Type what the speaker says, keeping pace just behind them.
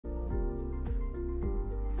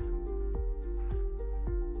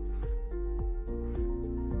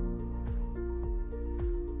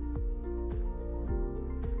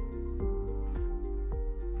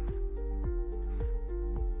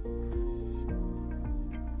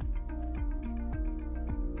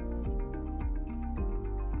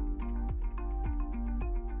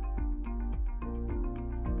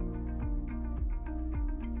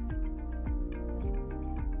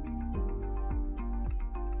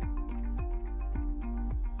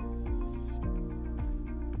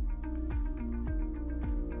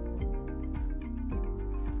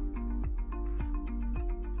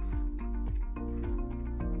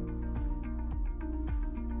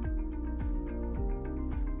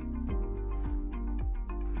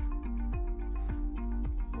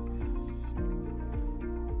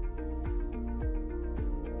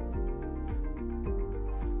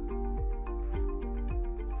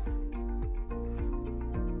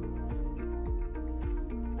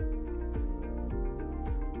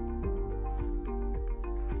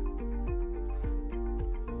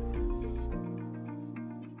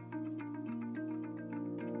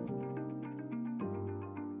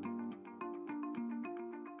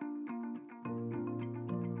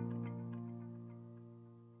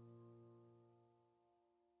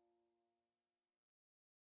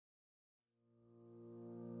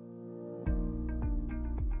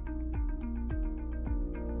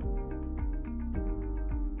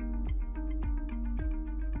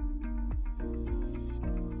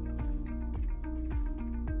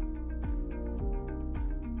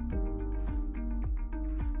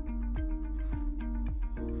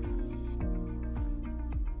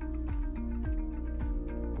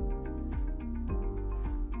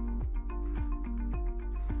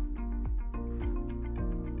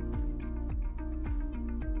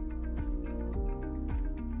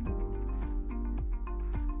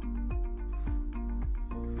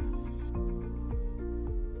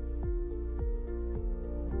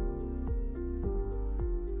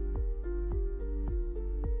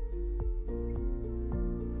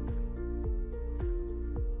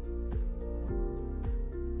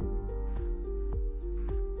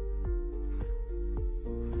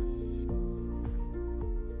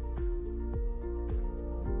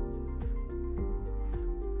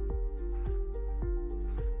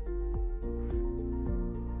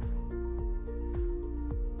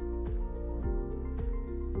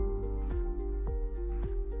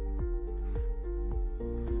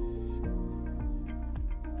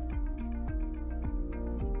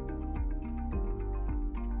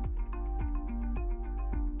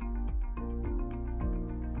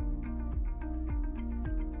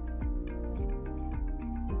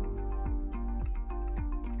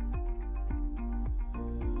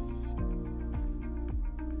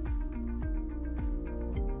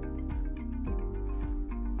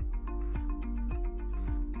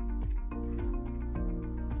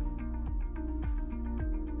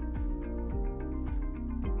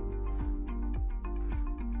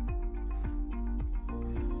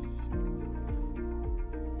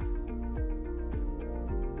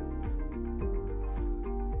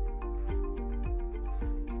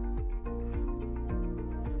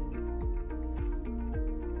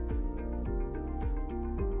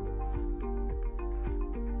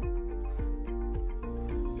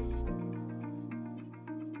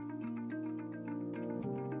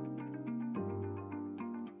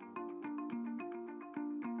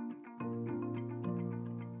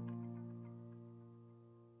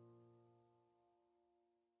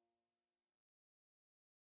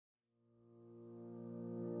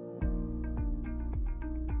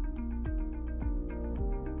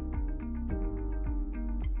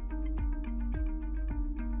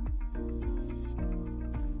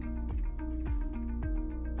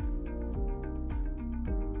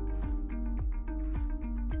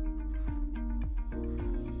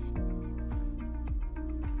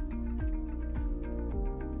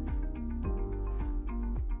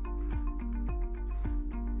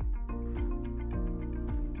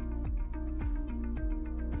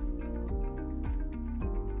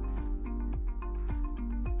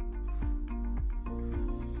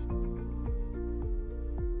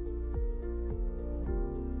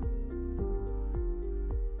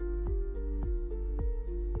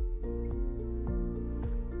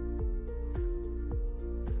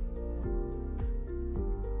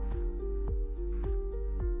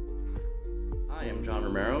am John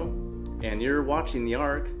Romero, and you're watching The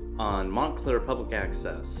Arc on Montclair Public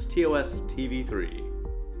Access, TOS TV3.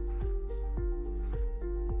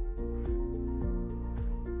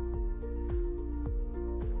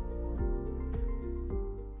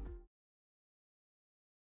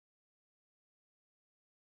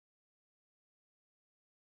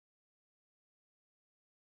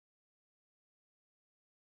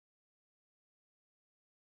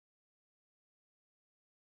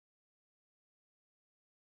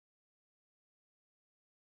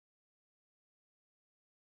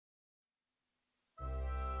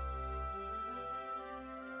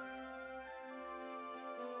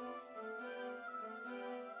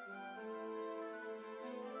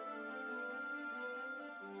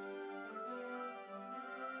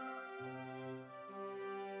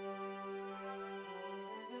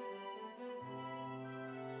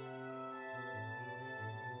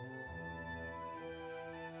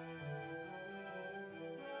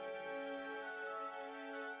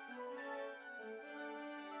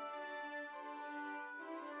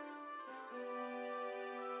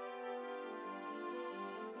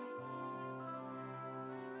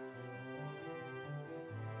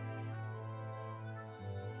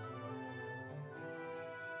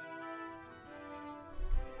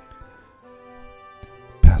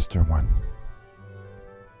 Pastor 1.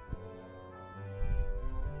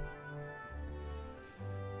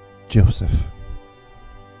 Joseph.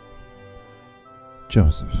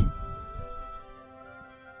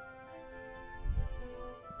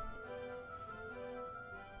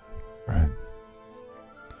 All right.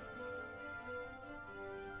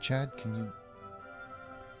 Chad, can you?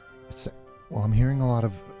 Well, I'm hearing a lot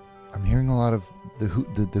of the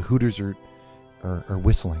Hooters are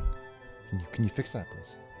whistling. Can you fix that,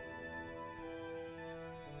 please?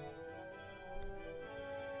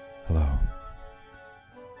 Hello.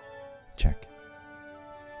 Check.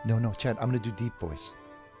 No, Chad, I'm gonna do deep voice.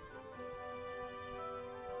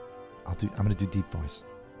 I'm gonna do deep voice.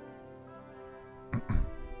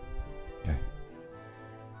 Okay.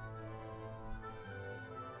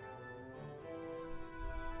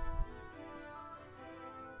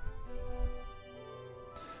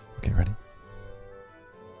 Okay, ready?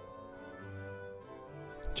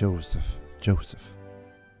 Joseph.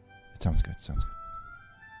 It sounds good.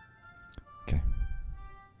 Okay.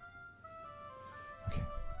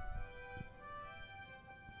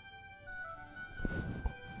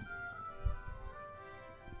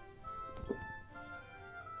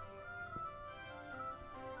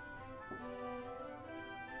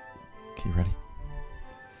 Okay, ready?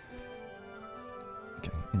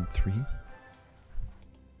 Okay, in 3,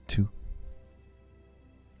 2,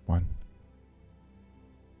 1.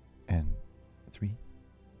 And 3,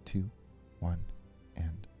 2, 1,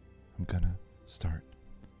 and I'm gonna start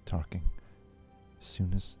talking as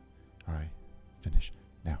soon as I finish.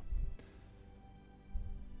 Now,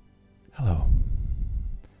 hello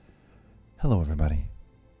everybody,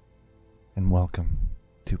 and welcome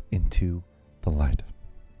to Into the Light,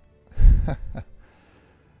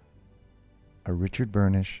 a Richard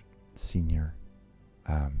Burnish Sr.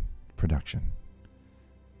 production,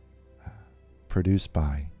 produced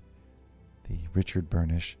by the Richard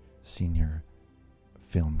Burnish Sr.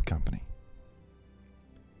 Film Company.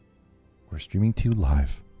 We're streaming to you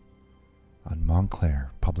live on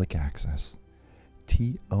Montclair Public Access,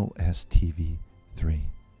 TOS TV3,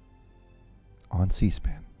 on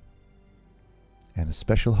C-SPAN. And a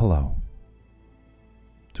special hello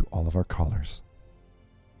to all of our callers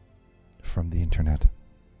from the internet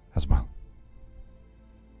as well.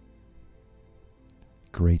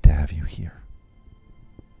 Great to have you here.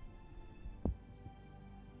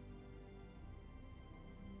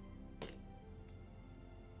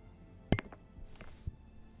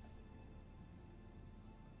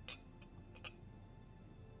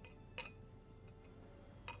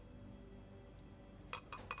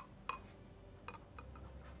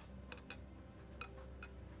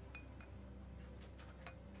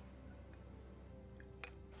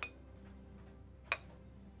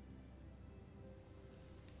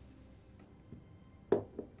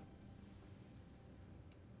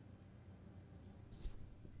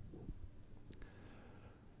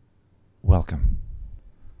 Welcome.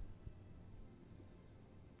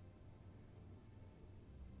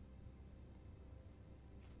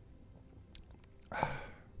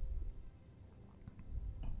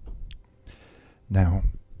 Now,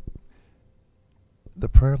 the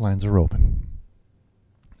prayer lines are open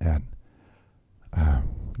at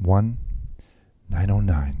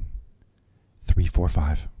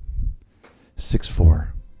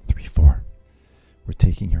 1-909-345-6434. We're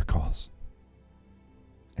taking your calls.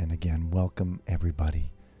 And again, welcome everybody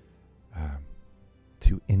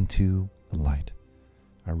to Into the Light,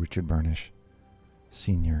 our Richard Burnish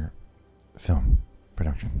Senior film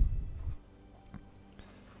production.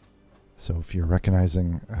 So if you're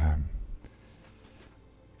recognizing,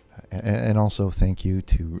 and also thank you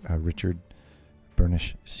to Richard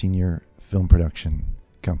Burnish Senior Film Production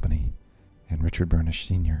Company and Richard Burnish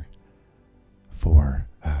Senior for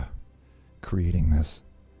creating this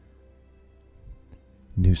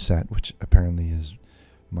new set, which apparently is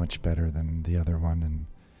much better than the other one and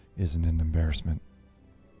isn't an embarrassment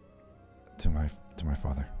to my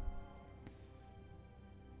father.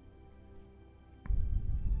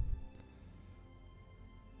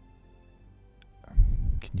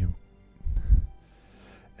 Can you?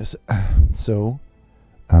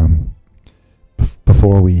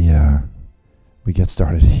 Before we get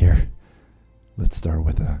started here, let's start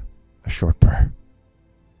with a short prayer.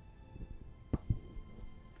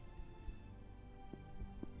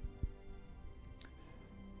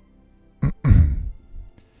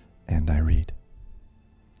 And I read,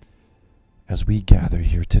 as we gather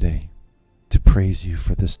here today to praise you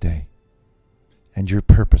for this day and your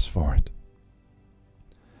purpose for it,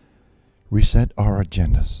 reset our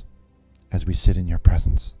agendas as we sit in your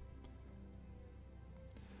presence.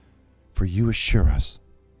 For you assure us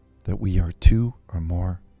that we are two or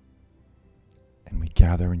more, and we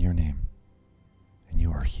gather in your name, and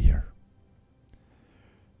you are here.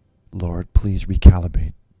 Lord, please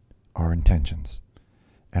recalibrate our intentions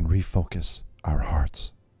and refocus our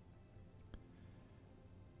hearts.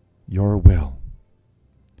 Your will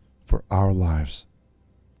for our lives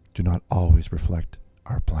do not always reflect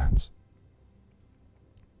our plans.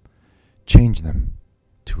 Change them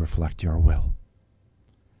to reflect your will.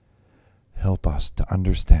 Help us to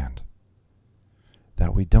understand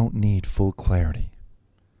that we don't need full clarity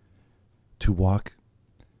to walk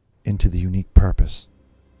into the unique purpose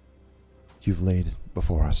you've laid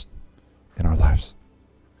before us in our lives.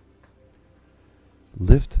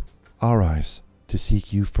 Lift our eyes to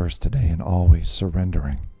seek you first today, and always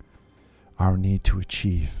surrendering our need to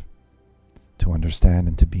achieve, to understand,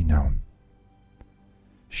 and to be known.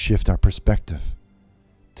 Shift our perspective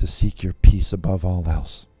to seek your peace above all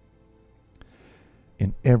else.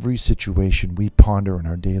 In every situation we ponder in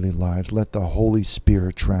our daily lives, let the Holy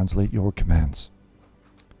Spirit translate your commands.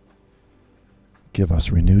 Give us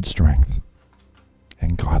renewed strength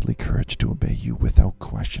and godly courage to obey you without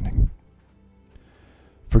questioning.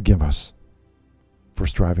 Forgive us for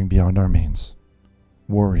striving beyond our means,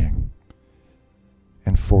 worrying,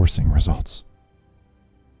 and forcing results.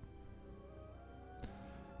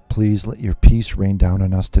 Please let your peace rain down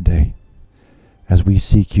on us today as we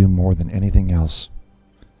seek you more than anything else.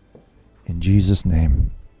 In Jesus'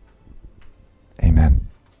 name, amen.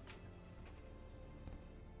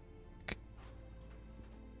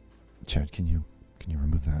 Chad, can you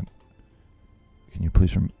remove that? Can you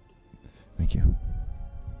please thank you.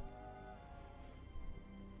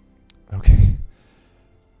 Okay.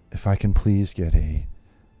 If I can please get a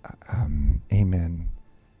amen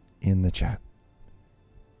in the chat.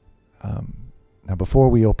 Now, before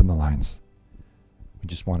we open the lines, we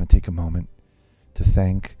just want to take a moment to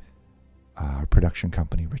thank our production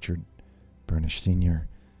company, Richard Burnish Senior,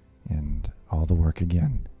 and all the work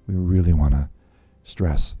again. We really want to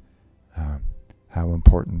stress how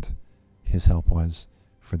important his help was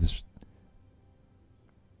for this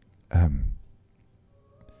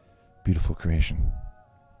beautiful creation.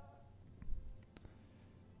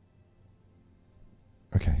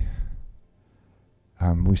 Okay.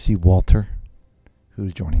 We see Walter,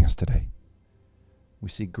 who's joining us today. We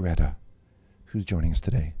see Greta, who's joining us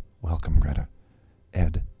today. Welcome, Greta.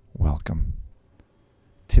 Ed, welcome.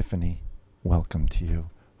 Tiffany, welcome to you.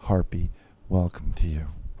 Harpy, welcome to you.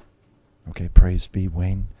 Okay, praise be.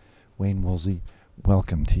 Wayne Woolsey,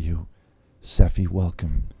 welcome to you. Sephi,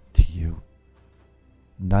 welcome to you.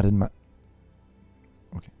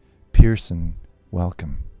 Okay. Pearson,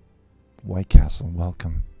 welcome. White Castle,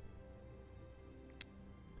 welcome.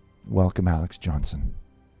 Welcome, Alex Johnson.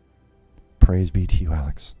 Praise be to you,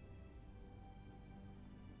 Alex.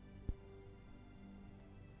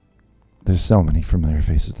 There's so many familiar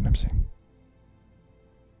faces that I'm seeing.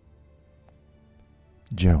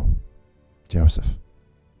 Joe, Joseph,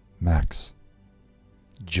 Max,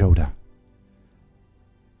 Joda.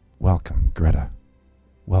 Welcome, Greta.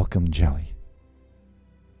 Welcome, Jelly.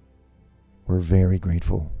 We're very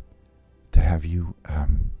grateful to have you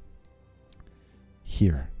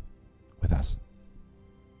here with us.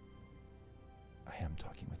 I am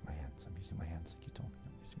talking with my hands. I'm using my hands like you told me.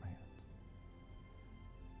 I'm using my hands.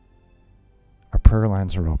 Our prayer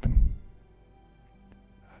lines are open.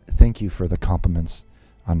 thank you for the compliments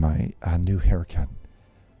on my new haircut.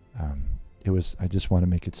 I just want to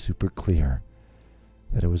make it super clear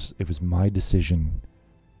that it was my decision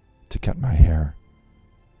to cut my hair.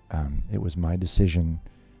 It was my decision.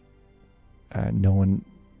 No one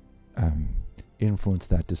influenced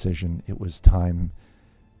that decision. It was time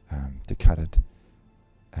to cut it.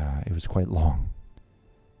 It was quite long,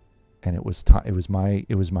 and it was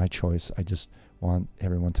my choice. I just want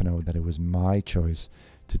everyone to know that it was my choice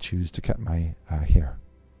to choose to cut my hair.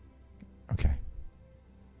 Okay.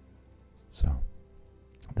 So,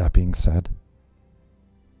 that being said,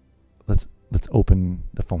 let's open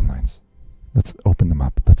the phone lines. Let's open them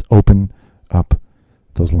up. Let's open up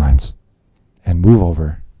those lines and move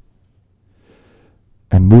over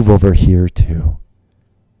here to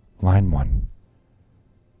line 1,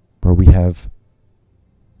 where we have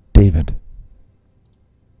David.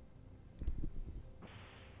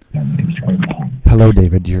 Hello,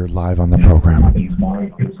 David. You're live on the program.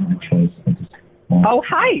 Oh,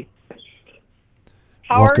 hi.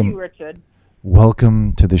 How are you, Richard?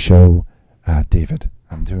 Welcome to the show, David.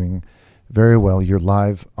 I'm doing very well. You're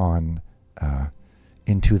live on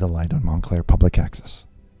Into the Light on Montclair Public Access.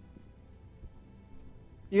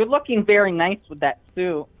 You're looking very nice with that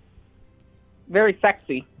suit. Very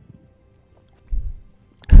sexy.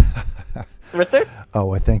 Richard?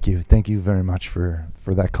 Oh, thank you. Thank you very much for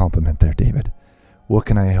that compliment there, David. What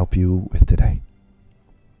can I help you with today?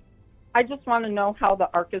 I just want to know how the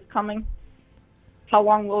Ark is coming. How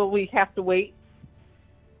long will we have to wait?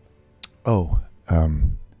 Oh,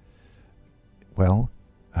 well...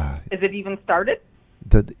 is it even started?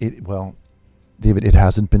 Well, David, it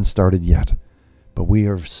hasn't been started yet, but we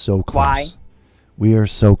are so close. Why? We are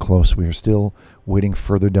so close. We are still waiting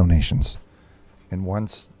further donations. And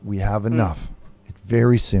once we have enough,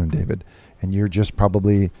 very soon, David, and you're just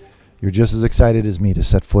as excited as me to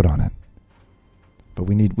set foot on it. But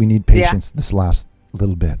we need patience this last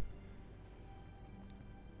little bit.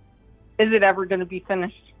 Is it ever going to be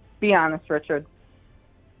finished? Be honest, Richard.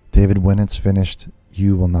 David, when it's finished,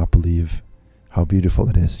 you will not believe how beautiful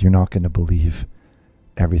it is. You're not going to believe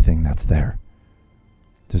everything that's there.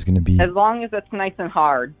 There's going to be... As long as it's nice and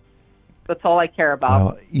hard. That's all I care about.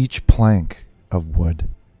 Well, each plank of wood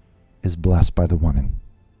is blessed by the woman.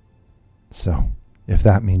 So, if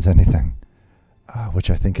that means anything,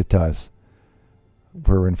 which I think it does,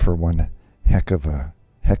 we're in for one heck of a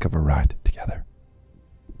ride together.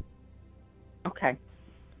 Okay.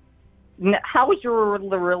 How is your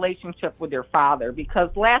relationship with your father?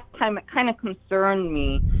 Because last time it kind of concerned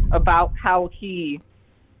me about how he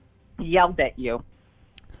yelled at you.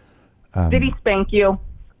 Did he spank you?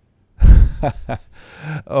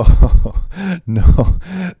 Oh, no.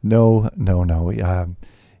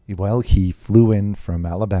 Well, he flew in from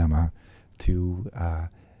Alabama to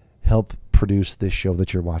help produce this show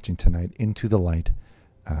that you're watching tonight, Into the Light,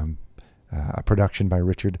 a production by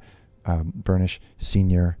Richard Burnish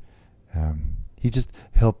Sr. He just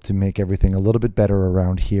helped to make everything a little bit better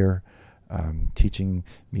around here, teaching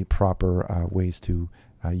me proper ways to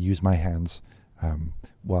use my hands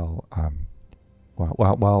while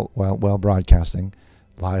broadcasting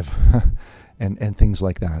live and things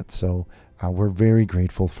like that. So we're very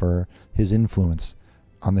grateful for his influence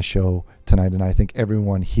on the show tonight, and I think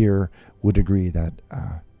everyone here would agree that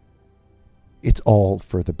it's all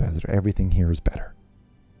for the better. Everything here is better.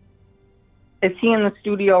 Is he in the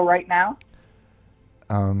studio right now?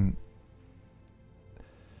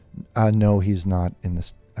 No, he's not in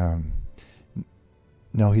this.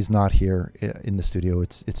 No, he's not here in the studio.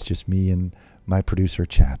 It's just me and my producer,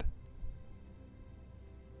 Chad.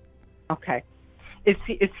 Okay. Is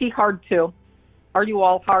he hard too? Are you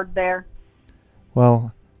all hard there?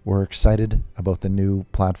 Well, we're excited about the new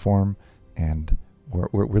platform, and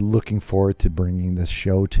we're looking forward to bringing this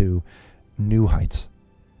show to new heights.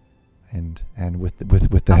 And with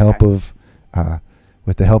the help of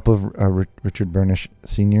Richard Burnish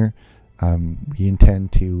Sr., we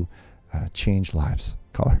intend to change lives.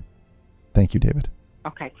 Caller. Thank you, David.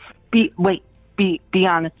 Okay. Be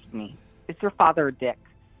honest with me. Is your father a dick?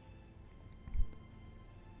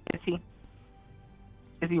 Is he?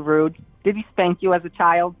 Is he rude? Did he spank you as a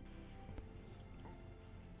child?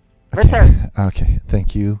 Okay.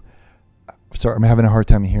 Thank you. Sorry, I'm having a hard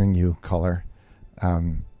time hearing you, caller.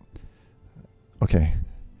 Okay.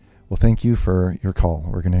 Well, thank you for your call.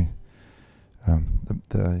 We're gonna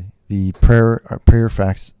the prayer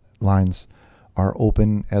fax lines are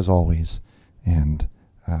open as always, and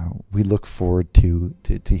we look forward to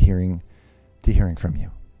hearing from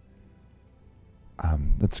you.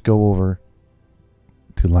 Let's go over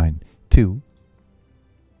to line 2,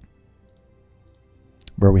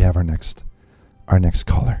 where we have our next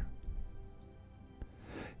caller.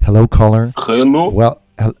 Hello, caller. Hello. Well,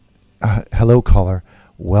 hello, caller.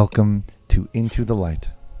 Welcome to Into the Light.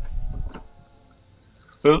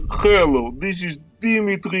 Hello, this is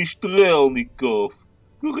Dmitry Strelnikov,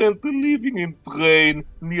 currently living in train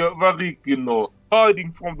near Varikino,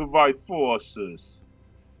 hiding from the white forces.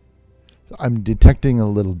 I'm detecting a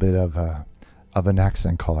little bit of an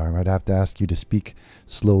accent, caller. I might have to ask you to speak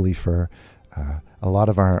slowly for a lot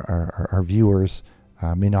of our viewers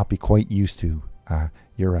may not be quite used to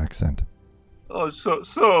your accent. Oh,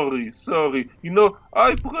 sorry. You know,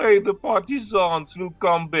 I pray the partisans will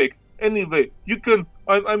come back. Anyway,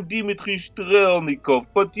 I'm Dmitry Strelnikov,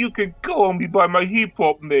 but you can call me by my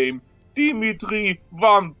hip-hop name, Dmitry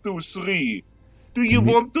 123. Do you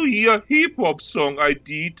want to hear a hip-hop song I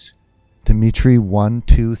did? Dmitry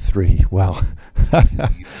 123. Well,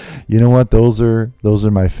 you know what? Those are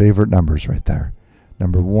my favorite numbers right there.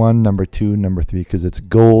 Number 1, number 2, number 3, because it's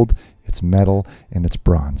gold, it's metal, and it's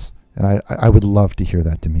bronze. And I would love to hear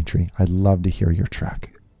that, Dmitry. I'd love to hear your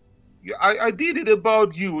track. Yeah, I did it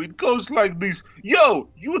about you. It goes like this. Yo,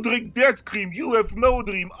 you drink death cream, you have no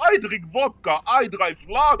dream. I drink vodka, I drive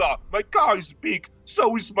Lada. My car is big,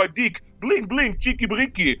 so is my dick. Bling bling, chicky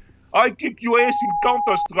bricky. I kick your ass in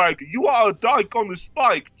Counter-Strike. You are a dyke on a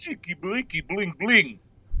spike. Chicky bricky, bling bling.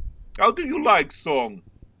 How do you like song?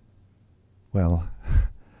 Well,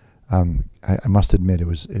 I must admit it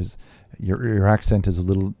was your accent is a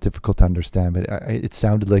little difficult to understand, but it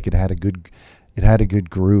sounded like it had a good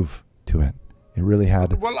groove to it. It really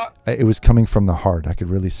had. Well, it was coming from the heart. I could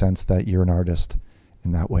really sense that you're an artist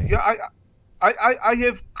in that way. Yeah, I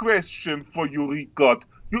have question for you, Ricard.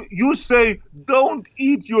 You say don't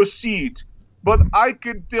eat your seed, but I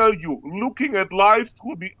can tell you, looking at life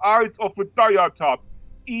through the eyes of a tire top,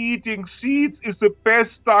 eating seeds is a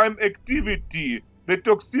pastime activity. The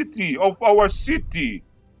toxicity of our city.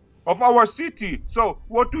 So,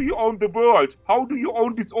 what do you own the world? How do you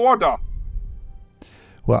own this order?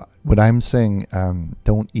 Well, what I'm saying,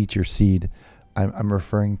 don't eat your seed. I'm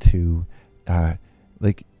referring to,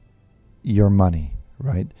 like, your money,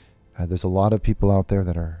 right? There's a lot of people out there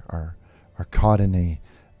that are caught in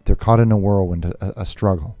a whirlwind, a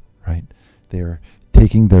struggle, right? They're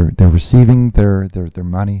receiving their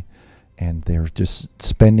money, and they're just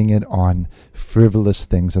spending it on frivolous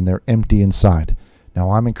things, and they're empty inside.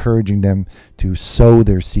 Now, I'm encouraging them to sow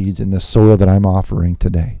their seeds in the soil that I'm offering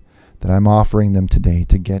them today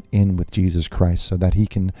to get in with Jesus Christ, so that he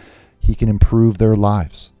can improve their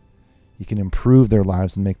lives. He can improve their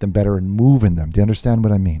lives and make them better and move in them. Do you understand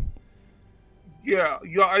what I mean? Yeah,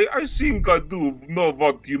 I think I do know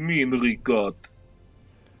what you mean, Ricard.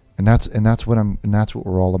 And that's what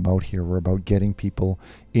we're all about here. We're about getting people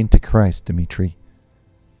into Christ, Dmitry.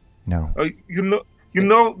 Now, you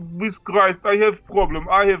know, with Christ, I have problem.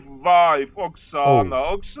 I have wife, Oksana.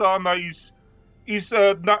 Oh. Oksana is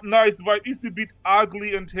a nice wife. It's a bit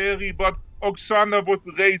ugly and hairy, but Oksana was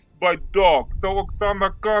raised by dogs, so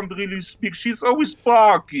Oksana can't really speak. She's always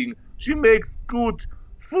barking. She makes good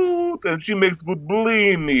food and she makes good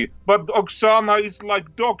blini, but Oksana is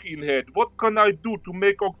like dog in head. What can I do to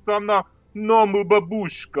make Oksana normal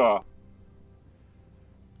babushka?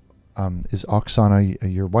 Is Oksana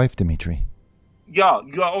your wife, Dmitry? Yeah,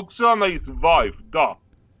 Oksana is wife, da.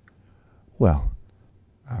 Well,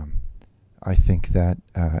 I think that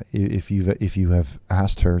if you have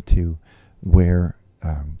asked her to wear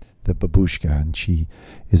the babushka and she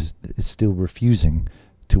is still refusing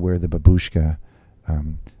to wear the babushka,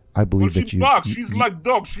 I believe that she's like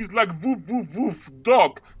dog. She's like woof woof woof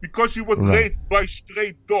dog, because she was raised by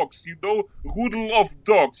stray dogs. You know, rudel of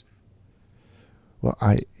dogs. Well,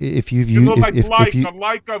 if you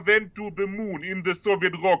Laika went to the moon in the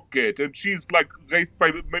Soviet rocket, and she's like raised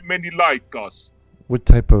by many Laikas. What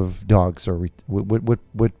type of dogs are we? What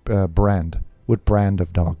brand? What brand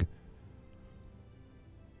of dog?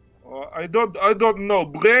 I don't know.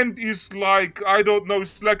 Brand is like, I don't know.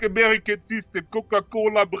 It's like American system.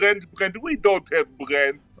 Coca-Cola brand. We don't have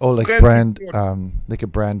brands. Oh, like brand. Like a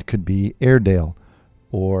brand could be Airedale,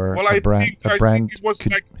 or I think it was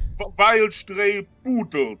like wild stray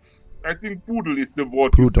poodles. I think poodle is the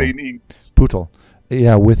word you say in English. Poodle.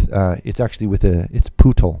 Yeah, it's actually it's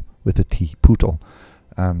poodle with a T. Poodle.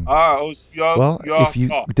 If you,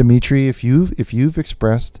 Dmitry, if you've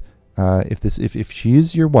expressed, if she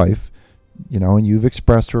is your wife, you know, and you've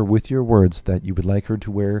expressed her with your words that you would like her to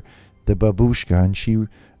wear the babushka, and she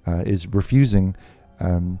is refusing,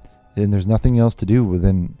 and there's nothing else to do,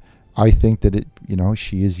 then I think that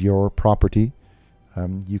she is your property.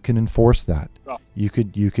 You can enforce that. You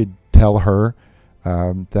could tell her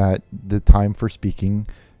that the time for speaking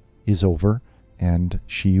is over, and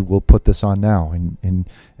she will put this on now. And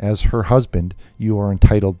as her husband, you are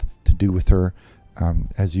entitled to do with her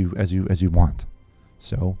as you want.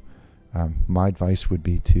 So, my advice would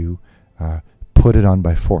be to put it on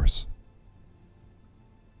by force.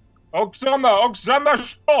 Oksana,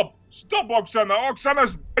 stop! Stop, Oksana!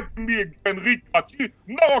 Oksana's biting me again, Rika.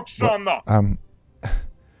 No, Oksana! Well,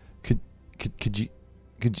 could you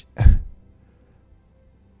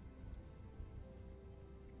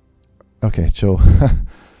okay, so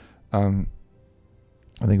I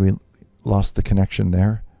think we lost the connection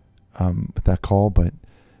there with that call, but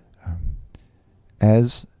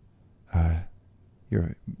as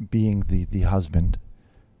you're being the husband,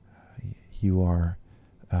 you are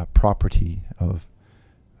property of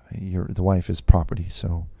the wife is property,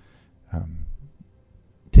 so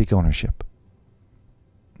take ownership.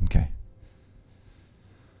 Okay.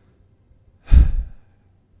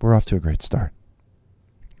 We're off to a great start.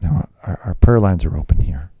 Now, our prayer lines are open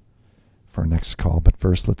here for our next call, but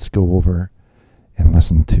first let's go over and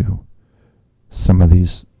listen to some of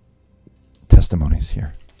these testimonies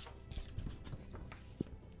here.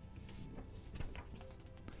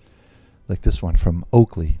 Like this one from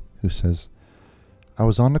Oakley, who says, I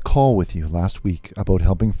was on a call with you last week about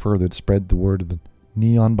helping further spread the word of the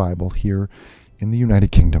Neon Bible here in the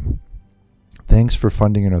United Kingdom. Thanks for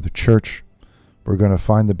funding another church. We're going to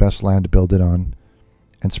find the best land to build it on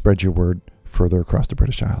and spread your word further across the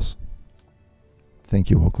British Isles. Thank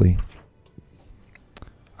you, Oakley.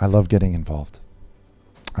 I love getting involved.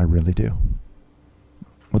 I really do.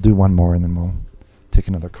 We'll do one more and then we'll take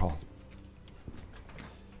another call.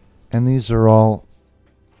 And these are all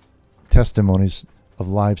testimonies of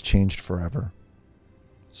lives changed forever.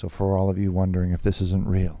 So for all of you wondering if this isn't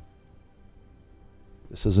real,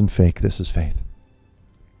 this isn't fake, this is faith.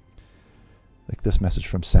 Like this message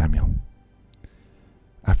from Samuel.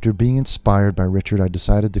 After being inspired by Richard, I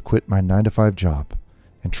decided to quit my 9-to-5 job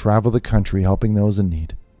and travel the country helping those in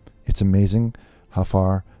need. It's amazing how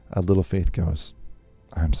far a little faith goes.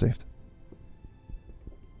 I am saved.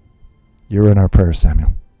 You're in our prayers,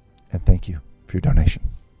 Samuel, and thank you for your donation.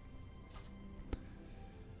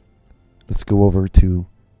 Let's go over to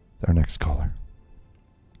our next caller.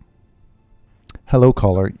 Hello,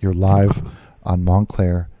 caller. You're live on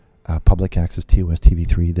Montclair Public Access TOS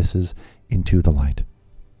TV3. This is Into the Light.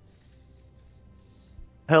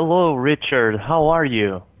 Hello, Richard. How are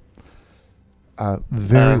you?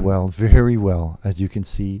 Very well. As you can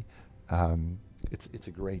see, it's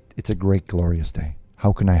a great, glorious day.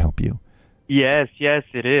 How can I help you? Yes,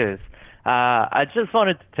 it is. I just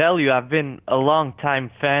wanted to tell you I've been a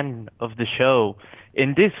long-time fan of the show.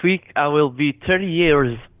 And this week I will be 30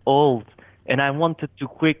 years old, and I wanted to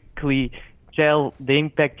quickly tell the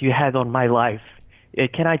impact you had on my life.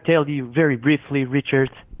 Can I tell you very briefly, Richard?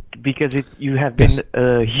 Because you have been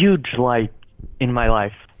a huge light in my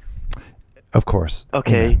life. Of course.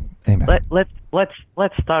 Okay. Amen.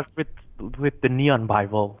 Let's start with the Neon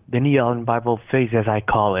Bible, the Neon Bible phase, as I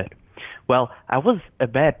call it. Well, I was a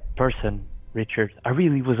bad person, Richard. I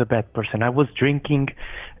really was a bad person. I was drinking,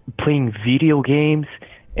 playing video games,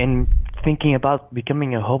 and thinking about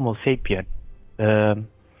becoming a Homo sapien.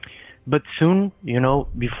 But soon,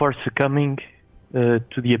 before succumbing to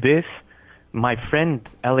the abyss, my friend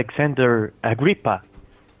Alexander Agrippa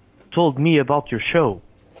told me about your show.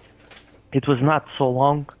 It was not so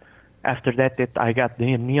long after that I got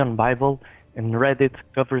the Neon Bible and read it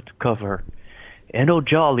cover to cover. And oh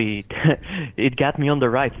jolly, it got me on the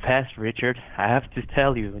right path, Richard. I have to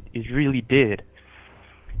tell you, it really did.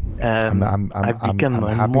 I've become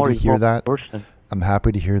a happy more to hear that. Person. I'm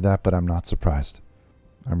happy to hear that, but I'm not surprised.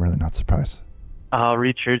 I'm really not surprised. Oh,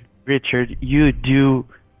 Richard, you do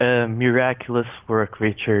miraculous work,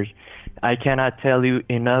 Richard. I cannot tell you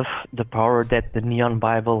enough the power that the Neon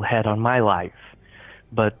Bible had on my life.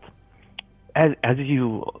 But as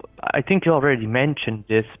I think you already mentioned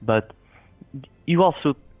this, but you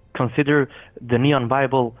also consider the Neon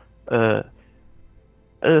Bible a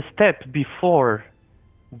step before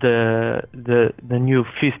the new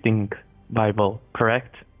feasting Bible,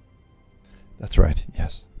 correct? That's right.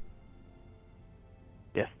 Yes.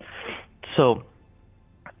 Yes. So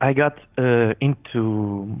I got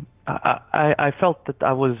into. I felt that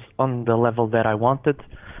I was on the level that I wanted,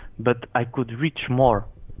 but I could reach more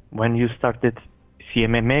when you started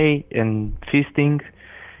CMMA and feasting.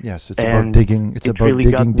 Yes, it's about digging. It's about really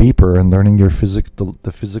digging deeper and learning the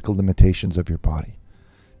physical limitations of your body,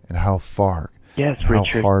 and how far. Yes, how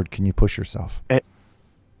Richard. hard can you push yourself?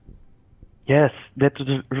 Yes, that's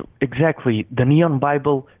exactly. The Neon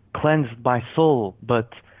Bible cleansed my soul,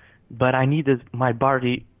 but but I needed my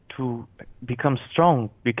body to become strong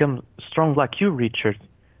like you, Richard.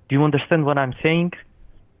 Do you understand what I'm saying?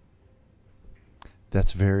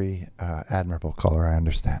 That's very admirable, caller. I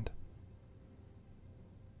understand.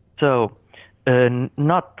 So,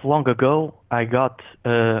 not long ago, I got,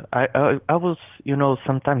 I was,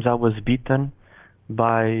 sometimes I was beaten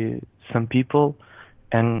by some people,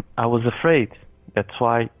 and I was afraid. That's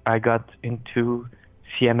why I got into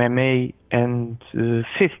CMMA and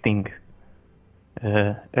fisting,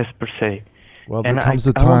 as per se. Well, there And comes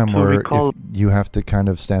a I want time to where recall- if you have to kind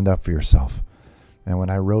of stand up for yourself. And when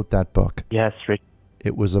I wrote that book, Yes, Rich.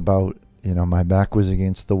 it was about, my back was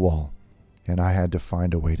against the wall, and I had to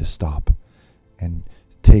find a way to stop and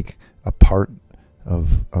take a part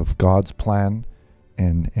of God's plan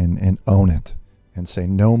and own it and say,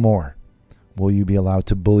 no more will you be allowed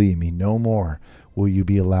to bully me. No more will you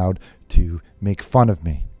be allowed to make fun of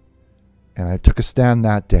me. And I took a stand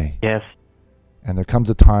that day. Yes. And there comes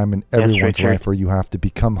a time in everyone's Richard. life where you have to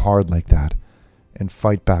become hard like that and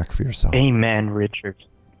fight back for yourself. Amen, Richard.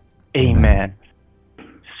 Amen. Amen.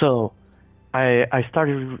 So, I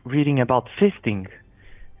started reading about fisting,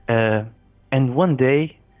 and one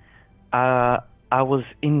day, I was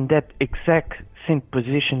in that exact same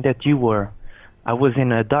position that you were. I was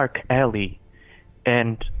in a dark alley,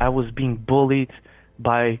 and I was being bullied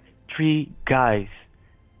by 3 guys.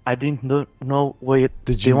 I didn't know what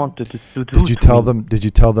they wanted to do. Did you tell them? Did you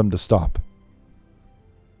tell them to stop?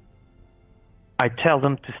 I tell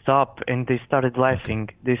them to stop, and they started laughing.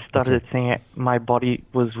 They started saying my body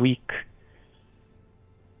was weak.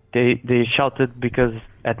 They shouted because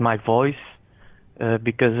at my voice,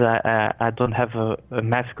 because I don't have a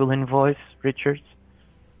masculine voice, Richard.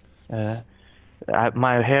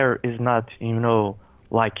 My hair is not,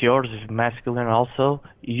 like yours, is masculine also.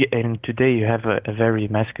 And today you have a very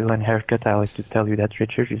masculine haircut. I like to tell you that,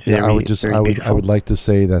 Richard. It's Yeah, very I would like to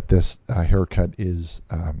say that this haircut is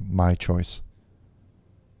my choice.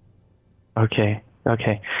 Okay.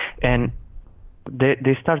 And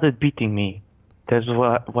they started beating me. That's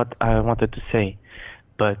what I wanted to say.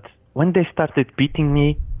 But when they started beating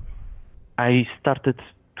me, I started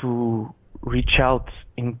to reach out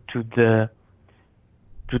into the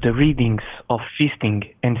readings of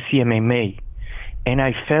fisting and CMMA. And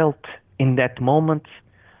I felt in that moment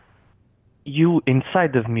you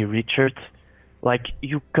inside of me, Richard, like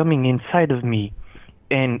you coming inside of me.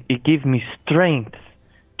 And it gave me strength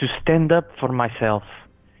to stand up for myself.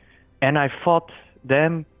 And I fought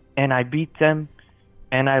them, and I beat them,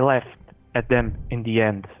 and I laughed at them in the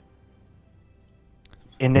end.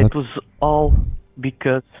 And it was all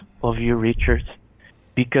because of you, Richard,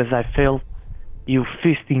 because I felt you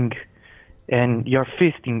fisting, and you're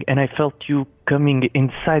fisting, and I felt you coming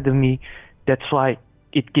inside of me. That's why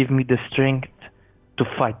it gave me the strength to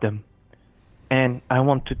fight them. And I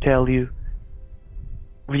want to tell you,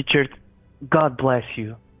 Richard, God bless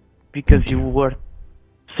you, because you were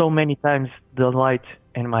so many times the light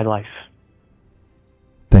in my life.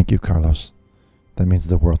 Thank you, Carlos. That means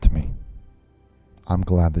the world to me. I'm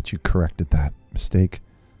glad that you corrected that mistake.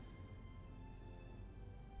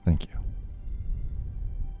 Thank you.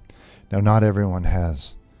 Now, not everyone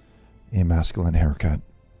has a masculine haircut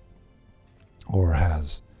or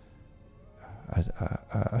has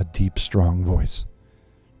a deep, strong voice,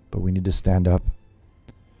 but we need to stand up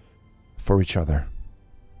for each other.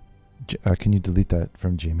 Can you delete that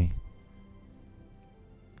from Jamie?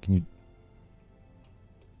 Can you?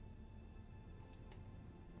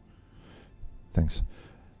 Thanks.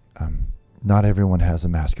 Not everyone has a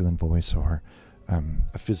masculine voice or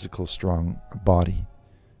a physical, strong body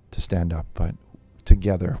to stand up, but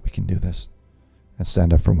together we can do this and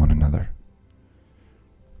stand up for one another.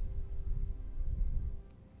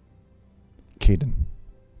 Caden,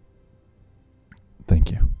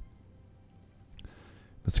 thank you.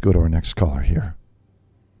 Let's go to our next caller here.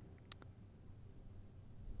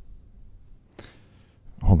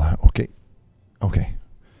 Hold on. Okay.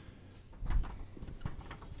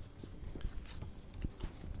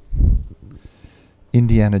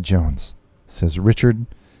 Indiana Jones says, Richard,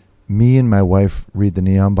 me and my wife read the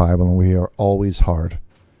Neon Bible and we are always hard.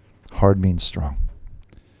 Hard means strong.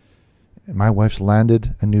 And my wife's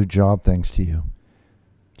landed a new job thanks to you.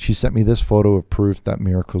 She sent me this photo of proof that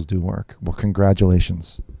miracles do work. Well,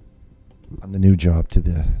 congratulations on the new job to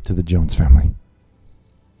the Jones family.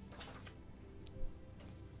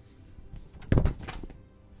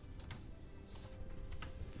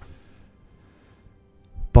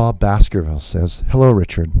 Bob Baskerville says, hello,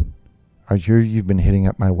 Richard. I hear you've been hitting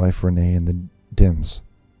up my wife Renee in the dims.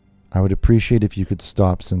 I would appreciate if you could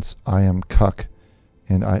stop since I am cuck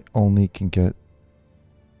and I only can get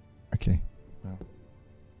Okay. Well,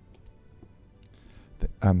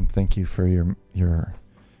 thank you for your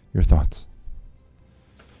thoughts.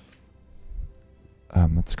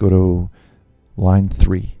 Let's go to line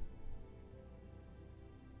 3.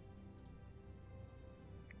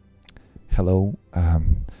 Hello.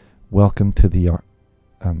 Welcome to the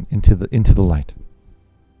into the light.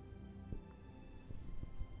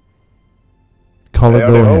 Caller,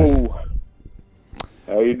 go ahead.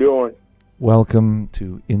 How you doing? Welcome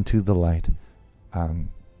to Into the Light.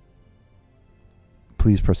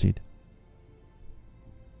 Please proceed.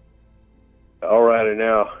 All righty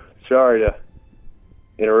now. Sorry to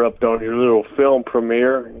interrupt on your little film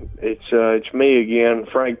premiere. It's me again,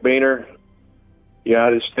 Frank Beaner,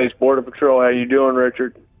 United States Border Patrol. How you doing,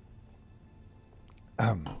 Richard?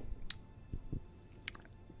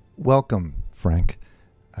 Welcome, Frank.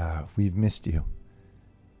 We've missed you.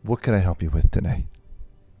 What could I help you with today?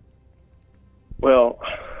 Well,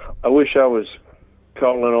 I wish I was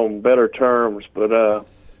calling on better terms, but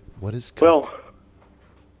what is cuck? well,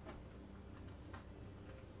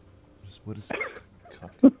 what is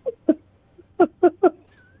cuck?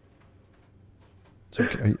 It's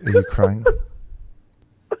okay. Are you crying?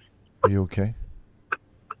 Are you okay?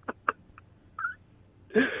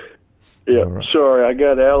 yeah. Right. Sorry, I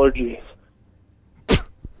got allergies.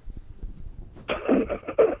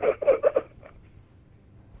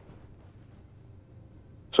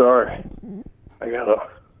 Sorry, I got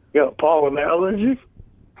a pollen allergy.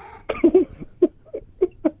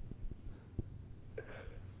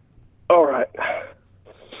 All right.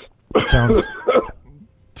 It sounds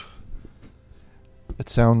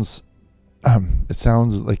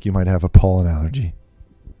like you might have a pollen allergy.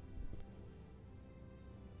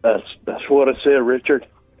 That's what I said, Richard.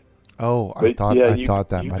 Oh, I thought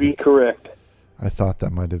that might be correct. I thought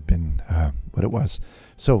that might have been what it was.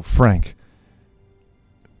 So, Frank,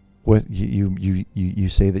 what you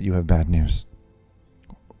say that you have bad news?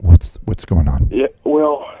 What's going on? Yeah,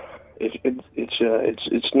 well,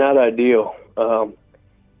 it's not ideal.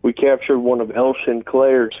 We captured one of El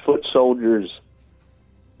Sinclair's foot soldiers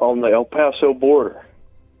on the El Paso border.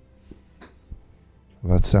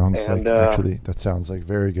 Well, that sounds that sounds like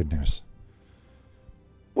very good news.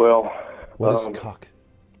 Well, what is cuck?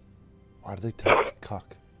 Why do they type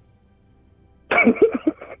cuck?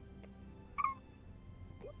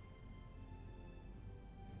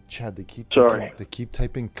 Chad, they keep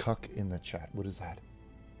typing cuck in the chat. What is that?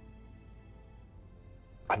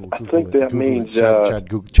 I think that means Chad,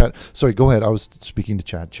 Google, Chad. Sorry, go ahead. I was speaking to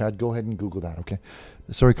Chad. Chad, go ahead and Google that. Okay.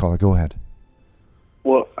 Sorry, caller. Go ahead.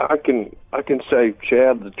 Well, I can save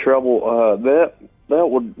Chad the trouble. That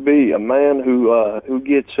would be a man who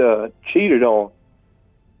gets cheated on.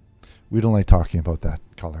 We don't like talking about that,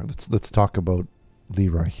 caller. Let's talk about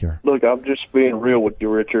Leroy here. Look, I'm just being real with you,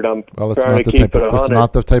 Richard. I'm well, trying to keep it 100. It's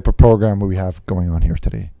not the type of program we have going on here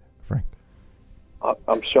today, Frank.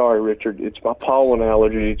 I'm sorry, Richard. It's my pollen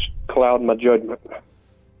allergy. It's clouding my judgment.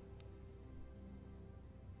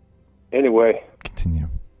 Anyway. Continue.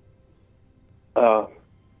 The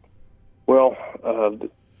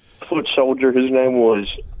foot soldier, his name was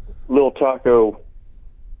Lil Taco,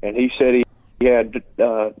 and he said he had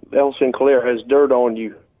El Sinclair has dirt on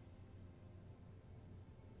you.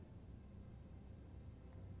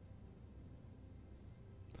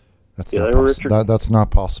 That's not possible. That's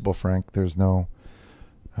not possible, Frank. There's no.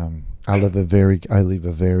 I live a very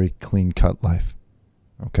clean cut life.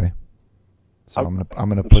 Okay. So I'm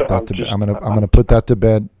gonna put that to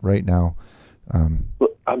bed right now.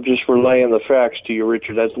 I'm just relaying the facts to you,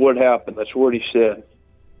 Richard. That's what happened. That's what he said.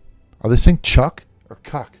 Are they saying Chuck or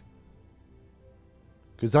cuck?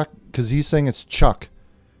 Because he's saying it's Chuck.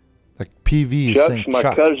 Like PV is saying Chuck's my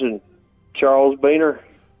Chuck. cousin, Charles Beaner.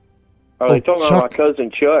 Are they talking about my cousin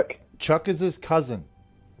Chuck? Chuck is his cousin.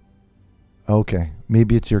 Okay,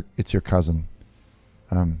 maybe it's your cousin.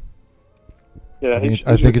 Yeah, I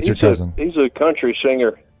think it's your cousin. He's a country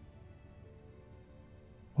singer.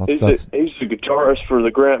 Well, he's the guitarist for the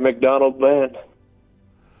Grant McDonald Band.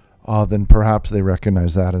 Oh, then perhaps they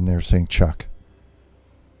recognize that and they're saying Chuck.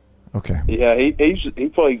 Okay. Yeah, he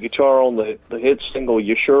played guitar on the hit single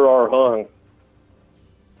 "You Sure Are Hung."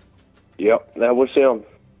 Yep, that was him.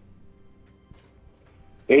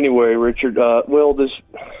 Anyway, Richard, this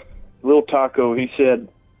Lil Taco, he said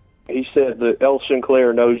that El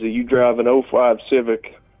Sinclair knows that you drive an 05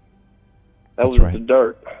 Civic. That was right. The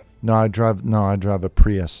dirt. No, I drive a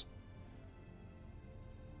Prius.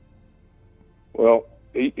 Well,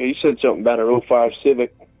 he said something about an 05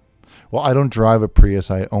 Civic. Well, I don't drive a Prius.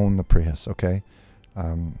 I own the Prius. Okay,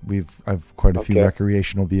 I've quite a few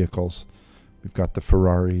recreational vehicles. We've got the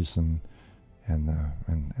Ferraris and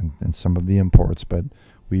and some of the imports. But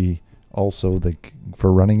we also, like,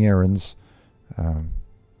 for running errands,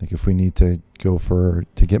 like if we need to go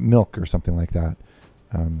to get milk or something like that,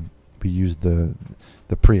 we use the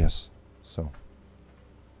Prius. So.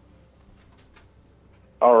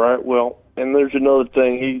 All right. Well, and there's another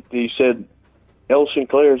thing. He said, L.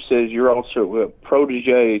 Sinclair says you're also a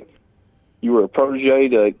protege. You were a protege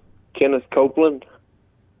to Kenneth Copeland.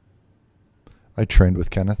 I trained with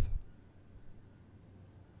Kenneth.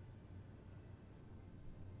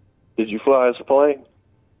 Did you fly his plane?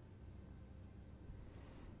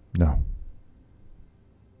 No.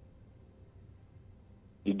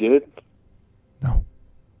 You did? No.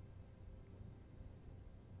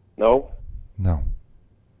 No? No.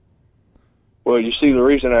 Well, you see, the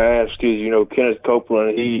reason I ask is, you know, Kenneth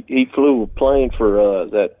Copeland, he flew a plane for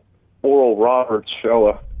that Oral Roberts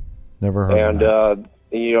fella. Never heard of that.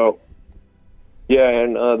 You know, yeah,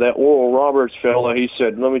 and that Oral Roberts fella, he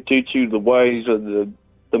said, let me teach you the ways of the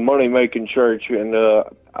money-making church. And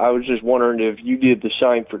I was just wondering if you did the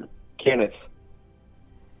same for Kenneth.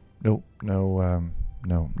 No,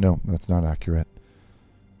 that's not accurate.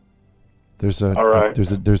 There's a all right.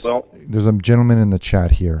 there's a gentleman in the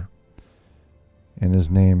chat here, and his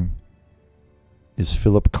name is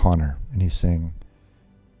Philip Connor, and he's saying,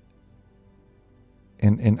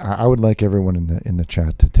 and I would like everyone in the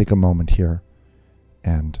chat to take a moment here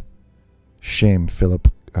and shame Philip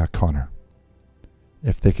Connor.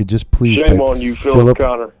 If they could just please shame type on you, Philip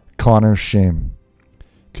Connor. Connor, shame.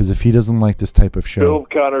 Because if he doesn't like this type of show, Philip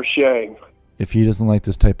Connor, shame. If he doesn't like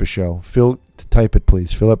this type of show, Phil, type it,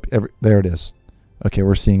 please. Philip, there it is. Okay,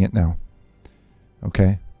 we're seeing it now.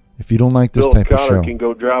 Okay? If you don't like this type of show... Philip Connor can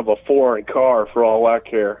go drive a foreign car for all I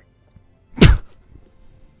care.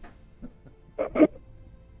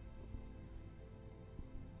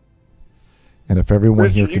 And if everyone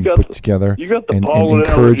Richard, here can put together and and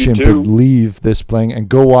encourage him to leave this playing and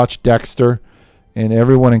go watch Dexter, and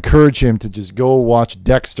everyone encourage him to just go watch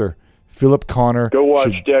Dexter. Philip Connor go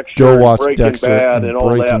watch Dexter, go watch Breaking Dexter Bad and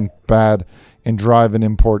all Breaking that. Bad and drive an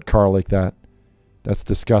import car like that. That's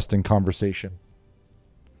disgusting conversation.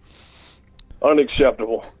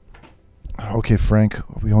 Unacceptable. Okay, Frank,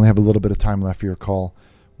 we only have a little bit of time left for your call.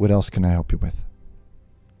 What else can I help you with?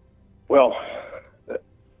 Well,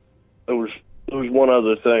 there was one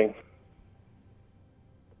other thing.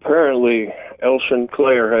 Apparently, El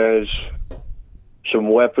Sinclair has some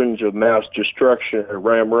weapons of mass destruction at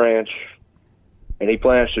Ram Ranch, and he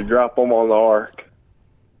plans to drop them on the Ark.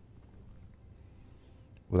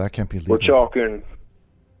 Well, that can't be legal. We're talking.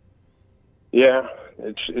 Yeah,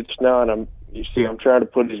 it's not. You see, I'm trying to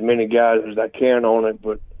put as many guys as I can on it,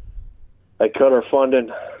 but they cut our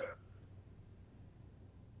funding.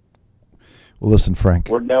 Well, listen, Frank.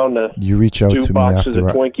 We're down to you reach out 2 to me boxes after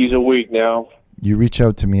of Twinkies a week now. You reach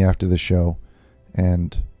out to me after the show,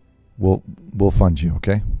 and we'll fund you.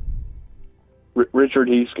 Okay. Richard,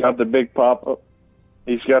 he's got the big pop.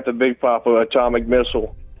 He's got the big pop of atomic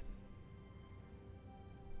missile.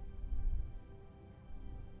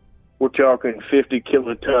 We're talking 50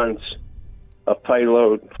 kilotons of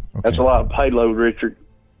payload. Okay. That's a lot of payload, Richard.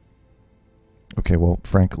 Okay, well,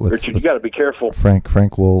 Frank, Richard, you got to be careful. Frank,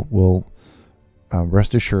 will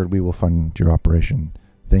rest assured we will fund your operation.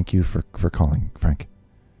 Thank you for calling, Frank.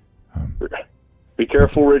 Be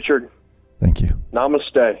careful, Richard. Thank you.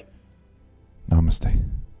 Namaste. Namaste.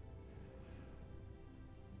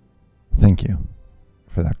 Thank you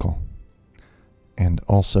for that call. And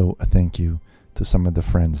also a thank you to some of the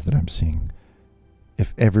friends that I'm seeing.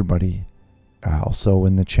 If everybody also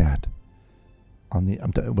in the chat,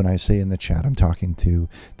 when I say in the chat, I'm talking to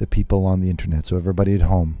the people on the internet. So everybody at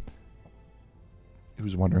home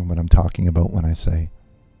who's wondering what I'm talking about when I say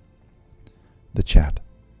the chat.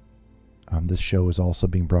 This show is also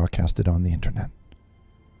being broadcasted on the internet.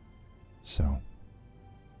 So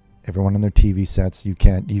everyone on their TV sets, you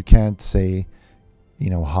can't say,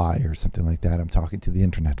 hi or something like that. I'm talking to the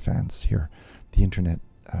internet fans here, the internet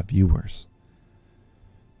viewers.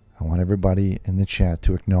 I want everybody in the chat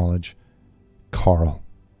to acknowledge Carl.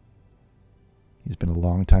 He's been a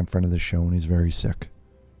long-time friend of the show, and he's very sick.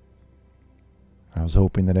 I was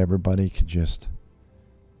hoping that everybody could just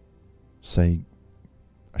say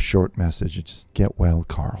a short message. Just get well,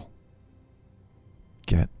 Carl.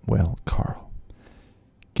 Get well, Carl.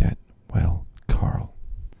 Get well, Carl.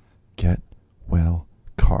 Get well,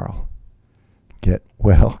 Carl. Get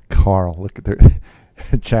well, Carl. Look at their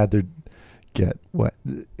Chad. They're get wet.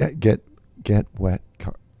 Get wet.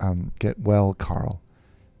 Get well, Carl.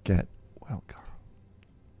 Get well, Carl.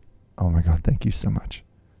 Oh my God! Thank you so much.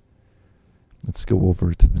 Let's go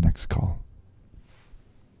over to the next call.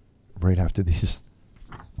 right after these.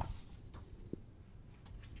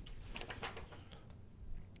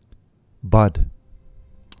 Bud,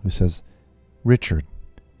 who says, Richard,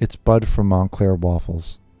 it's Bud from Montclair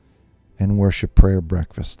Waffles and Worship Prayer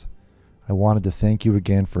Breakfast. I wanted to thank you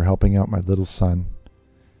again for helping out my little son,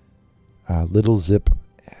 Little Zip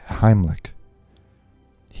Heimlich.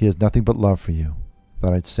 He has nothing but love for you. I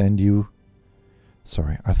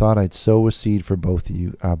thought I'd sow a seed for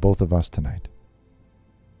both of us tonight.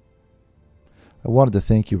 I wanted to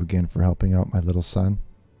thank you again for helping out my little son.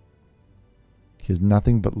 He has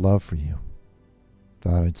nothing but love for you.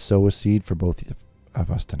 Thought I'd sow a seed for both of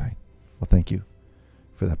us tonight. Well, thank you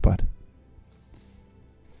for that, Bud.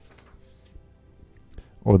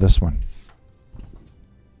 Or this one.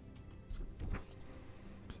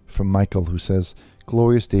 From Michael, who says,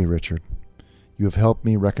 Glorious day, Richard. You have helped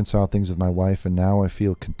me reconcile things with my wife, and now I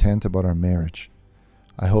feel content about our marriage.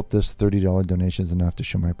 I hope this $30 donation is enough to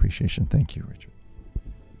show my appreciation. Thank you, Richard.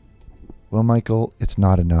 Well, Michael, it's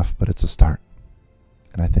not enough, but it's a start.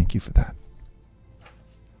 And I thank you for that.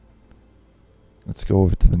 Let's go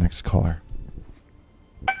over to the next caller.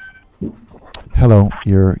 Hello,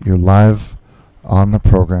 you're live on the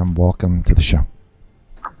program. Welcome to the show.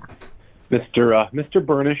 Mr.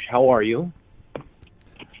 Burnish, how are you?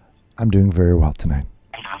 I'm doing very well tonight.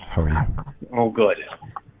 How are you? Oh, good.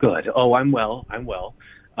 Oh, I'm well.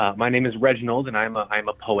 My name is Reginald, and I'm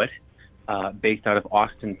a poet based out of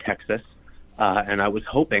Austin, Texas. And I was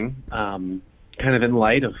hoping, kind of in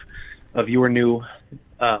light of your new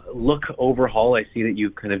look overhaul, I see that you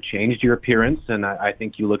kind of changed your appearance, and I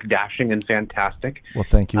think you look dashing and fantastic. Well,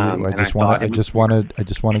 thank you. I just want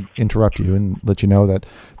to interrupt you and let you know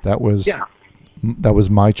that was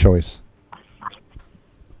my choice.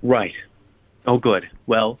 Right. Oh, good.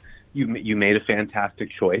 Well, you made a fantastic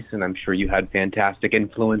choice, and I'm sure you had fantastic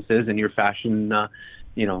influences in your fashion.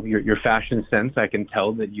 Your fashion sense. I can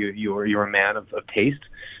tell that you're a man of taste.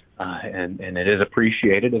 And it is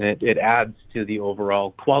appreciated, and it adds to the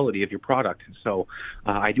overall quality of your product. So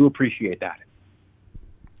I do appreciate that.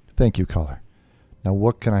 Thank you, caller. Now,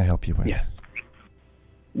 what can I help you with? Yes.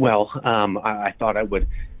 Well, I thought I would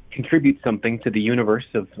contribute something to the universe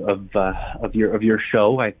of your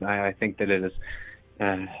show. I think that it is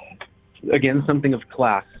again something of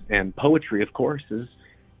class, and poetry, of course, is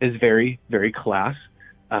very, very class.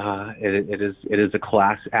 It is a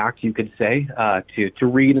class act, you could say, to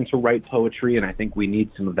read and to write poetry, and I think we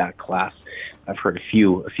need some of that class. I've heard a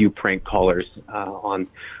few prank callers on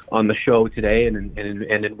the show today and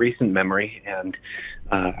in recent memory, and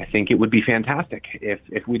I think it would be fantastic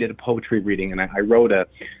if we did a poetry reading. And I wrote a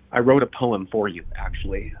poem for you,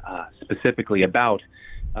 actually, specifically about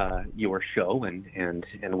your show and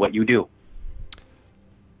what you do.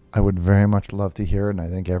 I would very much love to hear it, and I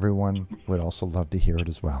think everyone would also love to hear it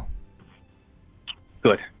as well.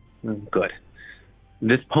 Good.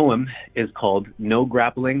 This poem is called No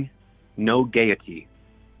Grappling, No Gaiety.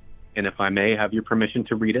 And if I may have your permission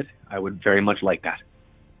to read it, I would very much like that.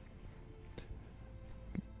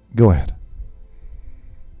 Go ahead.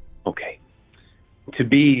 Okay. To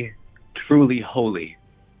be truly holy,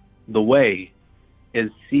 the way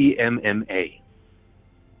is CMMA.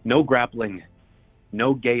 No grappling,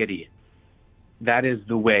 no gaiety. That is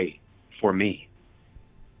the way for me.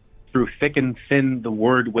 Through thick and thin, the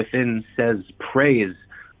word within says, praise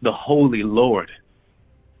the holy Lord.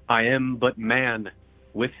 I am but man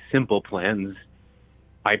with simple plans.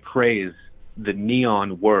 I praise the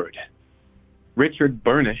neon word. Richard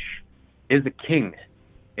Burnish is a king,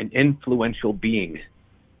 an influential being.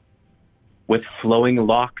 With flowing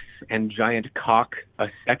locks and giant cock, a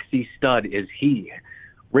sexy stud is he.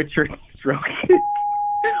 Richard strokes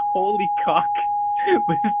holy cock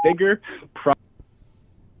with bigger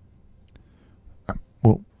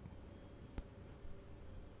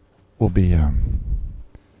We'll be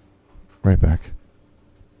right back.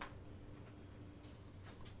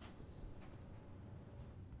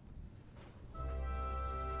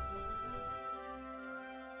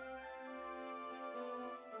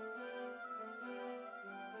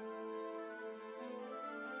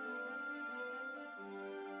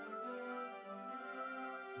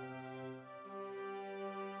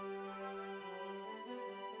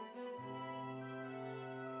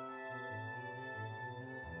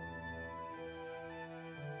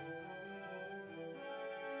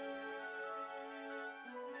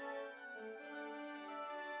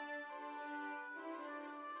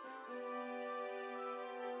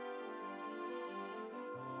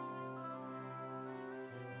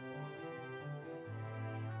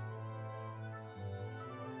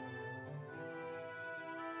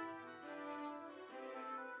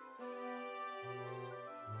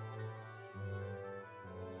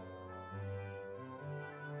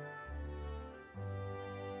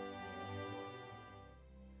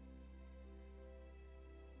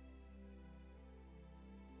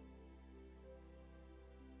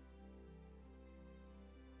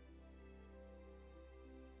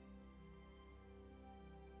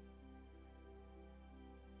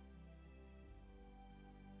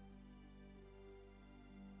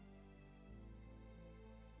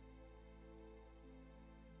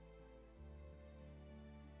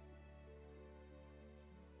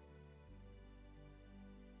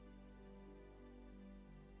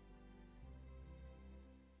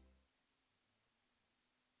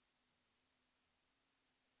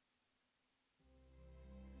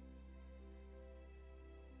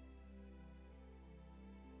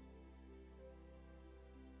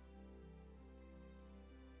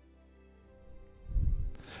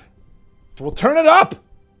 Well, turn it up.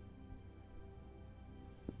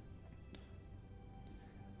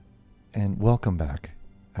 And welcome back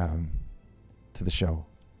to the show.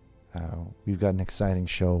 We've got an exciting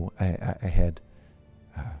show ahead.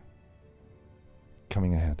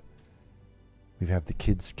 Coming ahead. We have the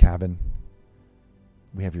kids' cabin.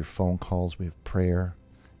 We have your phone calls. We have prayer,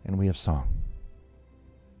 and we have song.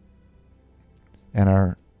 And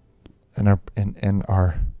our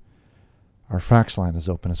fax line is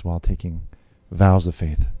open as well, taking vows of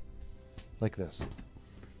faith, like this.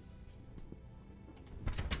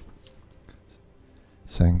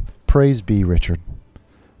 Saying, "Praise be, Richard.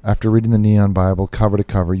 After reading the Neon Bible cover to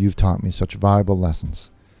cover, you've taught me such valuable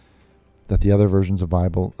lessons that the other versions of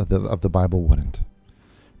the Bible wouldn't.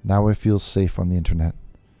 Now I feel safe on the internet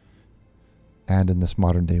and in this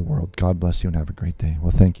modern day world. God bless you and have a great day."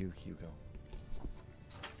 Well, thank you, Hugo.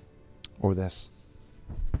 Or this.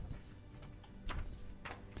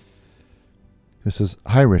 Who says,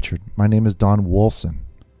 "Hi, Richard. My name is Don Wolson.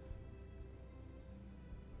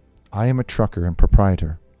 I am a trucker and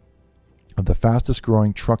proprietor of the fastest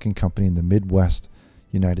growing trucking company in the Midwest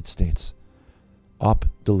United States, Up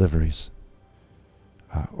Deliveries.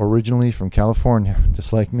 Originally from California,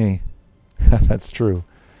 just like me." That's true.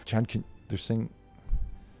 John, they're saying...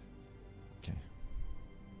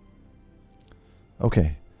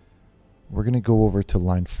 Okay. We're going to go over to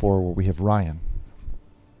line 4 where we have Ryan.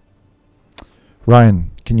 Ryan,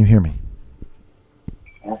 can you hear me?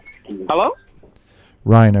 Hello?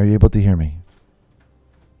 Ryan, are you able to hear me?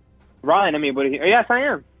 Ryan, I'm able to hear. Yes, I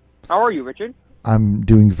am. How are you, Richard? I'm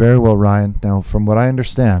doing very well, Ryan. Now, from what I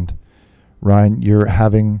understand, Ryan, you're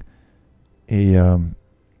having an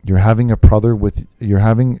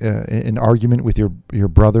argument with your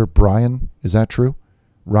brother Brian. Is that true?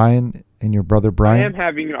 Ryan and your brother Brian? I am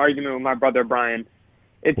having an argument with my brother Brian.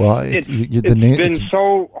 It's been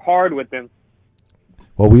so hard with him.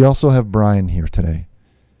 Well, we also have Brian here today.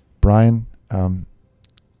 Brian, I'm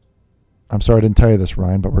sorry I didn't tell you this,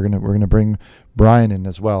 Ryan, but we're gonna bring Brian in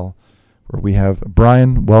as well. Where we have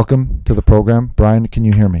Brian. Welcome to the program. Brian, can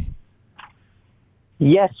you hear me?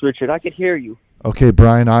 Yes, Richard, I could hear you. Okay,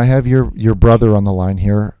 Brian, I have your brother on the line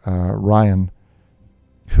here, Ryan,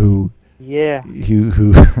 who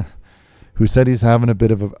said he's having a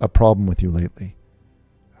bit of a problem with you lately.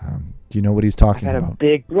 Do you know what he's talking about? I had a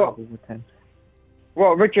big problem with him.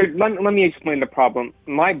 Well, Richard, let me explain the problem.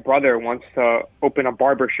 My brother wants to open a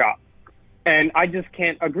barber shop, and I just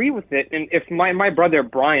can't agree with it. And if my brother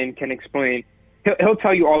Brian can explain, he'll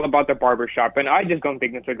tell you all about the barber shop, and I just don't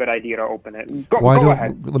think it's a good idea to open it. Go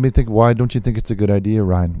ahead. Let me think. Why don't you think it's a good idea,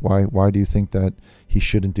 Ryan? Why do you think that he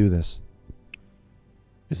shouldn't do this?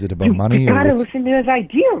 Is it about money? You gotta listen to his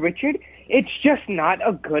idea, Richard. It's just not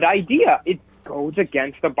a good idea. It goes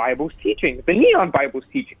against the Bible's teaching, the Neon Bible's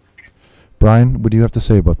teaching. Brian, what do you have to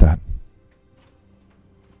say about that?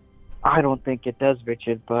 I don't think it does,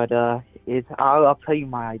 Richard, but I'll tell you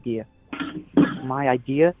my idea. My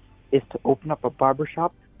idea is to open up a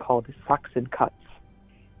barbershop called Sucks and Cuts.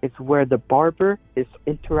 It's where the barber is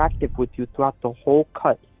interactive with you throughout the whole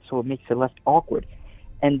cut, so it makes it less awkward.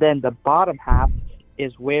 And then the bottom half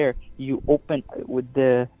is where you open with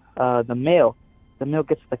the male. The male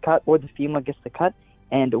gets the cut or the female gets the cut,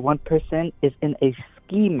 and one person is in a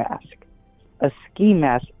ski mask. A ski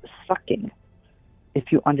mask sucking,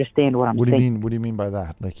 if you understand what I'm saying. What do you mean by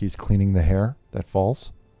that? Like he's cleaning the hair that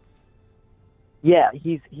falls? Yeah,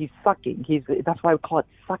 he's sucking. That's why we call it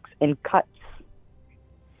Sucks and Cuts.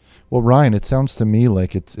 Well, Ryan, it sounds to me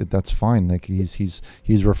like that's fine. Like he's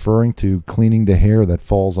referring to cleaning the hair that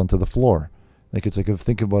falls onto the floor. Like it's like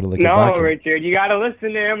think about it like a vacuum. No, Richard, you gotta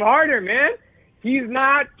listen to him harder, man. He's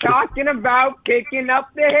not talking about picking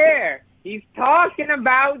up the hair. He's talking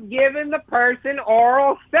about giving the person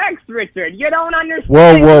oral sex, Richard. You don't understand.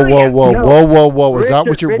 Whoa. Is that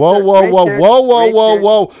what you're... Whoa.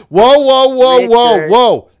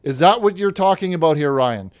 Is that what you're talking about here,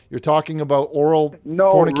 Ryan? You're talking about oral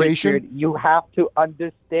fornication? Richard, you have to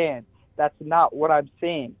understand. That's not what I'm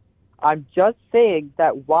saying. I'm just saying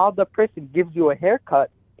that while the person gives you a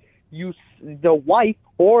haircut, the wife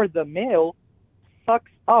or the male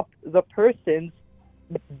sucks up the person's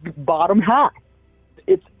bottom half.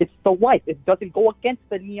 It's the wife. It doesn't go against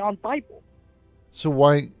the Neon Bible. So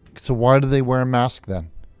why do they wear a mask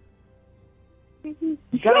then?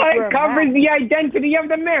 It covers the identity of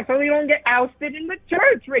the man so they don't get ousted in the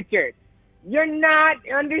church, Richard. You're not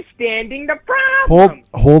understanding the problem.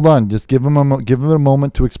 Hold on. Just give him a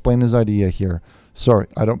moment to explain his idea here. Sorry,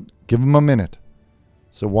 give him a minute.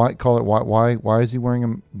 So why is he wearing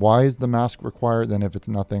them? Why is the mask required then if it's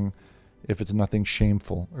nothing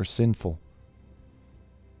shameful or sinful?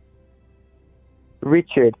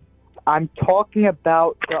 Richard, I'm talking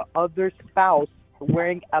about the other spouse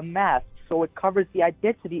wearing a mask so it covers the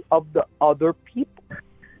identity of the other people.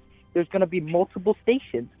 There's going to be multiple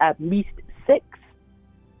stations, at least 6.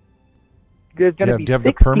 There's going to be do you have the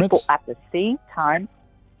 6 people permits? at the same time.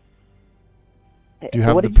 Do you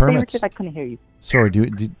have what the did you say, permits? Richard? I couldn't hear you. Sorry, do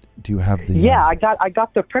you have the... Yeah, I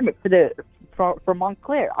got the permit for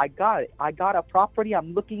Montclair. I got it. I got a property.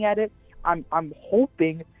 I'm looking at it. I'm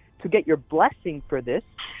hoping to get your blessing for this,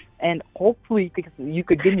 and hopefully you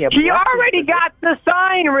could give me a blessing. He already got the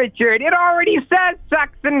sign, Richard. It already says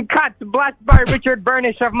Sucks and Cuts, blessed by Richard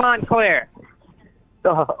Burnish of Montclair.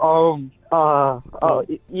 Yeah.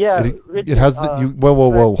 It has the...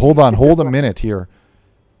 Whoa. Hold on. Hold a minute here.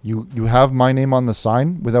 You have my name on the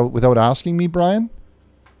sign without asking me, Brian?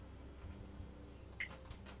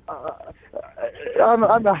 I'm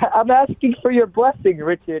asking for your blessing,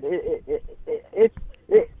 Richard.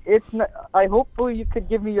 It's not, I hopefully you could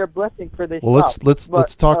give me your blessing for this. Well, shop. let's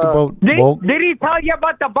talk about. Did he tell you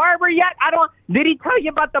about the barber yet? Did he tell you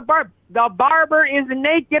about the barber? The barber is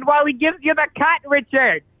naked while he gives you the cut,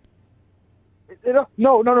 Richard.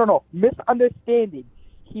 No. Misunderstanding.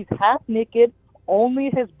 He's half naked. Only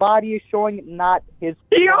his body is showing, not his...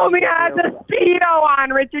 He only has a Speedo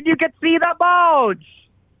on, Richard. You can see the bulge.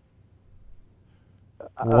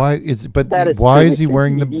 Why is he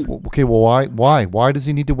wearing the... Okay, well, why does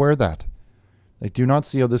he need to wear that? Like, do you not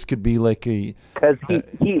see how this could be like a... Because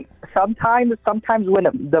he sometimes when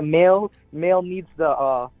the male needs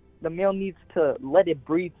the male needs to let it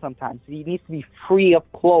breathe sometimes. He needs to be free of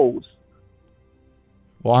clothes.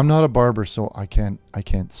 Well, I'm not a barber, so I can't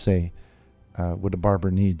say what a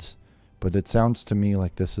barber needs, but it sounds to me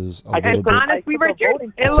like this is a little bit... Honestly,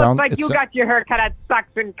 Richard, it looks like you got your haircut at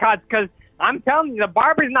Sucks and Cuts, because I'm telling you, the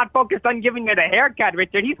barber's not focused on giving you the haircut,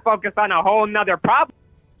 Richard. He's focused on a whole nother problem.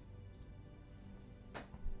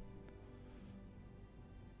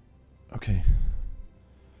 Okay.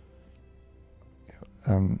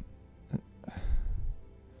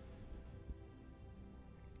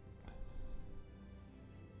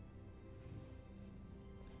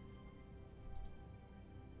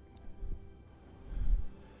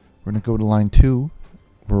 We're going to go to line 2,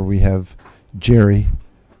 where we have Jerry.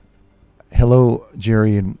 Hello,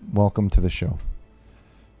 Jerry, and welcome to the show.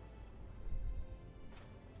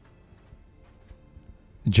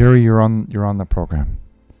 Jerry, you're on the program.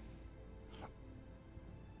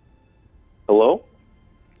 Hello?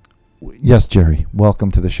 Yes, Jerry.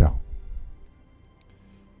 Welcome to the show.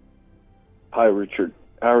 Hi, Richard.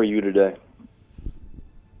 How are you today?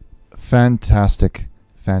 Fantastic.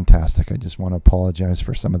 I just want to apologize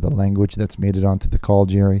for some of the language that's made it onto the call,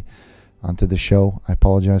 Jerry, onto the show. I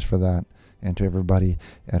apologize for that. And to everybody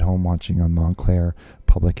at home watching on Montclair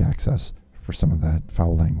Public Access for some of that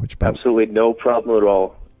foul language. But absolutely no problem at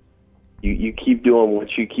all. You keep doing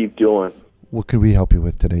what you keep doing. What could we help you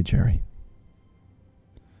with today, Jerry?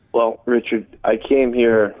 Well, Richard, I came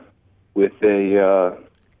here with a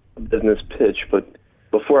business pitch, but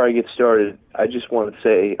before I get started, I just want to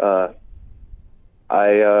say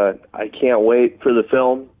I can't wait for the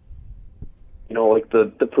film. You know, like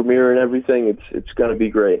the premiere and everything. It's going to be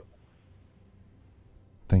great.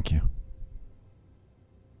 Thank you.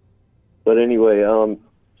 But anyway,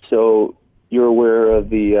 so you're aware of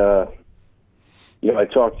the, I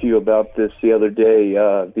talked to you about this the other day,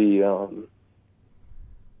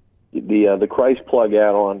 the Christ plug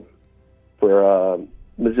add-on for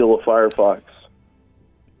Mozilla Firefox.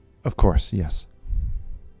 Of course, yes.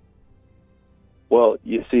 Well,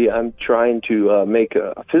 you see, I'm trying to make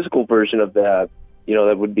a physical version of that,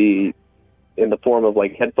 that would be in the form of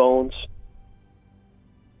like headphones.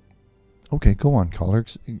 Okay, go on, caller.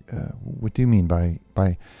 What do you mean by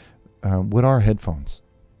what are headphones?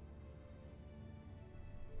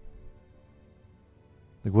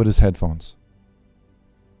 Like, what is headphones?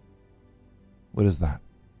 What is that?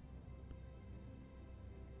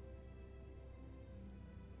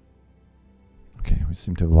 Okay, we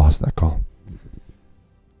seem to have lost that call.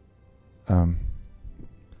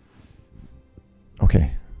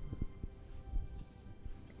 Okay.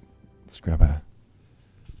 Let's grab a...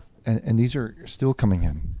 And these are still coming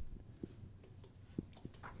in.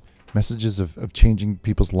 Messages of changing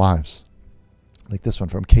people's lives. Like this one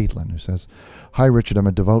from Caitlin, who says, "Hi, Richard, I'm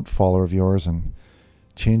a devout follower of yours and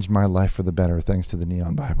changed my life for the better thanks to the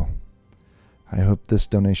Neon Bible. I hope this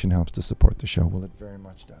donation helps to support the show." Well, it very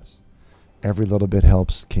much does. Every little bit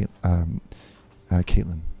helps, Caitlin.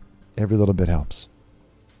 Every little bit helps.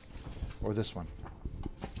 Or this one,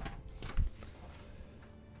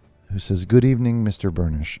 who says, "Good evening, Mr.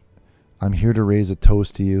 Burnish. I'm here to raise a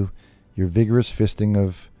toast to you. Your vigorous fisting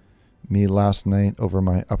of me last night over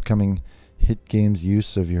my upcoming hit games.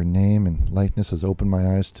 Use of your name and likeness has opened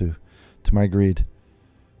my eyes to my greed.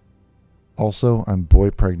 Also, I'm boy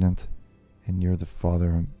pregnant, and you're the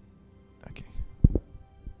father. Okay.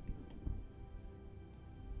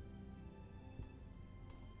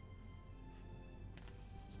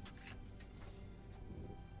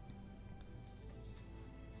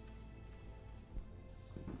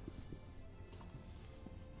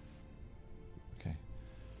 Okay.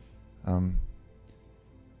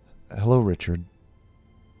 Hello, Richard.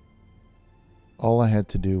 All I had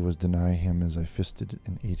to do was deny him as I fisted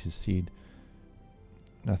and ate his seed.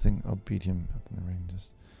 Nothing. I'll beat him up in the ring.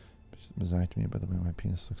 Just bizarre to me by the way my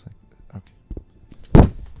penis looks like. Okay.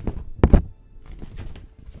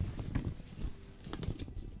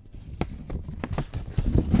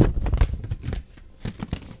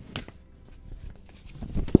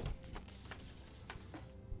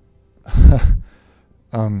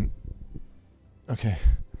 Okay.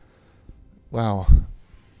 Wow.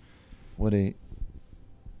 What a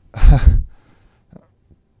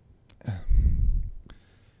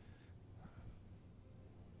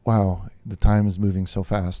wow, the time is moving so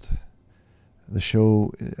fast. The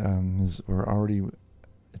show we're already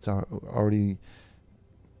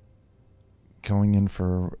going in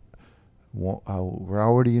for we're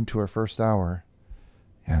already into our first hour,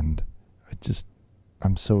 and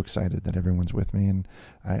I'm so excited that everyone's with me. And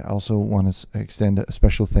I also want to extend a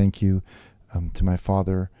special thank you to my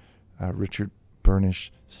father, Richard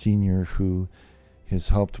Burnish Sr., who has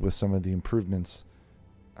helped with some of the improvements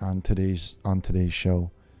on today's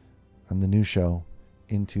show, on the new show,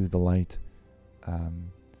 Into the Light,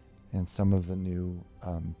 and some of the new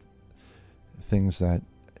things that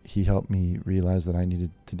he helped me realize that I needed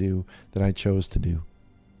to do, that I chose to do.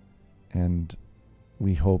 And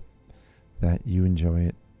we hope that you enjoy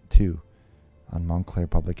it too on Montclair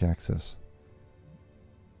Public Access.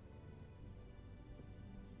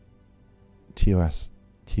 TOS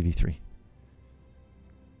TV3.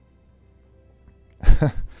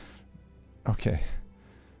 Okay.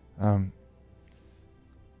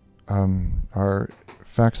 Our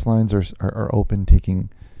fax lines are open, taking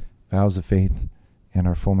vows of faith, and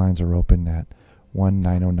our phone lines are open at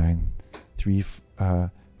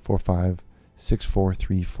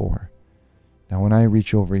 1-909-345-6434. Now, when I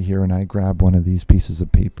reach over here and I grab one of these pieces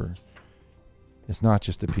of paper, it's not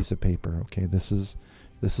just a piece of paper, okay? This is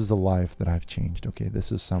a life that I've changed, okay?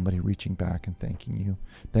 This is somebody reaching back and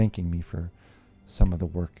thanking me for some of the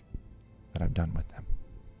work that I've done with them.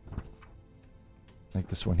 Like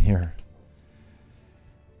this one here.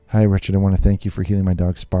 Hi, Richard. I want to thank you for healing my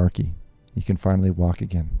dog, Sparky. He can finally walk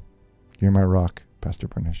again. You're my rock, Pastor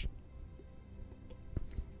Burnish.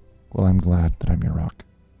 Well, I'm glad that I'm your rock.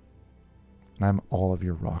 And I'm all of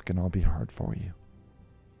your rock, and I'll be hard for you.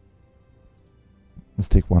 Let's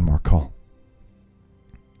take one more call,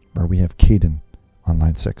 where we have Caden on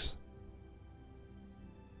line 6.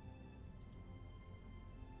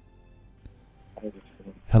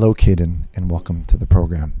 Hello, Caden, and welcome to the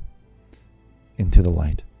program, Into the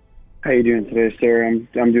Light. How you doing today, sir?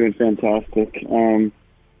 I'm doing fantastic. I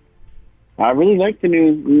really like the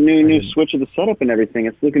new switch of the setup and everything.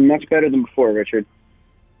 It's looking much better than before, Richard.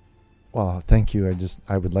 Well, thank you.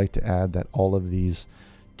 I would like to add that all of these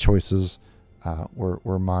choices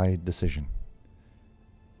were my decision.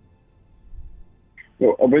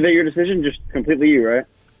 Well, were they your decision? Just completely you, right?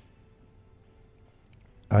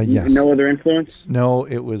 Yes. No other influence? No,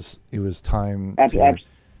 it was time.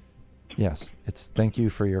 Yes. Thank you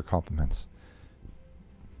for your compliments.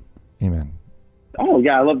 Amen. Oh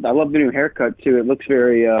yeah, I love the new haircut too. It looks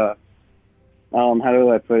very how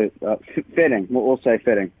do I put it? Fitting. We'll say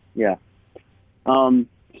fitting. Yeah.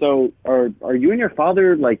 So are you and your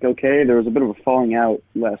father like okay? There was a bit of a falling out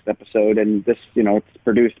last episode, and this it's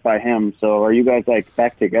produced by him. So are you guys like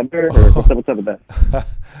back together, or what's up with that?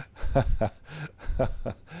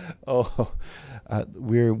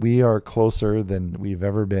 We are closer than we've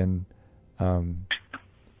ever been.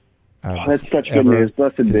 That's such good news.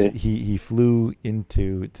 Blessed be. He flew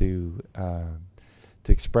into to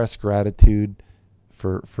express gratitude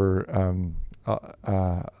for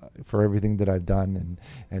everything that I've done,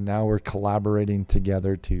 and now we're collaborating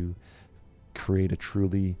together to create a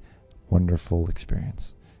truly wonderful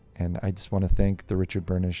experience. And I just want to thank the Richard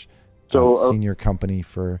Burnish Senior Company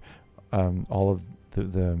for all of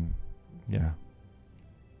the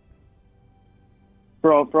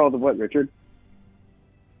For all the what, Richard?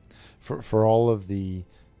 For all of the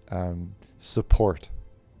support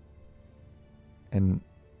and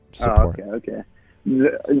support. Oh, okay.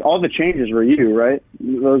 all the changes were you, right?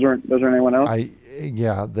 Those weren't anyone else.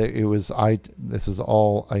 It was I. This is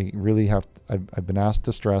all I really have. I've been asked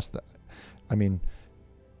to stress that. I mean,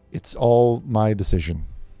 it's all my decision.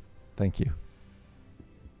 Thank you.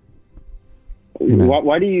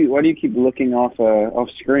 Why do you keep looking off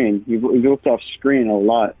screen? You've looked off screen a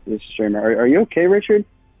lot this stream. Are you okay, Richard?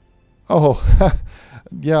 Oh,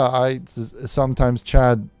 yeah. Sometimes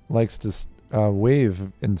Chad likes to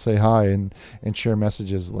wave and say hi and share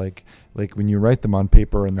messages like when you write them on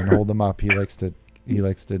paper and then hold them up. He likes to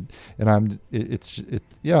and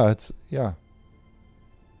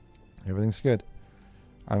everything's good.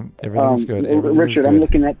 Everything's good. Richard, I'm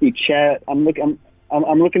looking at the chat. I'm looking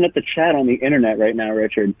at the chat on the internet right now,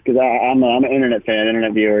 Richard, because I'm an internet fan,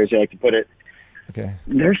 internet viewer, as you like to put it. Okay.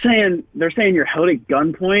 They're saying you're held at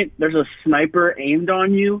gunpoint. There's a sniper aimed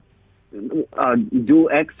on you. Dual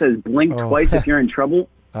X says blink twice if you're in trouble.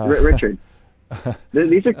 Richard,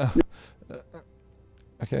 these are.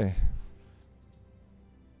 Okay.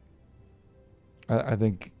 I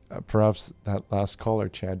think perhaps that last caller,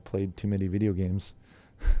 Chad, played too many video games.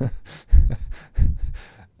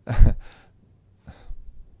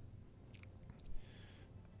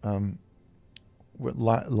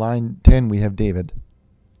 Line 10, we have David.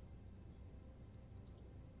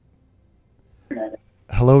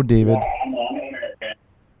 Hello, David.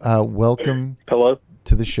 Welcome Hello.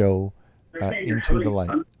 to the show, Into the Light.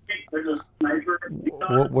 I'm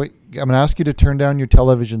going to ask you to turn down your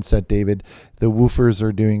television set, David. The woofers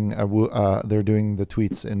are doing they're doing the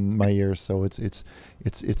tweets in my ears, so it's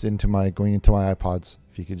going into my iPods.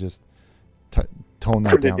 If you could just tone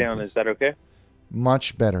that down. Please. Is that okay?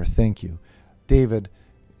 Much better, thank you, David.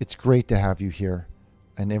 It's great to have you here,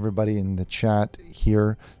 and everybody in the chat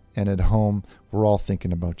here and at home. We're all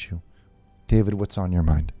thinking about you, David. What's on your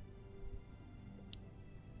mind?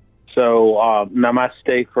 So,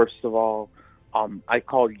 namaste, first of all. I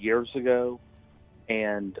called years ago,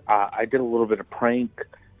 and I did a little bit of prank.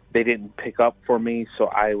 They didn't pick up for me, so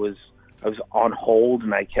I was on hold,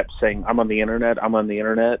 and I kept saying, I'm on the internet,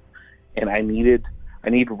 and I need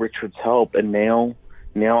Richard's help, and now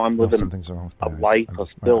I'm living a life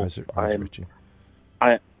of filth.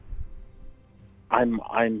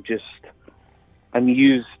 I'm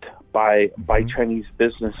used by Chinese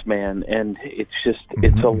businessmen, and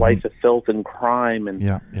it's a life of filth and crime,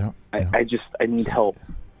 and I need help.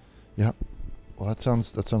 Yeah. Well, that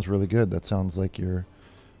sounds really good. That sounds like you've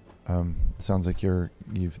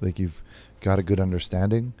got a good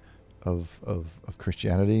understanding of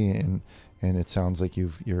Christianity, and it sounds like you're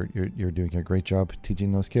doing a great job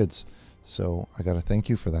teaching those kids. So I got to thank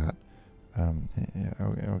you for that.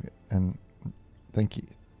 Okay. And thank you.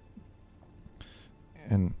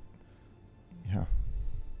 And yeah.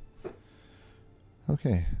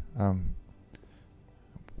 Okay.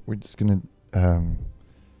 We're just gonna.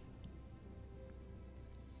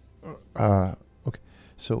 Okay.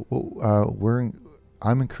 So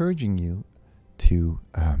I'm encouraging you to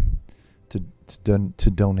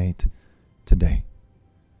donate today.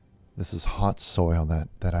 This is hot soil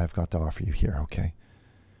that I've got to offer you here. Okay.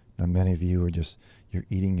 Now many of you you're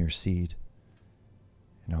eating your seed.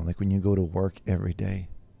 You know, like when you go to work every day.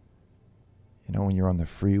 You know, when you're on the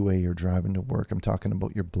freeway, you're driving to work. I'm talking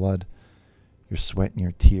about your blood, your sweat, and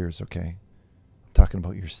your tears, okay? I'm talking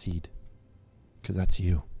about your seed, because that's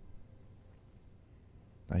you.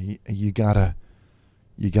 Now, you gotta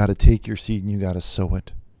take your seed and you gotta sow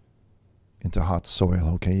it into hot soil,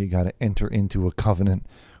 okay? You gotta enter into a covenant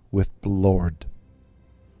with the Lord.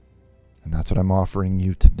 And that's what I'm offering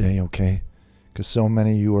you today, okay? Because so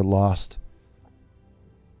many of you are lost,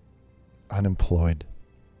 unemployed.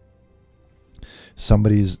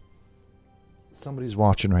 Somebody's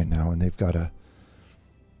watching right now, and they've got a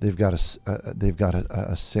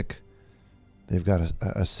sick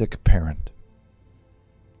parent.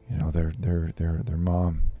 You know, their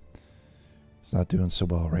mom is not doing so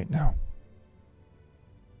well right now,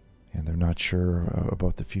 and they're not sure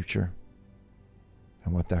about the future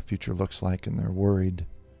and what that future looks like, and they're worried.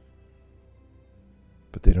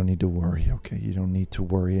 But they don't need to worry, okay? You don't need to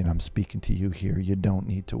worry, and I'm speaking to you here. You don't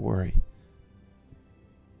need to worry.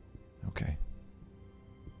 Okay?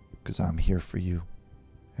 Because I'm here for you,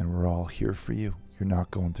 and we're all here for you. You're not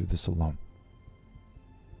going through this alone.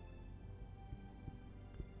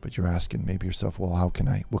 But you're asking maybe yourself, well,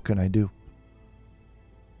 what can I do?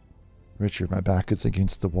 Richard, my back is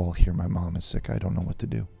against the wall here. My mom is sick. I don't know what to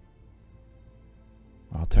do.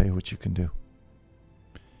 I'll tell you what you can do.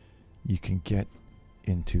 You can get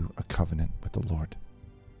into a covenant with the Lord.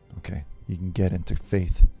 Okay? You can get into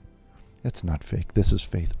faith. It's not fake. This is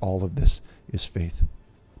faith. All of this is faith.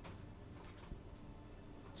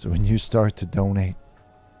 So when you start to donate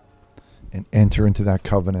and enter into that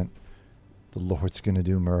covenant, the Lord's going to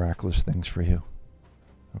do miraculous things for you.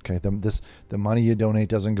 Okay, the money you donate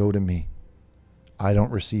doesn't go to me. I don't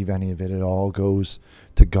receive any of it. It all goes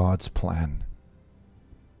to God's plan.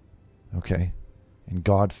 Okay? And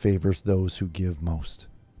God favors those who give most.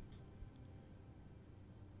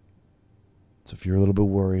 So if you're a little bit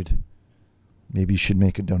worried, maybe you should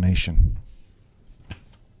make a donation.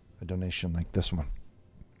 A donation like this one,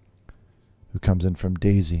 who comes in from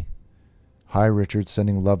Daisy. Hi, Richard,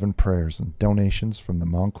 sending love and prayers and donations from the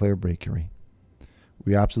Montclair Bakery.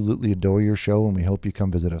 We absolutely adore your show, and we hope you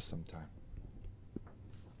come visit us sometime.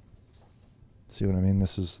 See what I mean?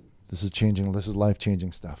 This is changing. This is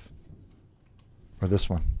life-changing stuff. Or this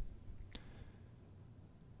one.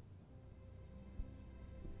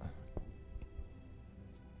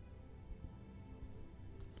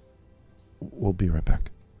 We'll be right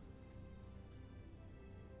back.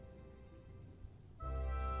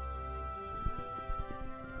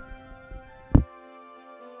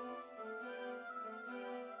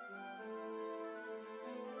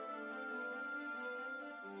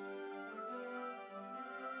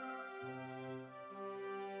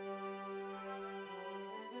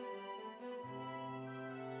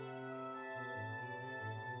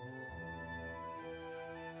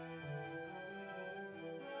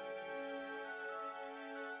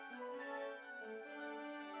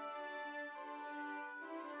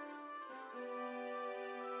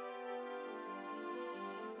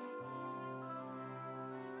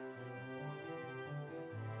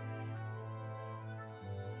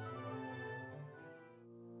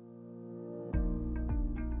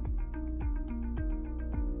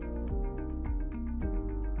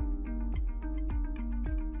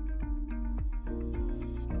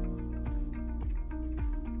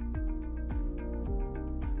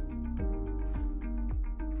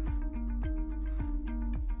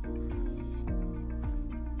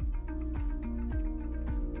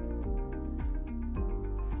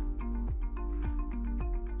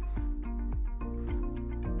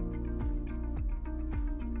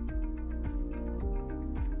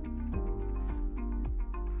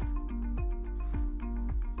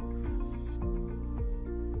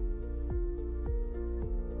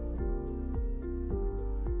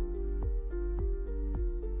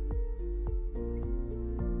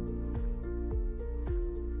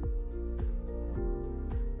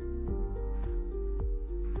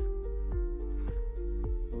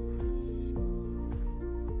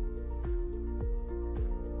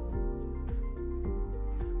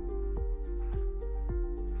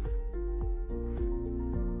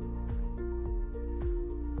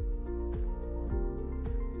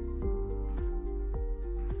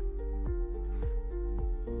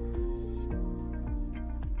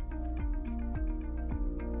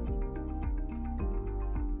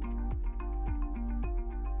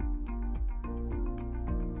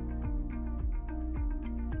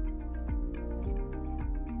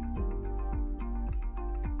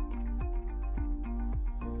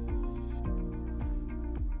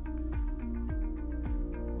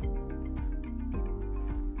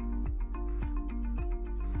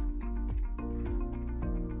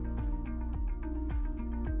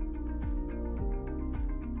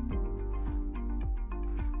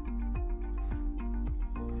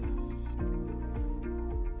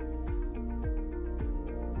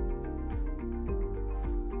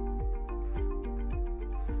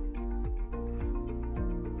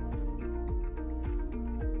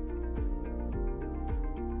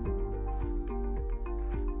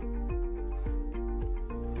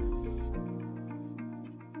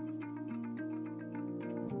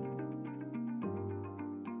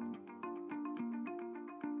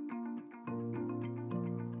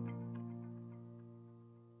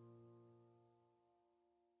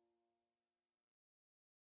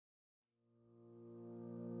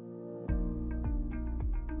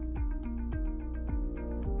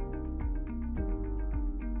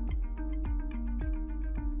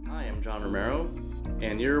 I'm John Romero,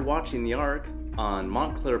 and you're watching The Ark on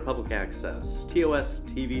Montclair Public Access, TOS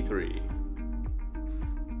TV3.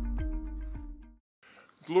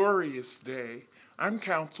 Glorious day. I'm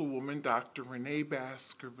Councilwoman Dr. Renee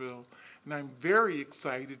Baskerville, and I'm very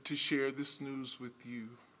excited to share this news with you.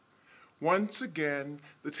 Once again,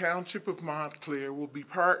 the Township of Montclair will be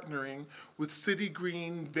partnering with City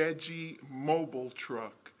Green Veggie Mobile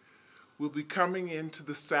Truck. We'll be coming into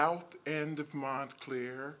the south end of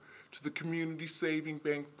Montclair to the Community Saving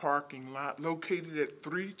Bank parking lot located at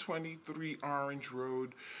 323 Orange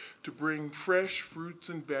Road to bring fresh fruits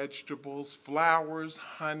and vegetables, flowers,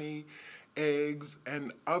 honey, eggs,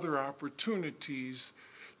 and other opportunities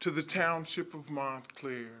to the Township of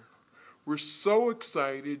Montclair. We're so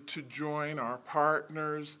excited to join our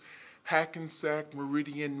partners, Hackensack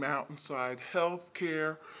Meridian Mountainside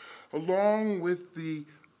Healthcare, along with the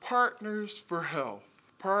Partners for Health.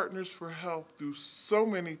 Partners for Health do so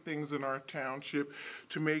many things in our township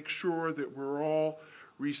to make sure that we're all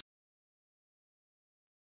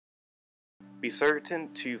Be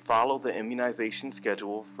certain to follow the immunization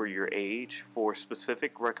schedule for your age for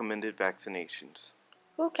specific recommended vaccinations.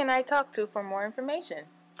 Who can I talk to for more information?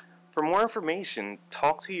 For more information,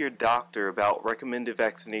 talk to your doctor about recommended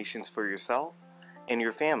vaccinations for yourself and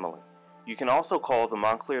your family. You can also call the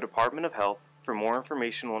Montclair Department of Health for more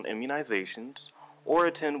information on immunizations or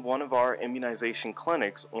attend one of our immunization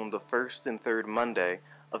clinics on the first and third Monday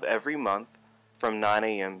of every month from 9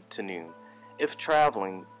 a.m. to noon. If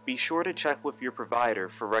traveling, be sure to check with your provider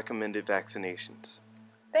for recommended vaccinations.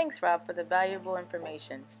 Thanks, Rob, for the valuable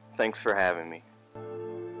information. Thanks for having me.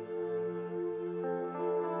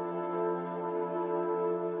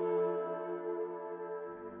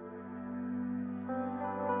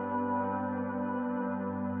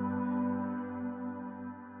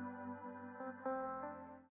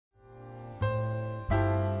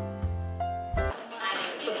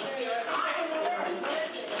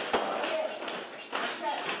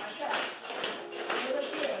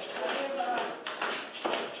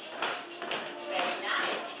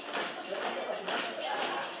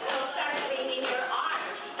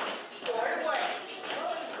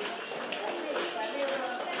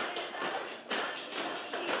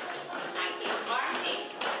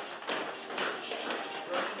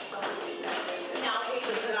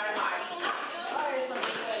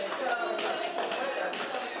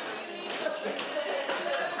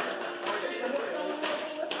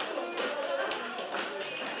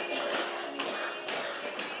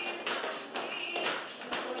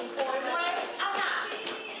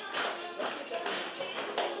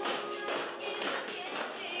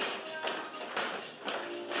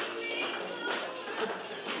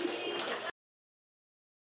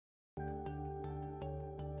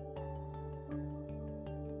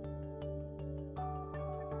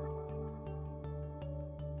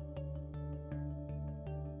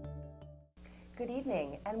 Good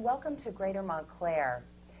evening and welcome to Greater Montclair.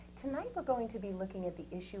 Tonight we're going to be looking at the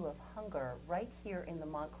issue of hunger right here in the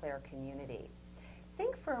Montclair community.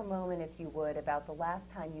 Think for a moment, if you would, about the last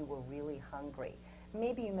time you were really hungry.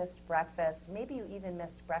 Maybe you missed breakfast, maybe you even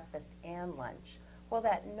missed breakfast and lunch. Well,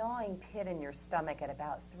 that gnawing pit in your stomach at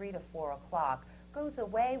about 3 to 4 o'clock goes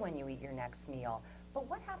away when you eat your next meal. But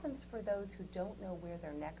what happens for those who don't know where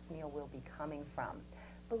their next meal will be coming from?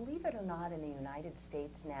 Believe it or not, in the United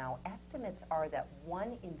States now, estimates are that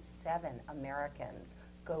 1 in 7 Americans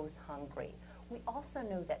goes hungry. We also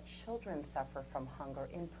know that children suffer from hunger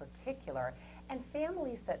in particular, and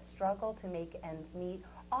families that struggle to make ends meet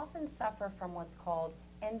often suffer from what's called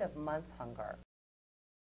end-of-month hunger.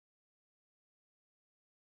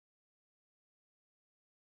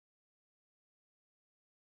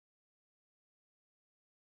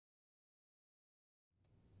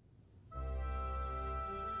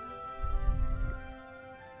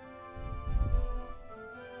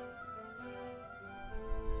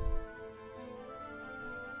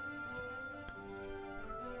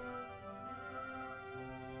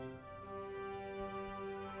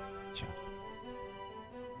 Chill.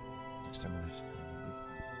 Next time this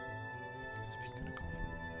if he's gonna go,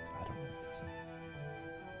 I don't know what to say.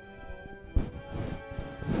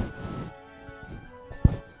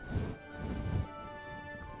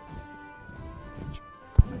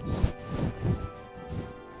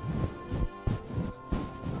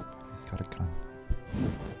 He's got a gun.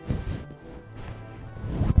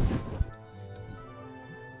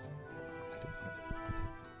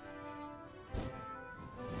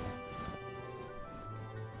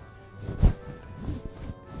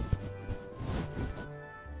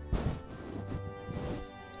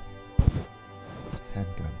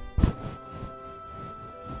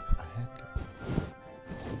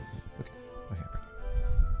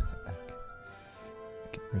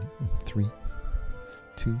 Ready? In 3,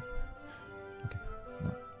 2. Okay.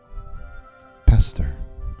 No. Pastor.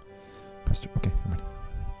 Okay, I'm ready.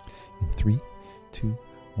 In 3, 2,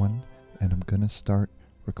 1, and I'm gonna start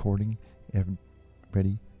recording.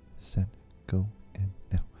 Ready, set, go, and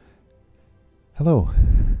now. Hello,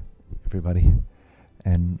 everybody,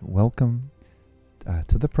 and welcome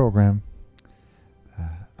to the program.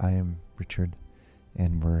 I am Richard,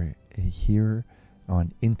 and we're here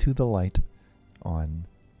on Into the Light on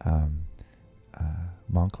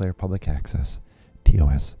Montclair Public Access,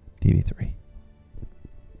 TOS TV3.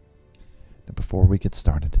 Now, before we get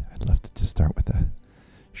started, I'd love to just start with a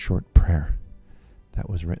short prayer that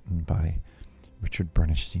was written by Richard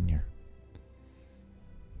Burnish Sr.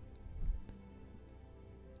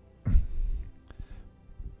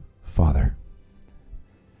 Father,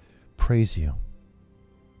 praise you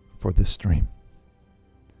for this stream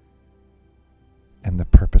and the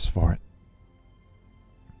purpose for it.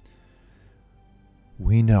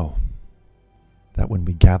 We know that when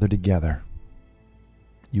we gather together,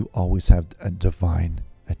 you always have a divine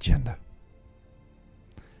agenda.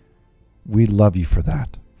 We love you for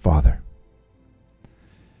that, Father.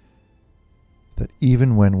 That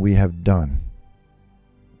even when we have done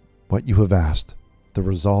what you have asked, the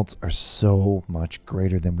results are so much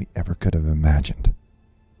greater than we ever could have imagined.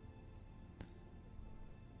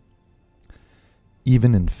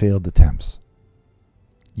 Even in failed attempts,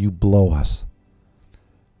 you blow us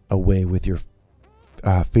away with your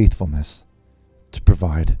faithfulness to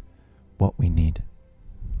provide what we need.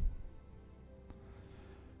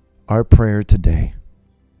 Our prayer today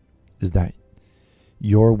is that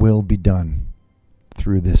your will be done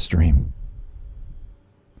through this stream.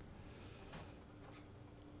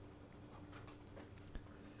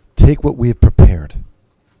 Take what we have prepared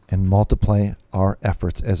and multiply our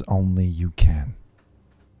efforts as only you can.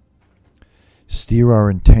 Steer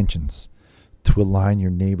our intentions to align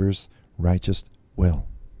your neighbor's righteous will.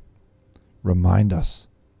 Remind us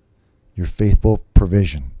your faithful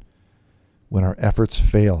provision when our efforts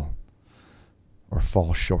fail or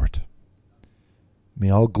fall short.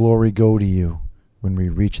 May all glory go to you when we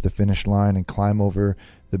reach the finish line and climb over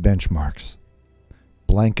the benchmarks.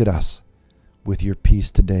 Blanket us with your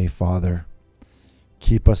peace today, Father.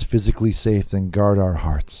 Keep us physically safe and guard our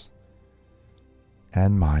hearts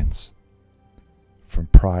and minds from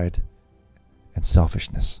pride and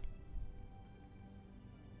selfishness.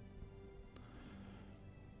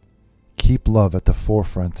 Keep love at the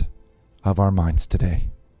forefront of our minds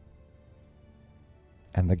today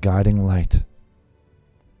and the guiding light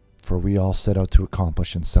for we all set out to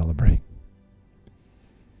accomplish and celebrate.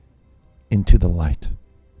 Into the Light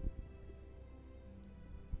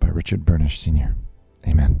by Richard Burnish Sr.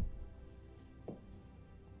 Amen.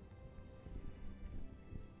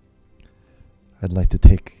 I'd like to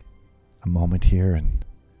take a moment here and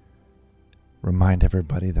remind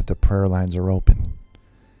everybody that the prayer lines are open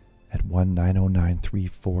at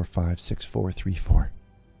 1-909-345-6434.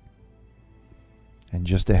 And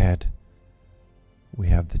just ahead, we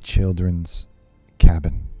have the children's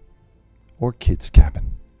cabin, or kids'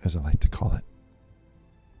 cabin, as I like to call it,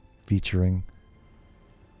 featuring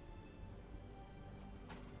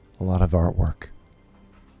a lot of artwork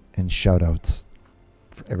and shout-outs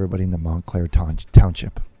for everybody in the Montclair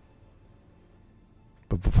Township.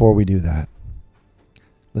 But before we do that,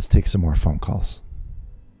 let's take some more phone calls.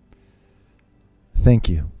 Thank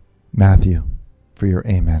you, Matthew, for your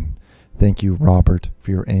amen. Thank you, Robert,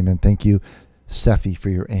 for your amen. Thank you, Sephi, for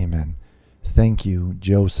your amen. Thank you,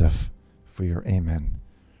 Joseph, for your amen.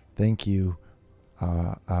 Thank you,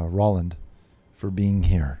 Roland, for being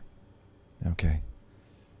here. Okay.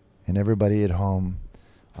 And everybody at home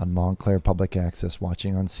on Montclair Public Access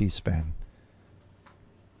watching on C-SPAN,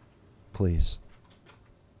 please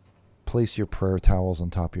place your prayer towels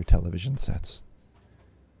on top of your television sets.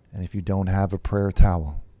 And if you don't have a prayer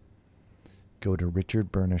towel, go to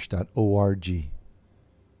richardburnish.org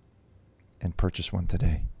and purchase one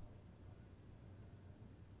today,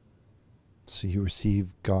 so you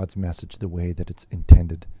receive God's message the way that it's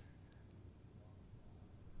intended.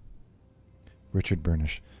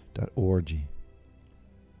 richardburnish.org.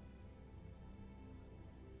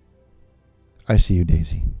 I see you,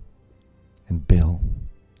 Daisy, and Bill,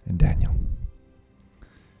 and Daniel.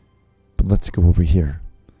 But let's go over here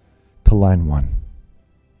to line 1.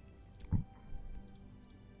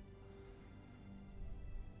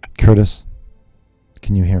 Curtis,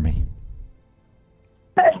 can you hear me?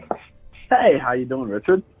 Hey, how you doing,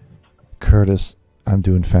 Richard? Curtis, I'm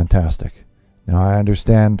doing fantastic. Now, I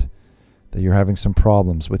understand that you're having some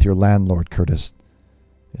problems with your landlord, Curtis.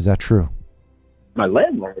 Is that true? My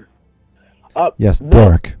landlord? Yes, no,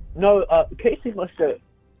 Derek. No, Casey must have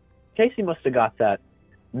got that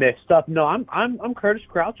mixed up. No, I'm Curtis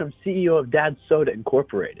Crouch. I'm CEO of Dad's Soda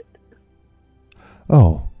Incorporated.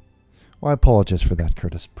 Oh, well, I apologize for that,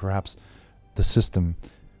 Curtis. Perhaps the system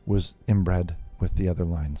was inbred with the other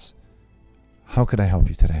lines. How could I help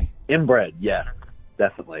you today? Inbred, yeah,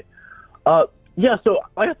 definitely. Yeah, so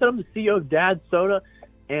like I said, I'm the CEO of Dad's Soda,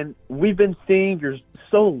 and we've been seeing you're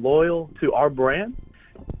so loyal to our brand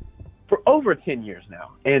for over 10 years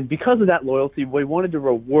now. And because of that loyalty, we wanted to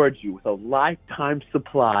reward you with a lifetime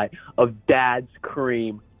supply of Dad's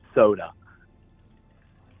Cream Soda.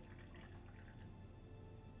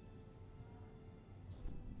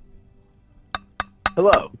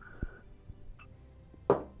 Hello.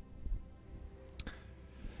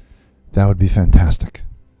 That would be fantastic.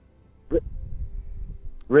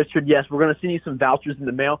 Richard, yes, we're going to send you some vouchers in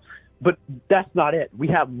the mail, but that's not it. We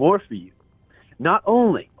have more for you. Not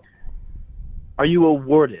only are you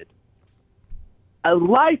awarded a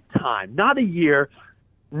lifetime, not a year,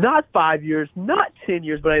 not 5 years, not 10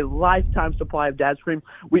 years, but a lifetime supply of Dad's Cream,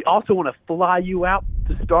 we also want to fly you out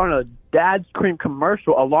to star in a Dad's Cream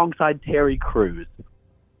commercial alongside Terry Crews.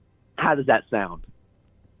 How does that sound?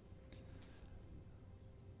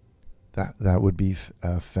 That would be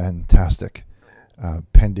fantastic.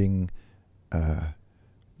 Pending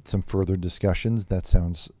some further discussions, that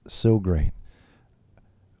sounds so great.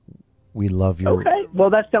 We love your okay. Well,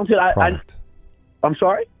 that sounds good. product. I'm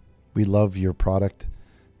sorry. We love your product,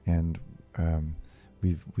 and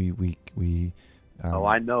we oh,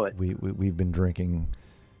 I know it. We've been drinking.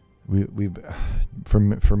 We've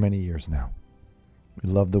for many years now. We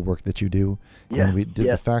love the work that you do, and we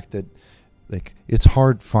did the fact that like it's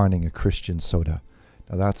hard finding a Christian soda.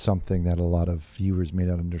 Now that's something that a lot of viewers may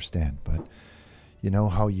not understand, but you know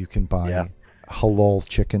how you can buy halal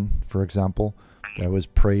chicken, for example, that was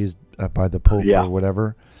praised by the Pope or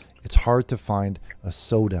whatever. It's hard to find a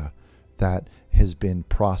soda that has been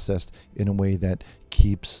processed in a way that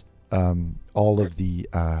keeps all of the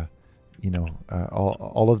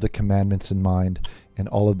all of the commandments in mind, and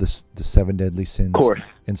all of the 7 deadly sins,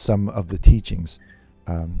 and some of the teachings.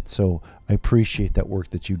 So I appreciate that work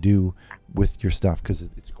that you do with your stuff, because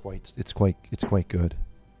it's quite good.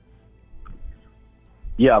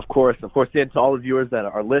 Yeah, of course. And to all the viewers that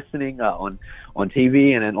are listening on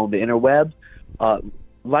TV and on the interwebs,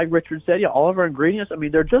 like Richard said, all of our ingredients. I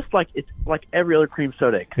mean, they're just like it's like every other cream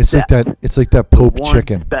soda. It's like that. It's like that Pope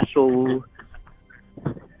chicken. Special.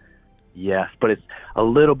 Yes, but it's a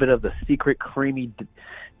little bit of the secret creamy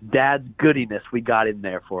Dad's goodiness we got in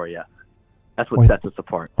there for you. That's what sets us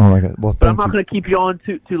apart. Oh my God! Well, but I'm not going to keep you on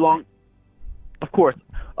too long. Of course,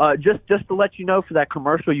 just to let you know, for that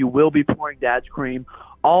commercial, you will be pouring Dad's Cream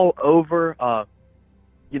all over,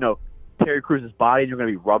 Terry Crews' body, and you're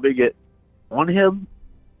going to be rubbing it on him.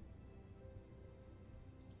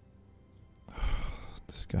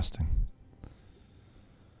 Disgusting.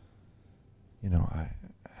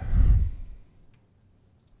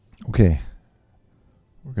 Okay.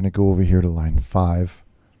 We're going to go over here to line 5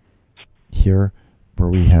 here, where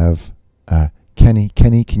we have Kenny.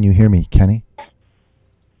 Kenny, can you hear me? Kenny?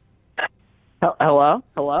 Hello?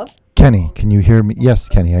 Kenny, can you hear me? Yes,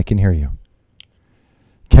 Kenny, I can hear you.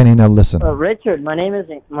 Kenny, now listen. Richard, my name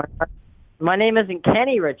isn't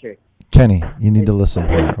Kenny, Richard. Kenny, you need to listen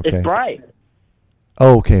here, okay? It's Bryce.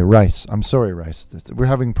 Oh, okay, Rice. I'm sorry, Rice. We're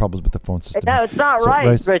having problems with the phone system. No, it's not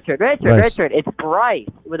Rice, Richard. Richard. It's Bryce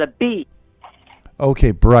with a B.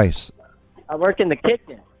 Okay, Bryce. I work in the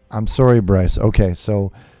kitchen. I'm sorry, Bryce. Okay,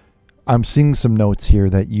 so I'm seeing some notes here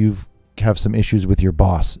that you have some issues with your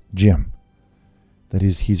boss, Jim. That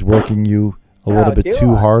he's working you a little bit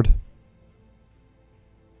too hard.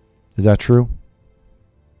 Is that true?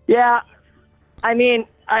 Yeah. I mean,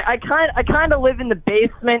 I kind of live in the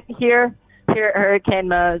basement here at Hurricane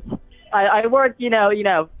Mose. I work,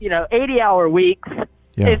 80-hour weeks.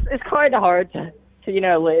 Yeah. It's kind of hard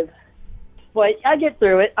to live. But I get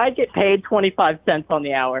through it. I get paid 25 cents on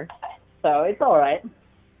the hour. So it's all right.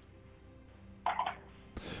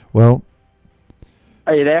 Well,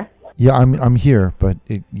 are you there? Yeah, I'm here, but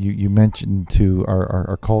you mentioned to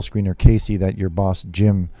our call screener Casey that your boss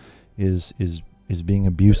Jim is being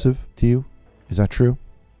abusive to you. Is that true?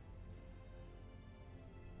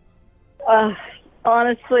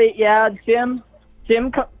 Honestly, yeah. Jim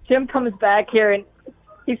comes back here and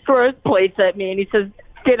he throws plates at me and he says,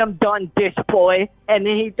 "Get him done, dish boy," and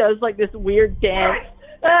then he does like this weird dance.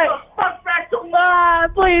 Hey, fuck back to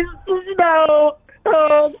mom, please, no.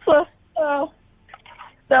 Oh.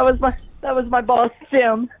 That was my boss,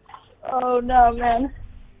 Jim. Oh no, man.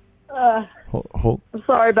 Hold. I'm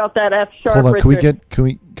sorry about that, F sharp. Hold on. Richard.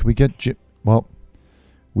 Can we get Jim? Well,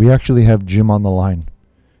 we actually have Jim on the line.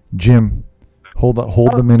 Jim, hold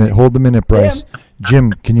the minute. Hold the minute, Bryce.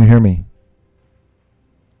 Jim, can you hear me?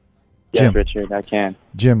 Yes, Jim. Richard, I can.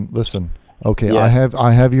 Jim, listen. Okay, Yeah.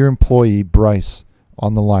 I have your employee Bryce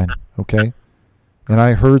on the line. Okay, and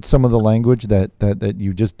I heard some of the language that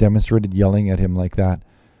you just demonstrated, yelling at him like that.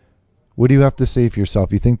 What do you have to say for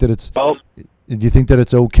yourself? You think that it's? Do you think that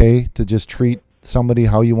it's okay to just treat somebody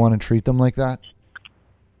how you want to treat them like that?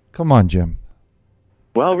 Come on, Jim.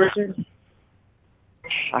 Well, Richard,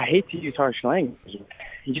 I hate to use harsh language.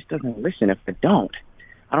 He just doesn't listen if I don't.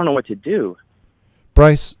 I don't know what to do.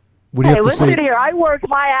 Bryce, What do you have to listen say? here. I worked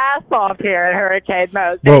my ass off here at Hurricane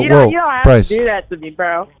Mode. Whoa, you whoa, don't have Bryce. to do that to me,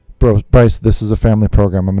 bro. Bro, Bryce, this is a family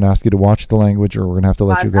program. I'm going to ask you to watch the language, or we're going to have to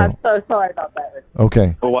let you go. I'm so sorry about that.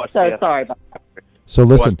 Okay. We'll watch So the sorry about that. So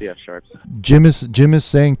listen, watch the F-sharps. Jim is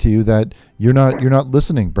saying to you that you're not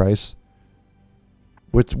listening, Bryce.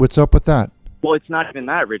 What's up with that? Well, it's not even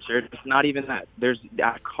that, Richard. It's not even that.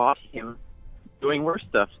 I caught him doing worse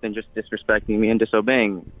stuff than just disrespecting me and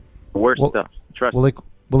disobeying. Worse stuff. Trust me.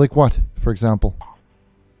 Like what, for example?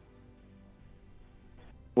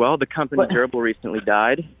 Well, the company Gerbil recently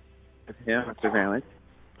died with him on surveillance.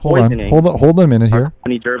 Hold on a minute here.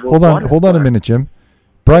 Company Gerbil Hold on a minute, Jim.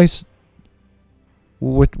 Bryce,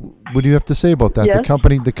 what do you have to say about that? Yes?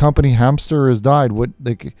 The company Hamster has died.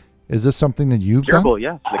 Is this something that you've done? Gerbil,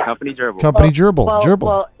 yes, the company Gerbil.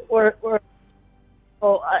 Gerbil.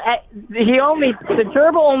 The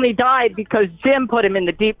gerbil only died because Jim put him in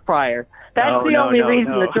the deep fryer. That's the only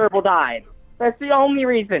reason the gerbil died. That's the only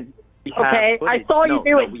reason. Okay, I saw you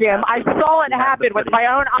do it, Jim. I saw it happen with my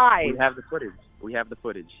own eyes. We have the footage. We have the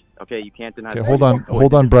footage. Okay, you can't deny. Okay,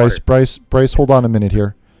 hold on, Bryce. Bryce, hold on a minute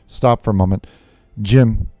here. Stop for a moment.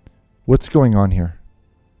 Jim, what's going on here?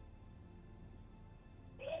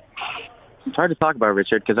 It's hard to talk about,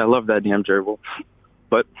 Richard, because I love that damn gerbil.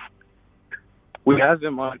 But we have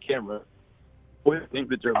him on camera. We think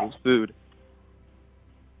the gerbil's food.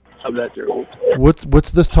 Of that gerbil.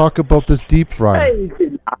 What's this talk about this deep fryer?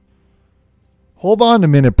 Hold on a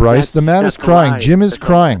minute, Bryce. The man is crying. Jim is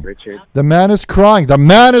crying. The man is crying. The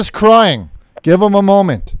man is crying. Give him a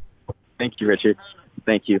moment. Thank you, Richard.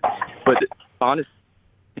 Thank you. But honestly,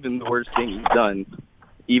 even the worst thing he's done,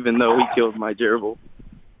 even though he killed my gerbil.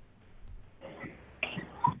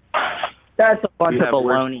 That's a bunch of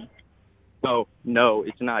baloney. No,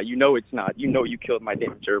 it's not. You know it's not. You know you killed my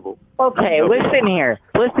damn gerbil. Okay, listen here.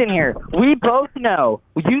 We both know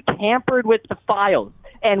you tampered with the files.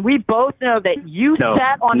 And we both know that you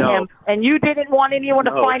sat on him and you didn't want anyone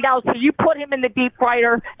to find out, so you put him in the deep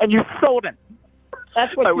fryer and you sold him.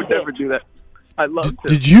 That's what I would never do that. I love to.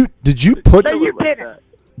 Did you put? No, you didn't.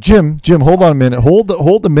 Jim, hold on a minute.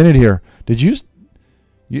 Hold a minute here. Did you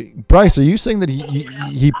Bryce, are you saying that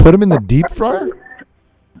he put him in the deep fryer?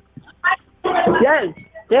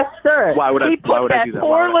 Yes, sir. Why would I do that?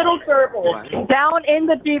 Poor little gerbil down in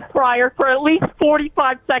the deep fryer for at least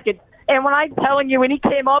 45 seconds. And when I'm telling you, when he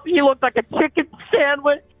came up, he looked like a chicken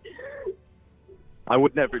sandwich. I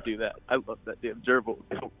would never do that. I love that damn gerbil.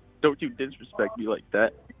 Don't you disrespect me like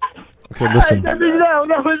that. Okay, listen. No,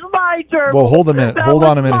 that was my gerbil. Well, hold a minute. Hold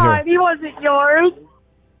on a minute here. He wasn't yours.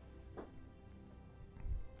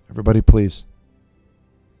 Everybody, please.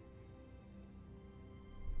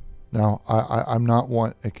 Now, I'm not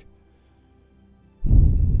one.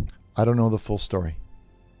 I don't know the full story.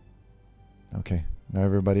 Okay. Now,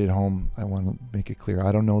 everybody at home, I want to make it clear.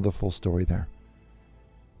 I don't know the full story there.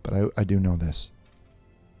 But I do know this.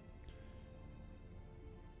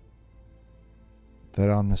 That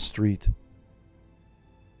on the street,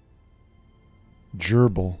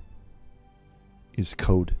 gerbil is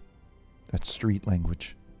code. That's street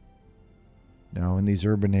language. Now, in these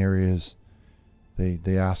urban areas, they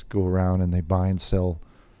go around and they buy and sell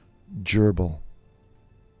gerbil.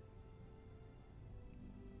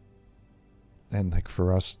 And like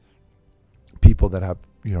for us, people that have,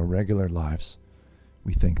 regular lives,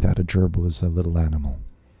 we think that a gerbil is a little animal.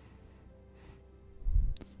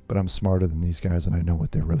 But I'm smarter than these guys and I know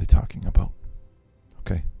what they're really talking about.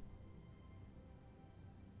 Okay?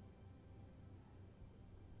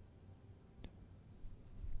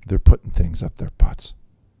 They're putting things up their butts.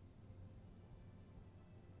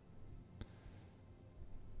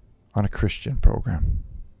 On a Christian program.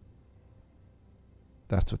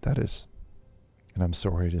 That's what that is. And I'm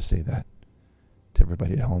sorry to say that to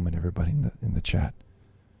everybody at home and everybody in the chat.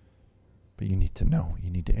 But you need to know. You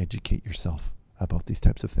need to educate yourself about these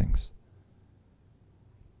types of things.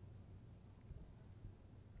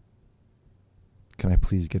 Can I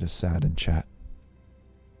please get a sad in chat?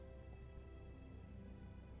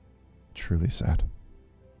 Truly sad.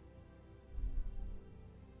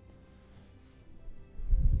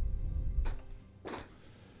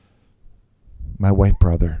 My white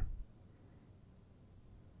brother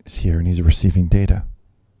is here and he's receiving data.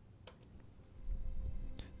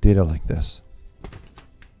 Data like this.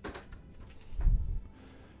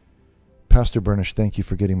 Pastor Burnish, thank you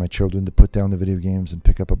for getting my children to put down the video games and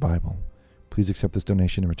pick up a Bible. Please accept this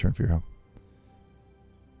donation in return for your help.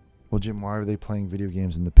 Well, Jim, why are they playing video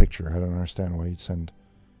games in the picture? I don't understand why you'd send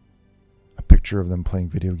a picture of them playing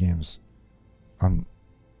video games on...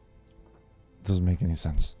 It doesn't make any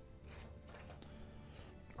sense.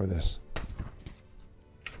 Or this.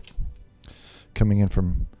 coming in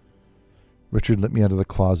from Richard. Let me out of the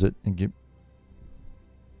closet and get.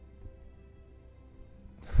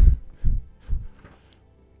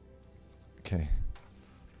 Okay.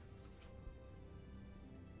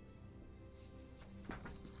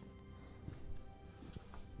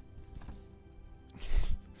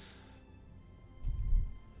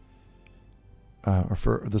 Or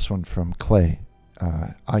for this one from Clay,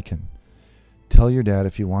 I can tell your dad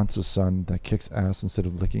if he wants a son that kicks ass instead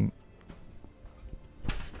of licking.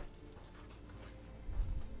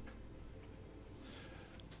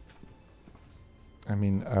 I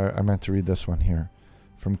mean, I meant to read this one here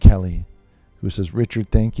from Kelly, who says, Richard,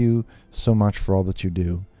 thank you so much for all that you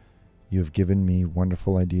do. You have given me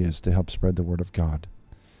wonderful ideas to help spread the word of God.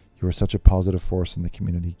 You are such a positive force in the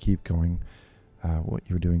community. Keep going. What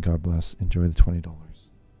you're doing, God bless. Enjoy the $20.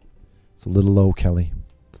 It's a little low, Kelly.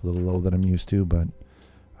 It's a little low that I'm used to, but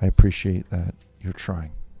I appreciate that you're trying.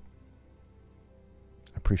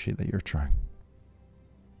 I appreciate that you're trying.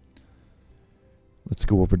 Let's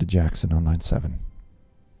go over to Jackson on line 7.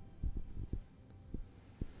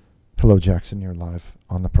 Hello, Jackson. You're live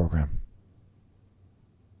on the program.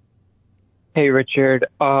 Hey, Richard.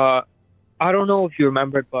 I don't know if you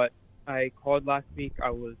remembered, but I called last week. I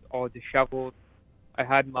was all disheveled. I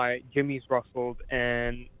had my jimmies rustled,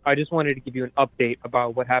 and I just wanted to give you an update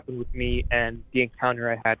about what happened with me and the encounter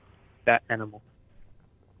I had with that animal.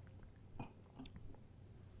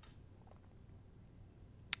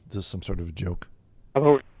 Is this some sort of a joke?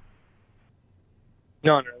 Hello?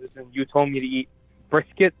 No, listen, you told me to eat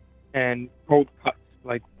brisket and cold cuts,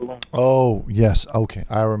 like bologna. Oh, yes. Okay.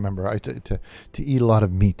 I remember. To eat a lot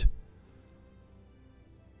of meat.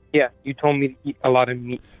 Yeah, you told me to eat a lot of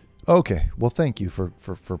meat. Okay. Well, thank you for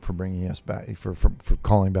bringing us back, for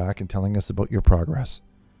calling back and telling us about your progress.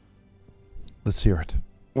 Let's hear it.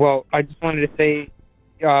 Well, I just wanted to say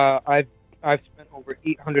I've spent over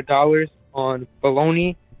 $800 on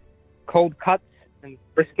bologna, cold cuts, and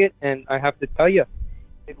brisket, and I have to tell you,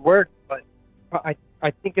 it worked, but I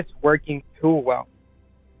think it's working too well.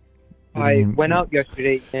 I went out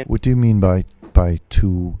yesterday and... What do you mean by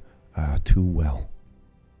too well?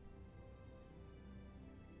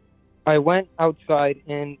 I went outside,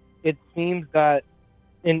 and it seems that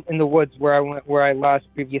in the woods where I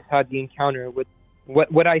last previous had the encounter with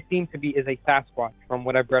what I seem to be is a Sasquatch from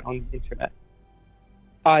what I've read on the internet.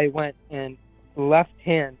 I went and left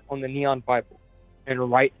hand on the Neon Bible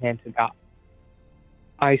and right hand to God.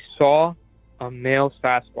 I saw a male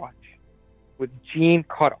Sasquatch with gene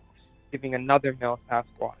cutoffs giving another male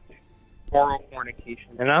Sasquatch oral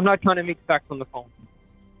fornication. And I'm not trying to make sex on the phone.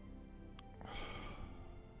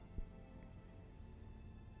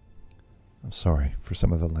 I'm sorry for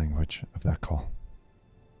some of the language of that call.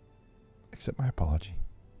 Accept my apology.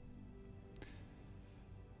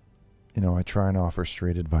 You know, I try and offer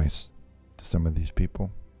straight advice to some of these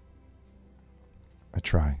people. I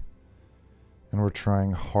try. And we're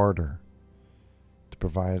trying harder to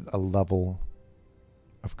provide a level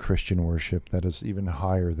of Christian worship that is even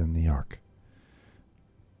higher than the Ark.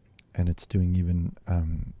 And it's doing even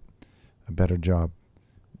a better job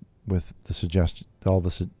with the suggestion, all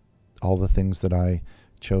the things that I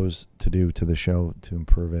chose to do to the show to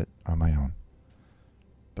improve it on my own.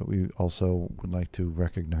 But we also would like to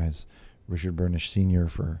recognize Richard Burnish Sr.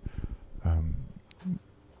 for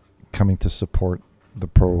coming to support the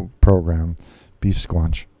program, Beef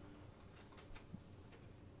Squanch.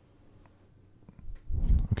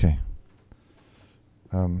 Okay.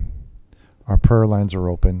 Our prayer lines are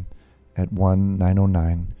open at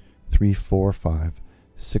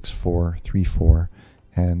 1-909-345-6434,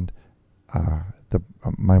 and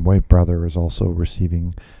my white brother is also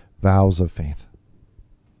receiving vows of faith.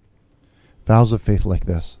 Vows of faith like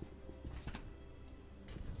this.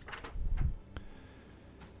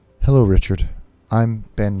 Hello, Richard. I'm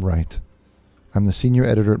Ben Wright. I'm the senior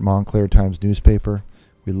editor at Montclair Times newspaper.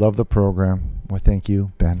 We love the program. Well, thank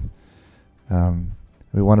you, Ben.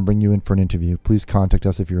 We want to bring you in for an interview. Please contact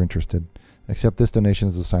us if you're interested. Accept this donation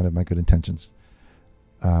as a sign of my good intentions.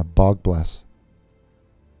 Bog bless.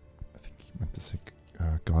 I think he meant to say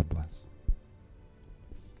God bless.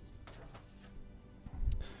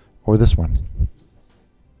 Or this one.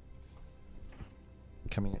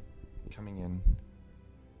 Coming in.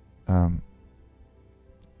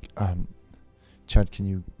 Chad, can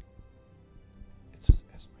you... It says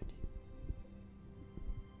SYD.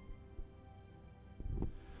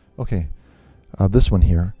 Okay. This one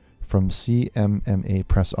here from CMMA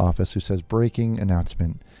Press Office, who says, breaking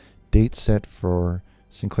announcement. Date set for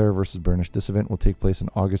Sinclair versus Burnish. This event will take place on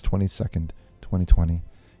August 22nd, 2020.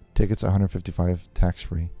 Tickets $155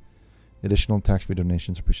 tax-free. Additional tax-free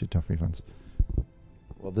donations appreciate tough refunds.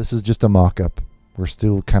 Well, this is just a mock-up. We're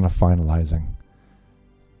still kind of finalizing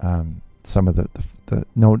some of the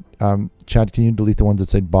no. Chad, can you delete the ones that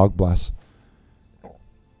say "Bog bless"?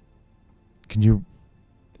 Can you?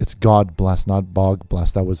 It's God bless, not Bog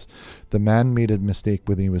bless. That was the man made a mistake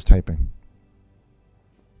when he was typing.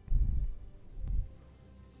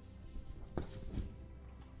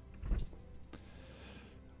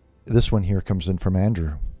 This one here comes in from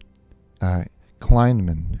Andrew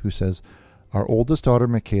Kleinman, who says, "Our oldest daughter,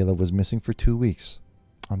 Michaela, was missing for 2 weeks.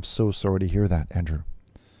 I'm so sorry to hear that, Andrew.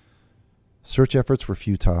 Search efforts were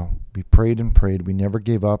futile. We prayed and prayed. We never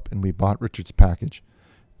gave up, and we bought Richard's package.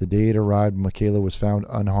 The day it arrived, Michaela was found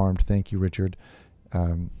unharmed. Thank you, Richard.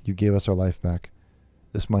 You gave us our life back.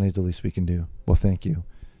 This money is the least we can do." Well, thank you.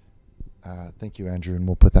 Thank you, Andrew, and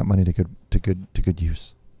we'll put that money to good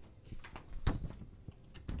use.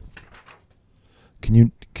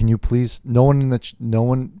 Can you please? No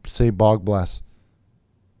one say "Bog bless."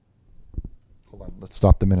 Hold on. Let's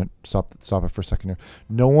stop the minute. Stop it for a second here.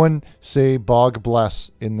 No one say "Bog bless"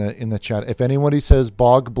 in the chat. If anybody says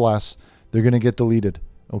 "Bog bless," they're gonna get deleted.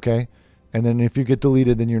 Okay, and then if you get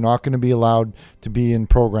deleted, then you're not going to be allowed to be in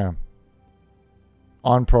program.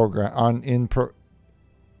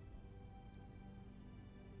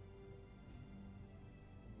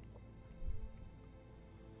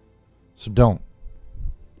 So don't.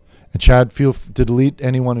 And Chad, feel to delete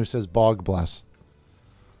anyone who says "Bog bless."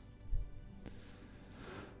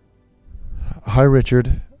 Hi,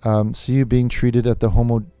 Richard. See you being treated at the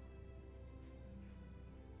homo.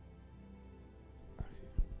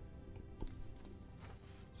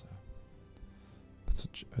 That's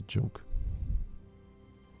a joke.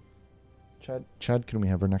 Chad, can we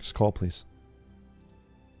have our next call, please?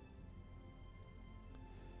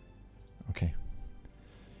 Okay.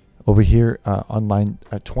 Over here on line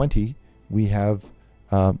 20, we have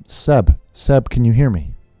Seb. Seb, can you hear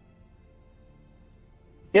me?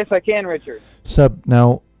 Yes, I can, Richard. Seb,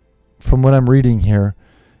 now, from what I'm reading here,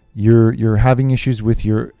 you're having issues with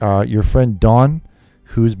your friend Dawn,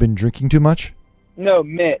 who's been drinking too much? No,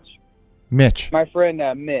 Mitch. Mitch. My friend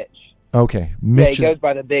Mitch. Okay, Mitch. Yeah, he goes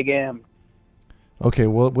by the Big M. Okay,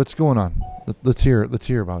 well, what's going on? Let's hear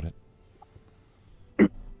about it.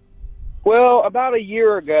 Well, about a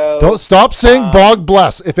year ago. Don't stop saying "Bog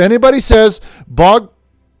bless." If anybody says "Bog,"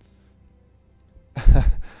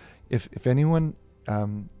 if anyone,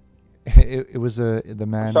 it was the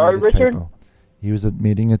man. Sorry, made a Richard. typo. He was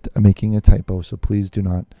making a typo, so please do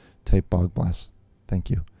not type "Bog bless." Thank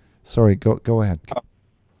you. Sorry, go ahead.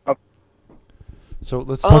 So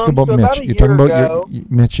let's talk about Mitch. You're talking about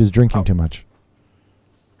Mitch is drinking too much.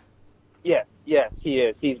 Yes, he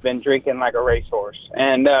is. He's been drinking like a racehorse.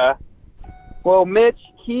 And, well, Mitch,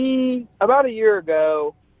 about a year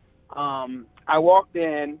ago, I walked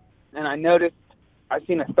in and I noticed I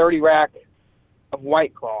seen a 30 rack of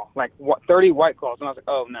White Claw, like 30 White Claws. And I was like,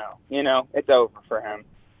 oh, no, it's over for him.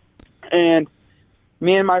 And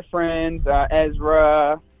me and my friends,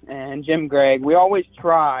 Ezra and Jim Gregg, we always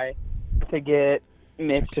try to get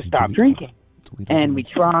Mitch to stop drinking. And we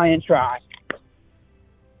try and try.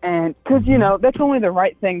 And because, that's only the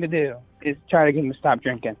right thing to do is try to get him to stop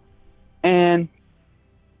drinking. And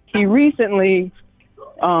he recently,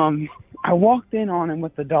 I walked in on him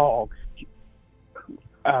with the dog,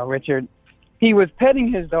 Richard. He was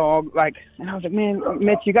petting his dog, and I was like, man,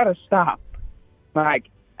 Mitch, you got to stop.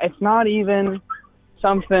 It's not even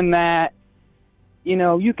something that,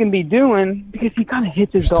 you can be doing because he kind of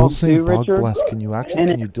hits his dog too, Richard. Bog bless. Can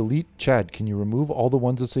you delete, Chad? Can you remove all the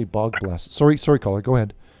ones that say "Bog bless"? Sorry, caller. Go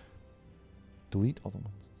ahead. Delete all the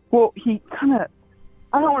ones. Well, he kind of,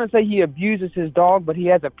 I don't want to say he abuses his dog, but he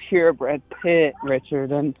has a purebred pit,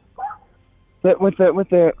 Richard. And with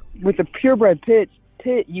the purebred pit,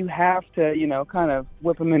 you have to, kind of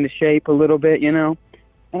whip him into shape a little bit, And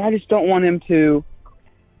I just don't want him to.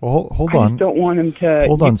 Well, hold on. I just don't want him to.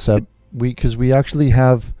 Hold on, Seb. Because we actually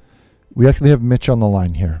have Mitch on the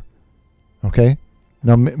line here. Okay.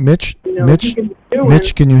 Now, Mitch,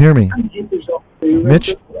 can you hear me?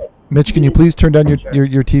 Mitch, can you please turn down your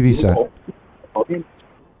TV set?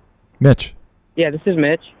 Mitch. Yeah, this is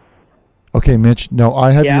Mitch. Okay, Mitch. No,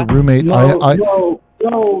 I have your roommate. No.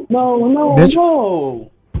 Mitch,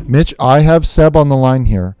 Mitch, I have Seb on the line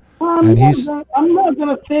here, I'm not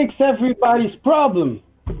gonna fix everybody's problem.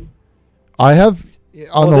 I have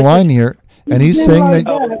on the line here, and he's saying that.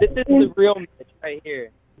 Oh, this is the real Mitch right here.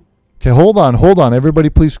 Okay, hold on. Everybody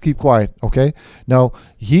please keep quiet, okay? Now,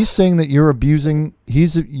 he's saying that you're abusing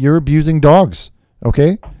dogs,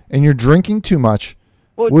 okay? And you're drinking too much.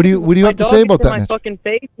 What do you have to say about that, My Mitch? fucking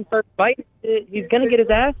face and starts biting it, he's gonna get his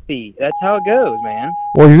ass beat. That's how it goes, man.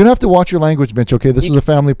 Well, you're gonna have to watch your language, Mitch. Okay, this is a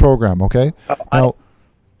family program. Okay. Now,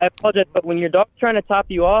 I apologize, but when your dog's trying to top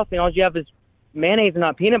you off and all you have is mayonnaise and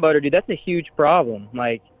not peanut butter, dude, that's a huge problem.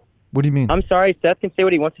 Like, what do you mean? I'm sorry, Seth can say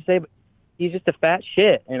what he wants to say, but he's just a fat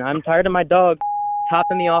shit, and I'm tired of my dog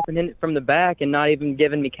topping me off and hitting it from the back and not even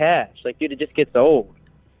giving me cash. Like, dude, it just gets old.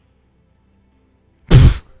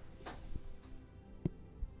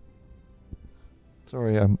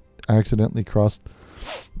 Sorry, I accidentally crossed.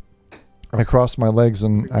 I crossed my legs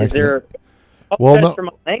and Is accidentally. there? Well, no. For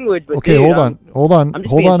my language, but Okay, dude, hold I'm on just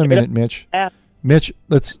a being minute, straight up Mitch. ass. Mitch,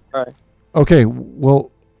 let's. Sorry. Okay, well,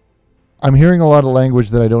 I'm hearing a lot of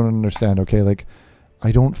language that I don't understand. Okay, like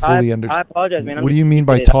I don't fully understand. I apologize, man. I'm What do just you mean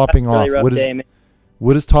by irritated. I've had topping a really off? rough What is day, man.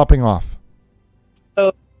 what is topping off?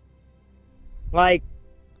 So, like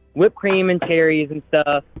whipped cream and cherries and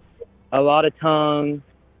stuff. A lot of tongue.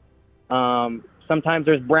 Sometimes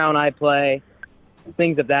there's brown eye play.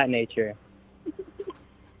 Things of that nature.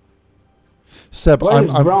 Seb, What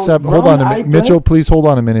is Seb, hold brown on a eye minute. play? Mitchell, please hold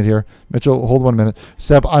on a minute here. Mitchell, hold 1 minute.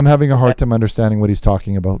 Seb, I'm having a hard time understanding what he's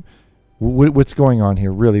talking about. What's going on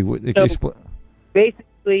here, really? So,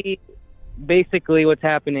 basically what's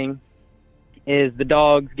happening is the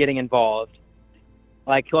dog's getting involved.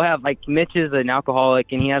 Like, he'll have, like, Mitch is an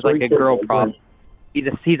alcoholic and he has like a girl problem. He's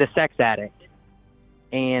a sex addict,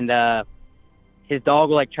 and his dog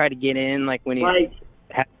will like try to get in, like when he's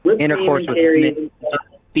intercourse with Mitch,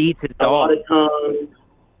 beats his dog. A lot of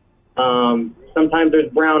tongue. Sometimes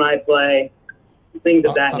there's brown eye play, things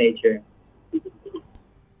of that nature.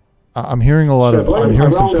 I'm hearing a lot of. I'm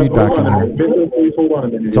hearing some feedback in here.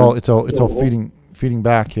 It's all feeding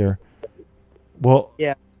back here. Well.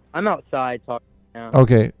 Yeah, I'm outside talking now.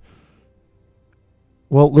 Okay.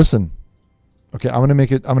 Well, listen. Okay, I'm gonna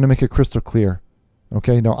make it crystal clear.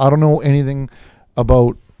 Okay, now I don't know anything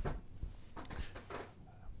about.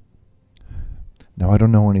 Now I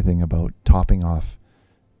don't know anything about topping off,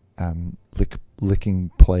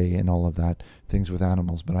 licking play and all of that things with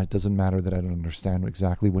animals. But it doesn't matter that I don't understand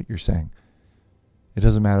exactly what you're saying. It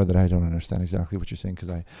doesn't matter that I don't understand exactly what you're saying, because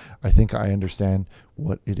I think I understand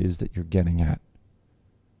what it is that you're getting at.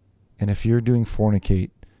 And if you're doing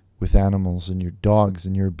fornicate with animals and your dogs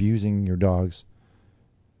and you're abusing your dogs,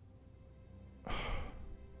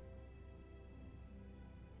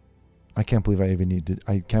 I can't believe I even need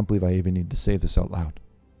to say this out loud.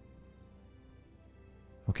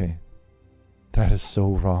 Okay. That is so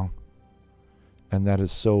wrong. And that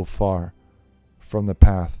is so far from the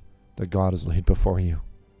path that God has laid before you.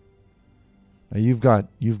 Now you've got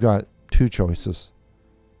two choices,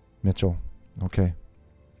 Mitchell. Okay.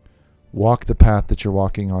 Walk the path that you're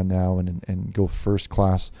walking on now and go first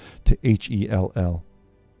class to HELL.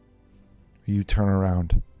 You turn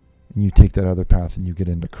around and you take that other path and you get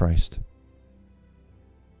into Christ.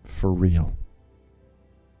 For real.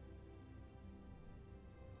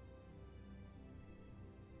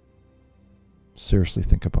 Seriously,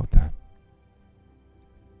 think about that.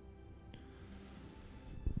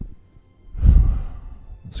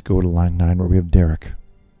 Let's go to line 9 where we have Derek.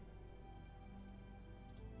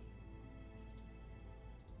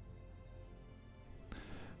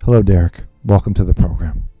 Hello, Derek. Welcome to the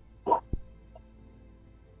program.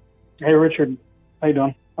 Hey, Richard. How you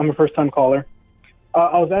doing? I'm a first-time caller.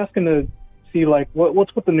 I was asking to see, like,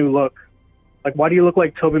 what's with the new look? Like, why do you look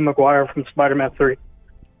like Tobey Maguire from Spider-Man 3?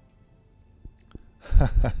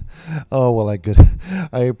 Oh, well,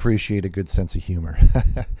 I appreciate a good sense of humor.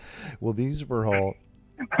 Well, these were all.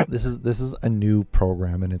 This is a new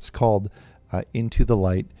program, and it's called Into the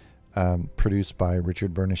Light, produced by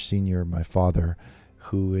Richard Burnish Sr., my father,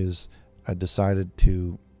 who is decided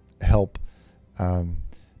to help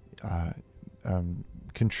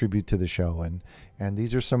contribute to the show, and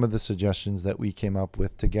these are some of the suggestions that we came up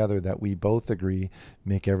with together that we both agree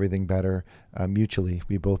make everything better mutually.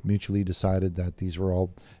 We both mutually decided that these were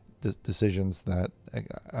all decisions that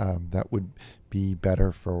that would be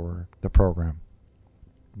better for the program.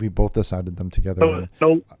 We both decided them together.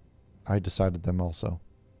 I decided them also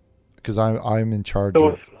because I'm in charge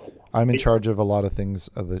of a lot of things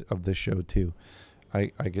of this show too.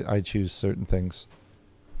 I choose certain things.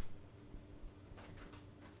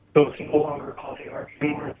 So it's no longer called the Ark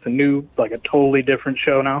anymore. It's a new, like a totally different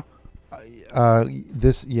show now.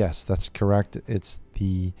 Yes, that's correct. It's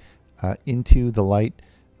the Into the Light,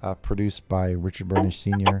 produced by Richard Burnish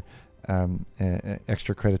Sr.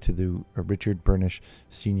 Extra credit to the Richard Burnish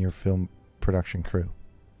Sr. film production crew,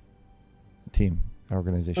 team,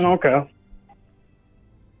 organization. Okay.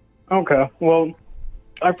 Well,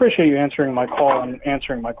 I appreciate you answering my call and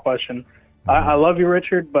answering my question. I love you,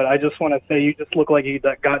 Richard, but I just want to say you just look like you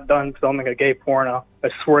got done filming a gay porno. I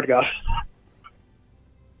swear to God.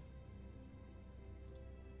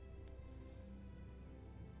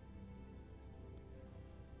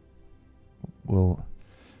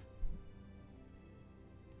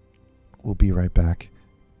 We'll be right back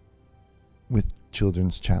with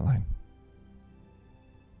Children's Chatline.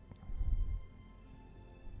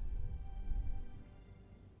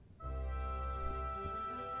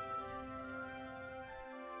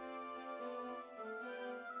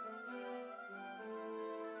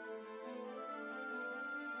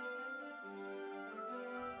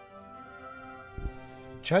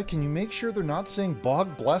 Chad, can you make sure they're not saying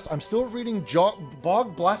Bog Bless? I'm still reading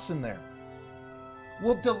Bog Bless in there.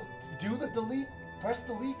 Well, do the delete. Press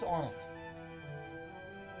delete on it.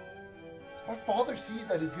 If my father sees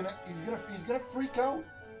that, he's gonna freak out.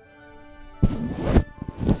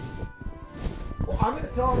 Well, I'm gonna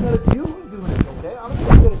tell him that it's you who's doing it. Okay, I'm gonna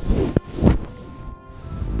tell him that it's you.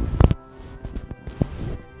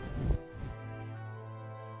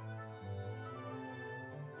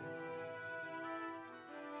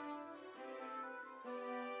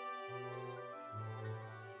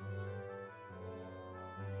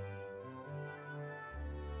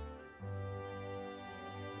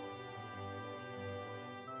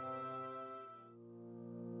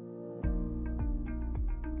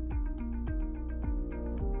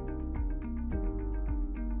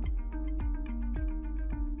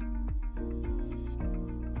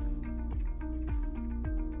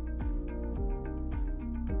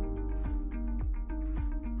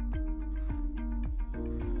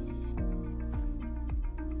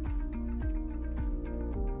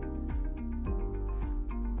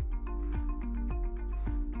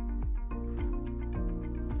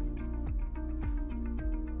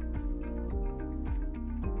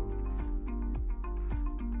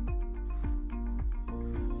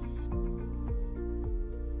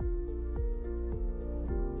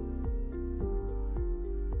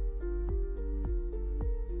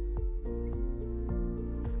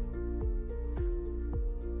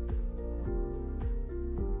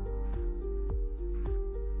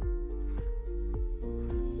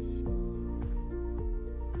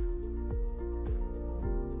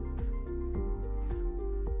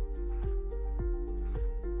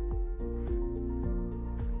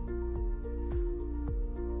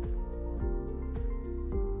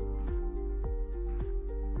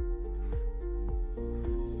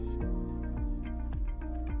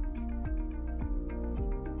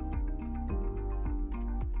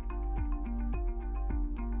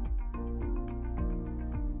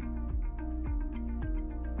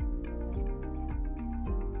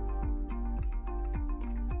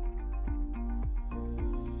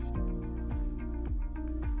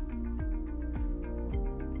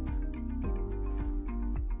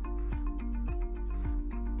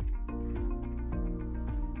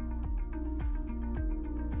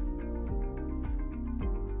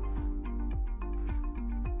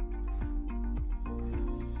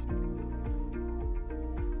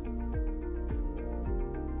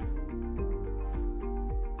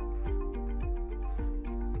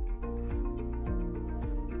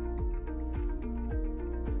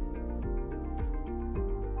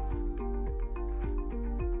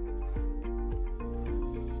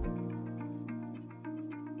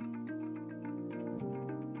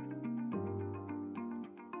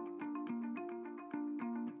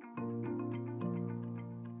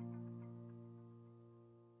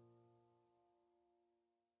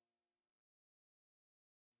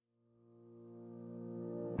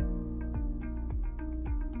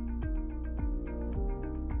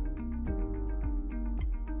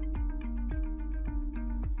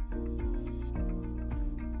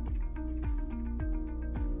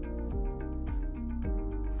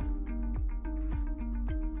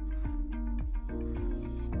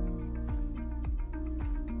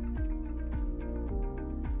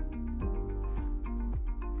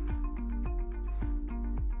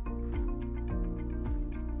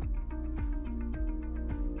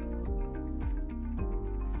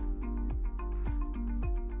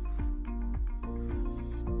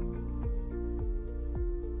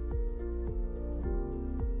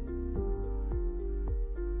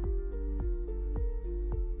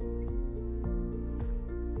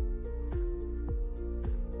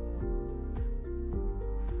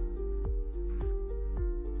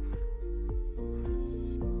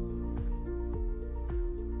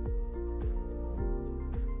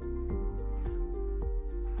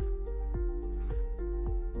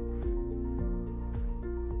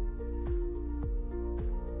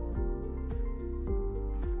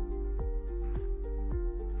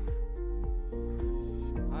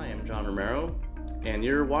 I'm John Romero, and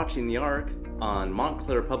you're watching The Arc on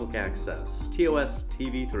Montclair Public Access, TOS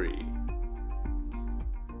TV3.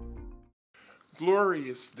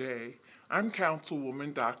 Glorious day. I'm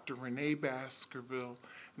Councilwoman Dr. Renee Baskerville,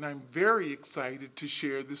 and I'm very excited to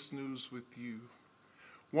share this news with you.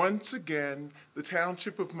 Once again, the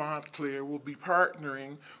Township of Montclair will be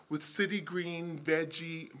partnering with City Green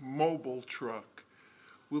Veggie Mobile Truck.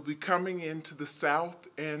 We'll be coming into the south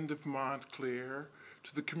end of Montclair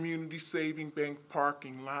to the Community Saving Bank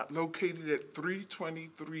parking lot located at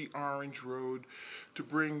 323 Orange Road to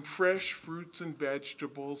bring fresh fruits and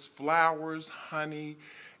vegetables, flowers, honey,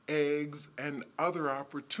 eggs, and other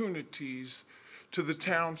opportunities to the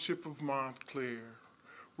Township of Montclair.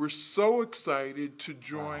 We're so excited to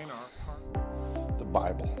join our partner. The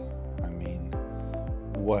Bible. I mean,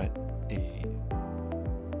 what a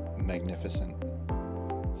magnificent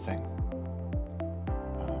thing.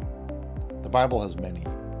 The Bible has many,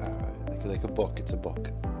 like a book. It's a book.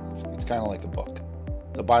 It's kind of like a book.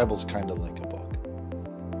 The Bible's kind of like a book.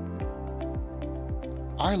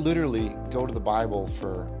 I literally go to the Bible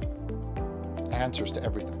for answers to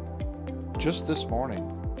everything. Just this morning,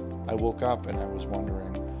 I woke up and I was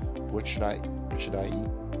wondering, what should I eat?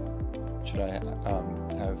 Should I have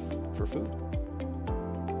for food?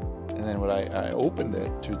 And then when I opened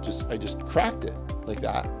it I just cracked it like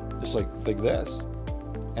that, just like this.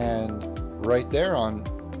 And right there on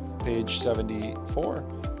page 74,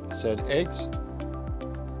 it said eggs.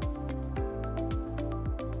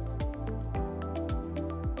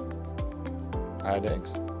 I had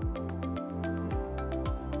eggs.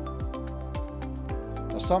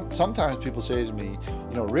 Now, sometimes people say to me,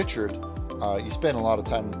 you know, Richard, you spend a lot of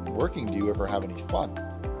time working. Do you ever have any fun?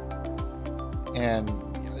 And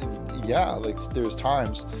yeah, like there's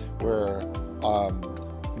times where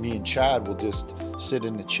me and Chad will just sit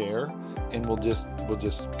in a chair and we'll just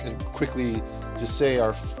quickly just say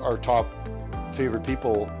our top favorite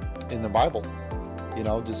people in the Bible. You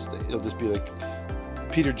know, it'll just be like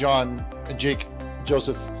Peter, John, Jake,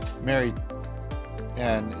 Joseph, Mary,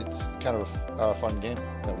 and it's kind of a fun game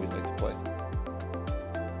that we like to play.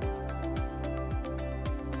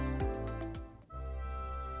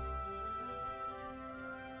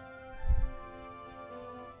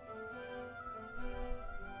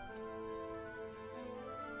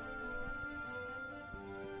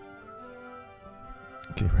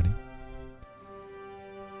 Okay, ready?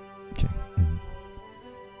 Okay,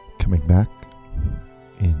 coming back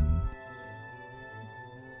in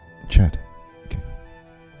Chad. Okay.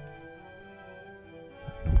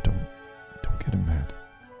 No, don't get him mad.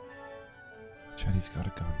 Chaddy's got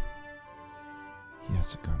a gun. He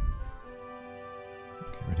has a gun.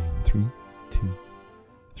 Okay, ready? In 3, 2,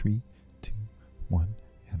 3, 2, 1,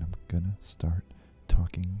 and I'm gonna start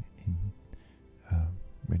talking in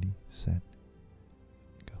ready, set,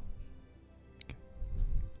 go. Okay.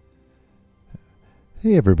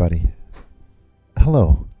 Hey everybody.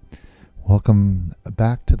 Hello. Welcome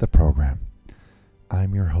back to the program.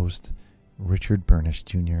 I'm your host, Richard Burnish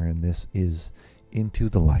Jr., and this is Into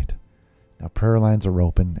the Light. Now, prayer lines are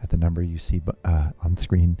open at the number you see on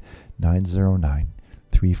screen,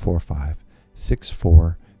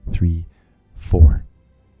 909-345-6434.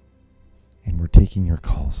 And we're taking your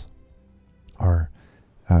calls. Our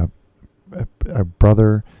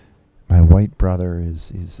brother, my white brother,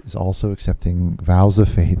 is also accepting vows of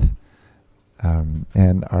faith.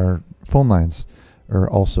 And our phone lines are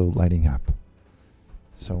also lighting up.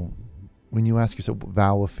 So when you ask yourself,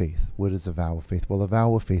 vow of faith, what is a vow of faith? Well, a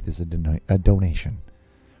vow of faith is a donation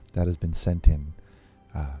that has been sent in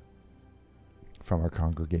from our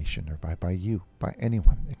congregation or by you, by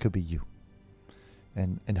anyone. It could be you.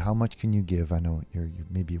 And how much can you give? I know you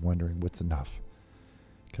may be wondering what's enough.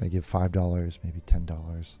 Can I give $5, maybe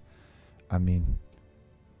 $10? I mean,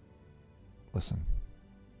 listen.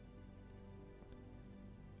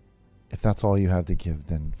 If that's all you have to give,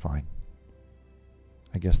 then fine.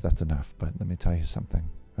 I guess that's enough, but let me tell you something.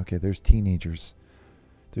 Okay, there's teenagers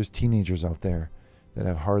out there that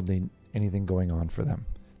have hardly anything going on for them,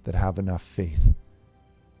 that have enough faith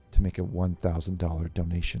to make a $1,000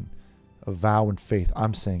 donation. A vow in faith.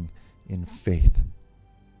 I'm saying in faith.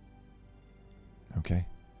 Okay?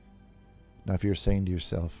 Now if you're saying to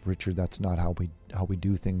yourself, Richard, that's not how we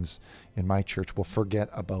do things in my church, well, forget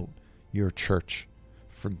about your church.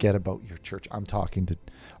 Forget about your church. I'm talking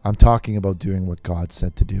about doing what God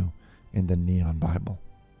said to do in the Neon Bible.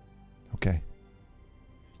 Okay?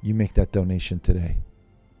 You make that donation today.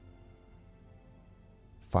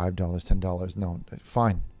 $5, $10, no,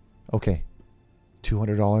 fine. Okay.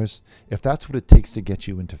 $200. If that's what it takes to get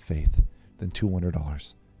you into faith, then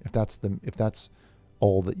 $200. If that's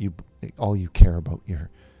all you care about,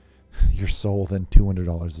 your soul, then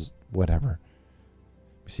 $200 is whatever.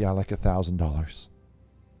 You see, I like $1,000.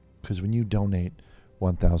 Because when you donate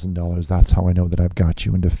 $1,000, that's how I know that I've got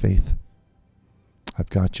you into faith. I've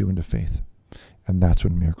got you into faith. And that's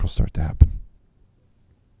when miracles start to happen.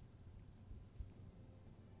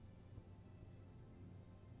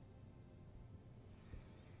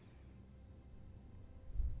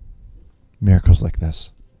 Miracles like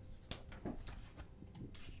this.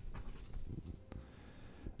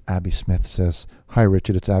 Abby Smith says, "Hi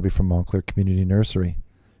Richard, it's Abby from Montclair Community Nursery.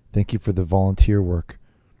 Thank you for the volunteer work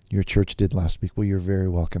your church did last week." Well, you're very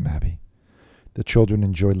welcome, Abby. The children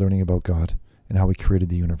enjoyed learning about God and how He created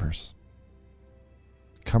the universe.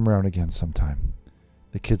 Come around again sometime.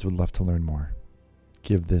 The kids would love to learn more.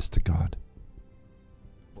 Give this to God.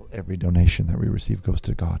 Well, every donation that we receive goes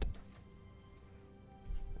to God.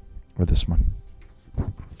 Or this one.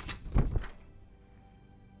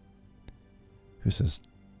 Who says,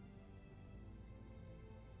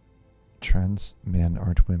 trans men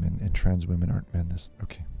aren't women and trans women aren't men. This,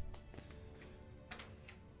 okay.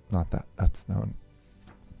 Not that. That's known.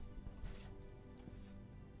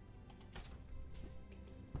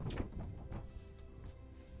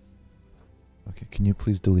 Okay, can you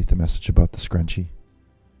please delete the message about the scrunchie?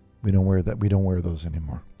 We don't wear that. We don't wear those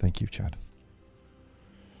anymore. Thank you, Chad.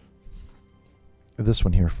 This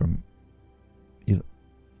one here from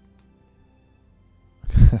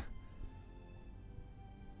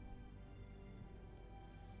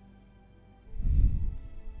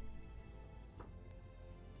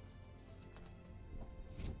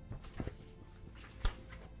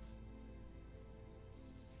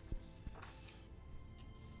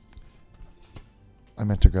I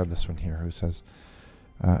meant to grab this one here, who says,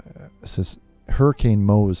 Hurricane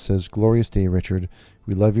Mose says, "Glorious day, Richard.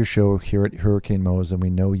 We love your show here at Hurricane Mose, and we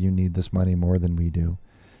know you need this money more than we do.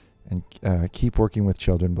 And keep working with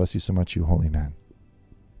children. Bless you so much, you holy man."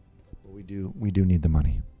 Well, we do need the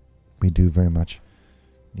money. We do very much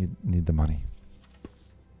need the money.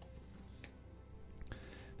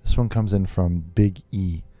 This one comes in from Big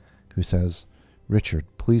E, who says, "Richard,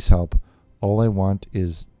 please help. All I want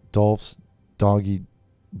is Dolph's doggy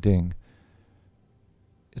ding.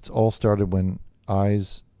 It's all started when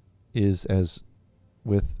eyes is as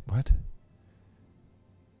with what?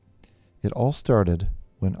 It all started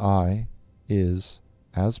when I is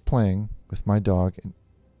as playing with my dog and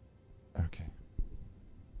okay.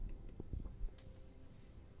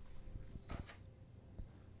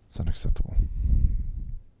 It's unacceptable.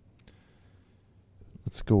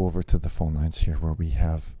 Let's go over to the phone lines here where we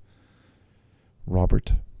have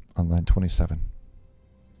Robert on line 27.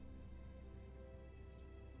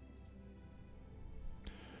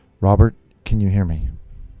 Robert, can you hear me?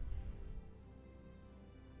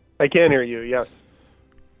 I can hear you, yes.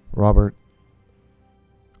 Robert,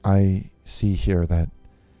 I see here that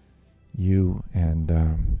you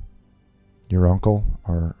and your uncle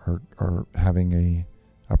are having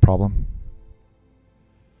a problem.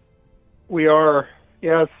 We are,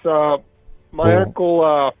 yes. My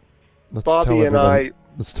uncle Bobby and I.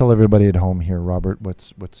 Let's tell everybody at home here, Robert,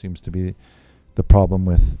 what seems to be the problem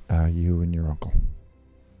with you and your uncle.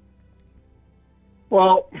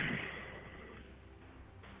 Well,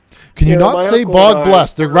 can you not say Bog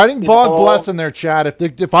Bless? They're writing Bog Bless in their chat.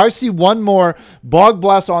 If I see one more Bog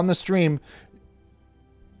Bless on the stream.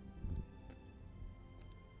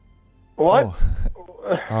 What?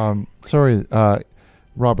 Oh. Sorry,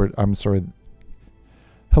 Robert. I'm sorry.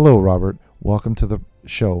 Hello, Robert. Welcome to the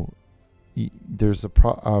show. There's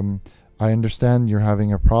I understand you're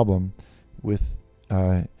having a problem with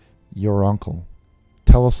your uncle.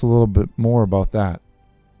 Tell us a little bit more about that.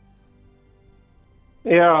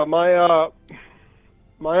 Yeah, my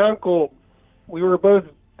uncle, we were both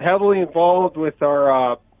heavily involved with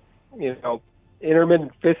our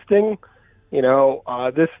intermittent fisting.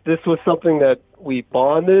 This was something that we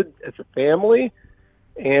bonded as a family,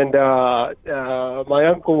 and my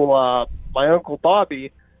uncle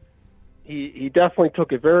Bobby, he definitely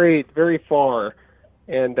took it very, very far,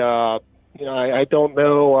 and I don't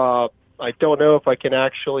know if I can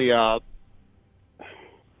actually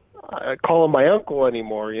call him my uncle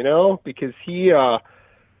anymore, because he,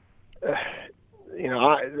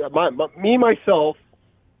 myself,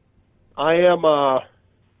 I'm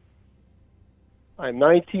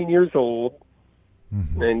 19 years old,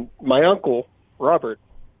 and my uncle, Robert.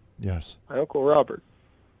 Yes. My uncle Robert,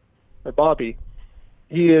 or Bobby,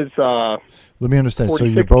 he is. Let me understand. So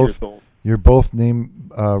you're both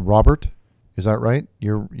named Robert, is that right?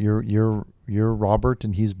 You're Robert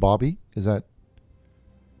and he's Bobby. Is that?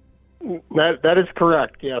 That is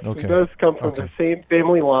correct. Yes, Okay. we both come from the same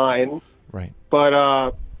family line. Right.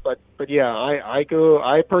 But yeah,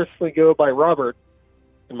 I personally go by Robert,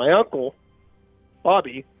 and my uncle,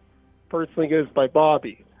 Bobby, personally goes by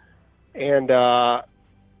Bobby, and I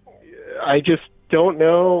just don't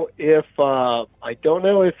know if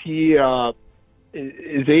he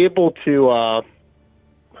is able to. I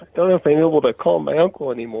don't know if I'm able to call him my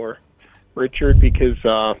uncle anymore, Richard, because.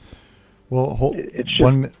 Well, it's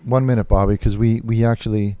just, 1 minute, Bobby, because we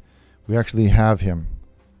actually have him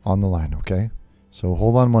on the line. Okay, so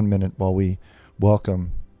hold on 1 minute while we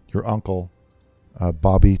welcome your uncle,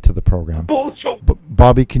 Bobby, to the program.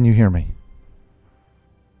 Bobby, can you hear me?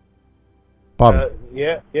 Bobby.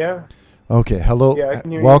 Yeah. Okay. Hello. Yeah, I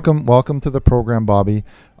can hear you. Welcome to the program, Bobby.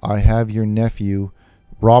 I have your nephew,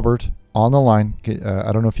 Robert, on the line.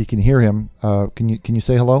 I don't know if you can hear him. Can you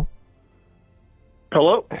say hello?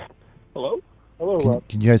 Hello. Hello, Rob.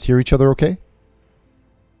 Can you guys hear each other? Okay.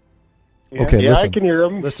 Yeah, okay. Yeah, listen, I can hear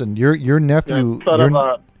him. Listen, your nephew.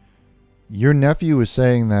 Your nephew is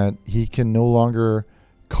saying that he can no longer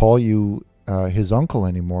call you his uncle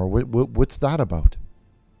anymore. What's that about?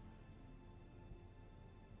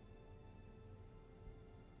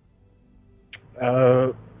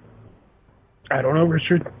 I don't know,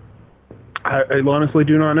 Richard. I honestly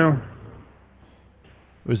do not know.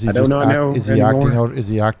 Is he I do not know Is he anymore. acting out? Is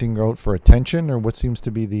he acting out for attention, or what seems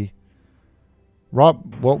to be the?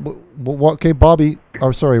 Rob, what? Okay, Bobby.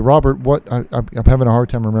 Oh, sorry, Robert. What? I'm having a hard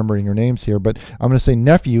time remembering your names here, but I'm going to say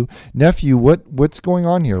nephew. Nephew, what's going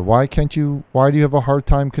on here? Why can't you? Why do you have a hard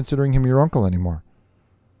time considering him your uncle anymore?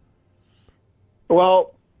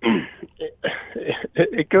 Well,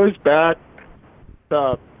 it goes back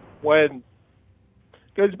to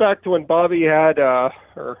when Bobby had,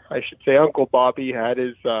 or I should say, Uncle Bobby had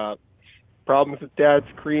his problems with Dad's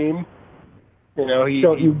cream. You know,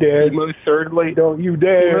 Don't you dare! He most certainly. Don't you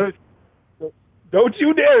dare! Don't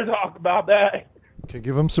you dare talk about that! Okay,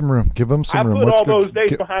 give him some room. Give him some I room. put Let's all go. those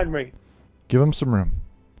days behind me. Give him some room.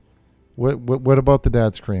 What about the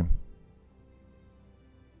Dad's cream?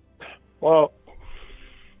 Well,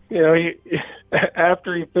 you know,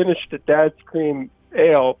 after he finished the Dad's cream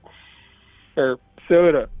ale or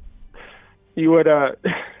soda, he would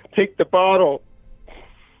take the bottle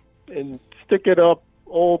and stick it up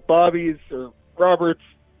old Bobby's or Robert's.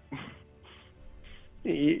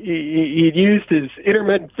 He'd used his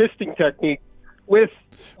intermittent fisting technique with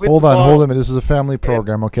Hold the on, bottle. hold on a minute. This is a family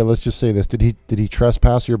program. Okay, let's just say this. Did he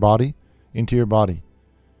trespass your body into your body?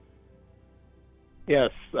 Yes,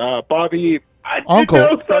 Bobby. Uncle.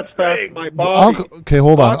 Trespassed my body. Uncle, okay,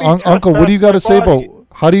 hold on. Bobby Uncle, what do you got to say trespassed my about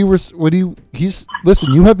how do you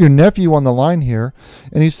listen, you have your nephew on the line here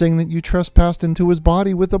and he's saying that you trespassed into his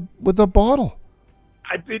body with a bottle.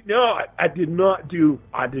 I did not do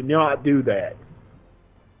that.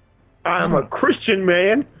 I'm a Christian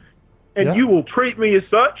man, and Yeah. you will treat me as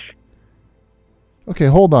such. Okay,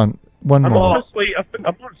 hold on. One I'm moment. honestly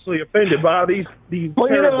offended by these Well, you know,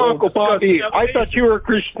 terrible, Uncle Bobby, disgusting I thought you were a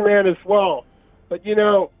Christian man as well. But, you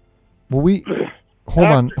know... Well,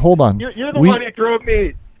 hold on. You're the one who drove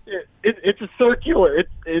me... It's a circular...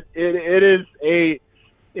 It is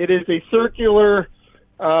a circular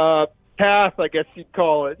path, I guess you'd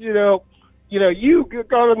call it. You know, you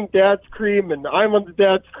got on Dad's cream, and I'm on the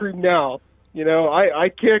Dad's cream now. You know, I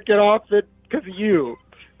can't get off it because of you.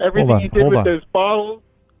 Everything you did with those bottles...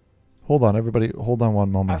 Hold on, everybody. Hold on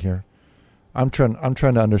one moment here. I'm trying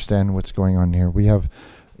to understand what's going on here. We have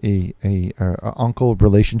a uncle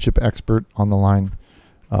relationship expert on the line.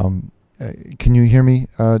 Can you hear me,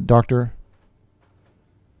 Doctor?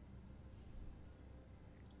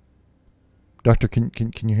 Doctor, can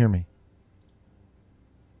you hear me?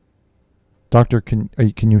 Doctor, can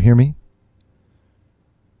you hear me?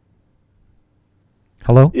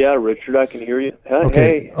 Hello? Yeah, Richard, I can hear you.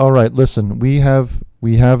 Okay. Hey. All right. Listen, we have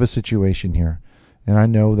a situation here, and I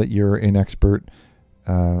know that you're an expert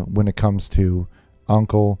when it comes to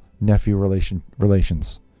uncle-nephew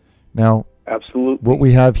relations. Now, absolutely, what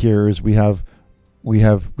we have here is we have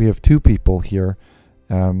two people here.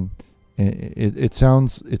 It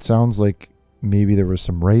sounds like maybe there was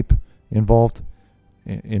some rape involving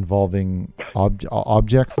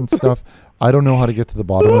objects and stuff. I don't know how to get to the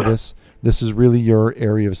bottom of this. This is really your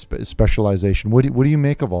area of specialization. What do you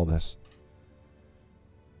make of all this?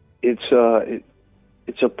 It's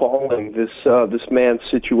appalling. This man's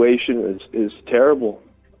situation is terrible.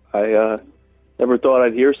 I never thought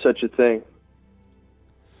I'd hear such a thing.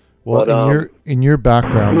 Well, But, in your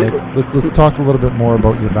background, let's talk a little bit more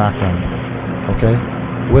about your background. Okay,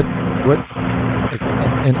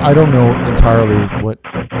 and I don't know entirely what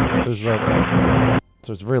there's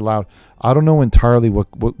So it's very loud. I don't know entirely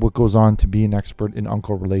what goes on to be an expert in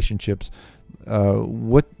uncle relationships.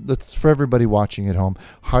 That's for everybody watching at home.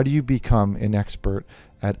 How do you become an expert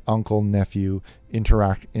at uncle-nephew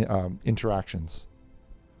interactions?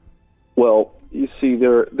 Well, you see,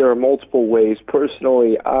 there are multiple ways.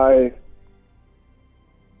 Personally, I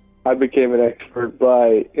became an expert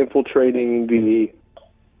by infiltrating the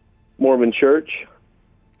Mormon Church,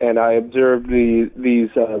 and I observed these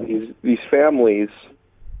families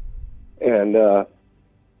and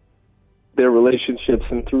their relationships,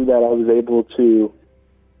 and through that, I was able to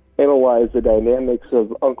analyze the dynamics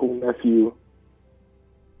of uncle-nephew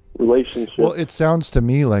relationships. Well, it sounds to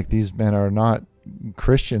me like these men are not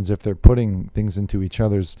Christians if they're putting things into each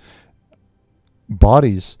other's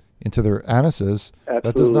bodies, into their anuses. Absolutely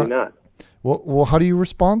that does not. Well, how do you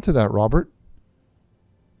respond to that, Robert?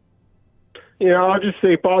 I'll just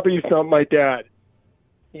say Bobby's not my dad.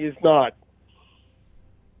 He is not.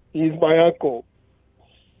 He's my uncle.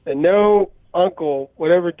 And no uncle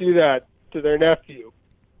would ever do that to their nephew.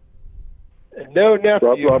 And no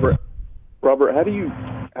nephew. Robert, how do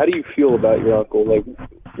you feel about your uncle? Like,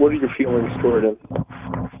 what are your feelings toward him?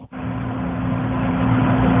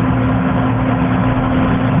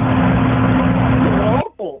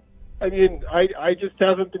 Awful. I mean, I just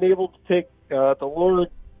haven't been able to take the Lord.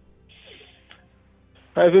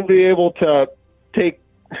 I haven't been able to take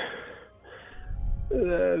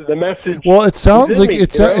the message. Well, it sounds like me,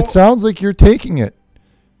 it sounds like you're taking it,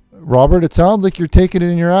 Robert. It sounds like you're taking it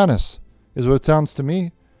in your anus, is what it sounds to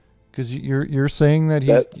me, because you're saying that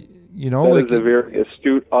he's, that is a very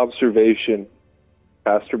astute observation,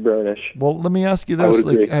 Pastor Burnish. Well, let me ask you this: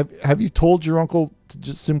 like, have you told your uncle to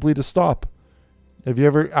just simply to stop? Have you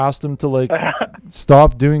ever asked him to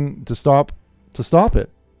stop it?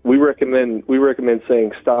 We recommend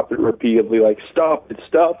saying stop it repeatedly, like stop it,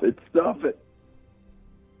 stop it, stop it.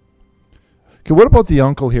 Okay, what about the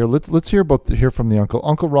uncle here? Let's hear from the uncle.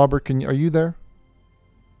 Uncle Robert, are you there?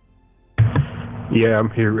 Yeah,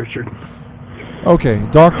 I'm here, Richard. Okay,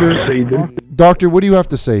 Doctor, what do you have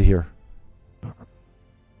to say here?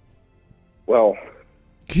 Well,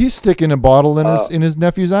 he's sticking a bottle in his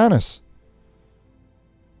nephew's anus.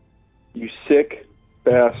 You sick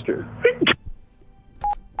bastard.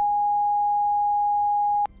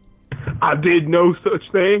 I did no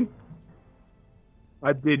such thing.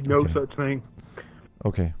 I did no such thing.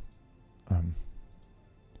 Okay.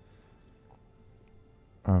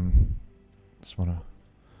 Just want to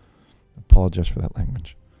apologize for that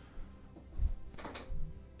language.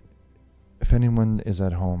 If anyone is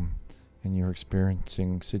at home and you're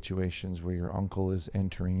experiencing situations where your uncle is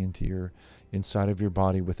entering into inside of your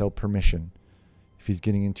body without permission, if he's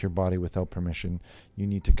getting into your body without permission, you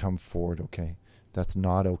need to come forward, okay? That's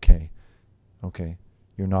not okay. Okay?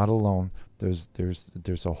 You're not alone. There's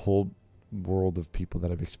a whole world of people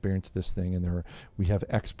that have experienced this thing, and we have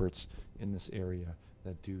experts in this area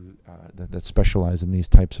that do that specialize in these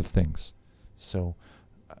types of things. So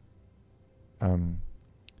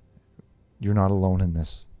you're not alone in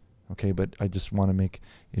this. Okay, but I just want to make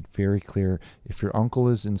it very clear: if your uncle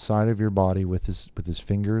is inside of your body with his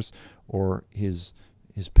fingers or his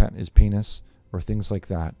penis or things like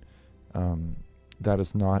that, that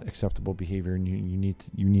is not acceptable behavior, and you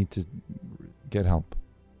need to get help.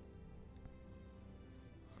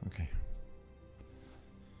 Okay.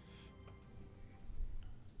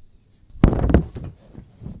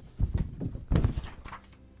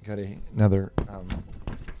 Got another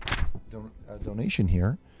donation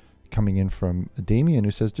here coming in from Damien,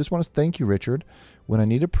 who says, just want to thank you, Richard. When I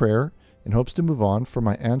need a prayer in hopes to move on for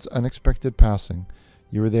my aunt's unexpected passing,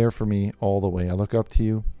 you were there for me all the way. I look up to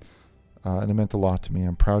you, and it meant a lot to me.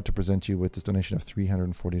 I'm proud to present you with this donation of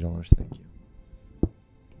 $340. Thank you.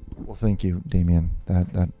 Well, thank you, Damien.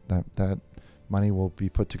 That money will be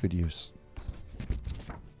put to good use.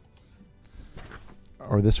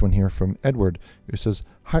 Or this one here from Edward, who says,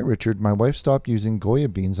 hi, Richard. My wife stopped using Goya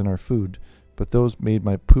beans in our food, but those made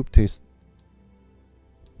my poop taste...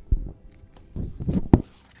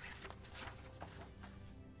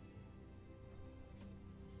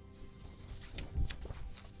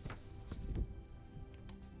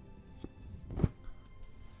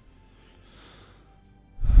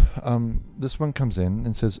 This one comes in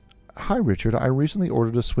and says, hi, Richard. I recently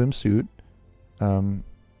ordered a swimsuit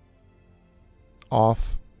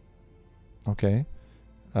off, okay,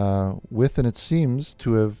 with, and it seems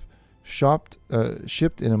to have shipped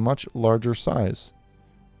in a much larger size.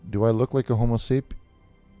 Do I look like a homo sapien?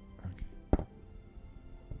 Okay.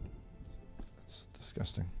 That's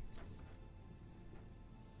disgusting.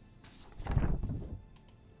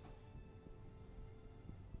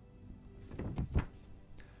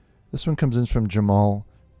 This one comes in from Jamal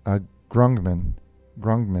Grungman,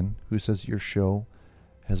 who says, your show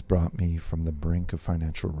has brought me from the brink of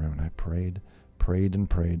financial ruin. I prayed and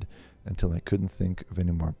prayed until I couldn't think of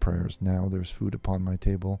any more prayers. Now there's food upon my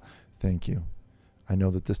table. Thank you. I know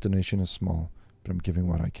that this donation is small, but I'm giving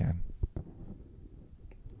what I can.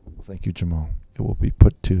 Thank you, Jamal. It will be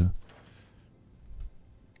put to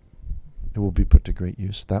great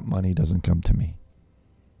use. That money doesn't come to me.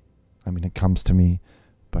 I mean, it comes to me,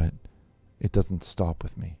 but it doesn't stop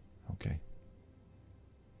with me. Okay.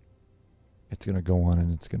 It's going to go on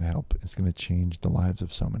and it's going to help. It's going to change the lives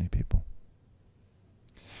of so many people.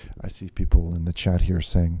 I see people in the chat here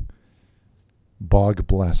saying, Bog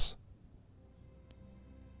bless.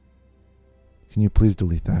 Can you please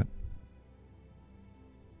delete that?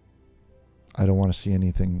 I don't want to see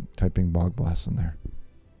anything typing Bog bless in there.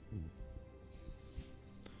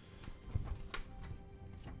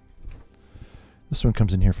 This one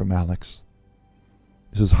comes in here from Alex.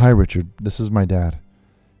 He says, hi, Richard. This is my dad.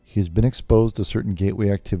 He has been exposed to certain gateway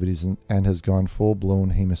activities and has gone full-blown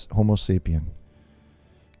Homo sapien.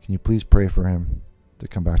 Can you please pray for him to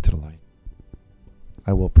come back to the light?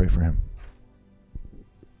 I will pray for him.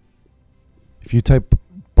 If you type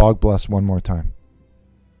Bog bless one more time.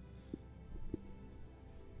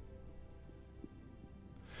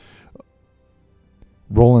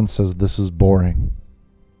 Roland says this is boring.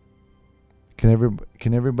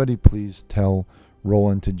 Can everybody please tell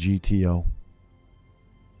Roland to GTO?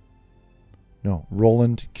 No,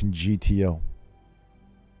 Roland can GTO.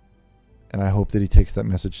 And I hope that he takes that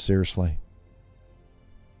message seriously.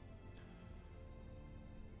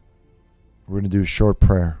 We're going to do a short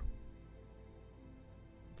prayer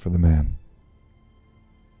for the man.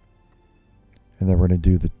 And then we're going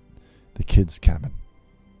to do the kids' cabin.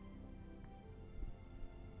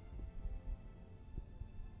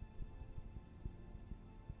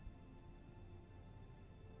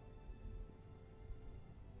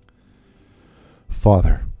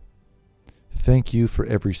 Father, thank you for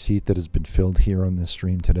every seat that has been filled here on this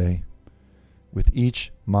stream today. With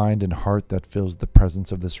each mind and heart that fills the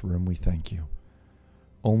presence of this room, we thank you.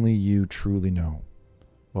 Only you truly know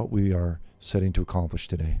what we are setting to accomplish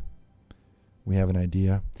today. We have an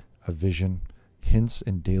idea, a vision, hints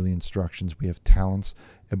and daily instructions. We have talents,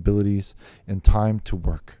 abilities, and time to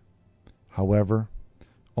work. However,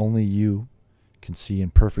 only you can see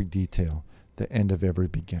in perfect detail the end of every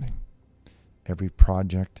beginning. Every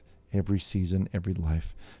project, every season, every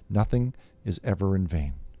life. Nothing is ever in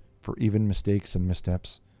vain, for even mistakes and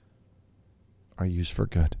missteps are used for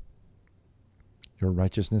good. Your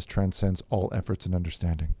righteousness transcends all efforts and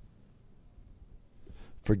understanding.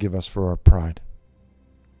 Forgive us for our pride,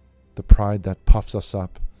 the pride that puffs us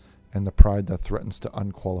up and the pride that threatens to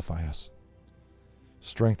unqualify us.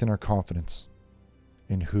 Strengthen our confidence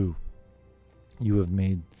in who you have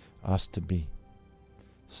made us to be.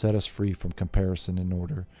 Set us free from comparison in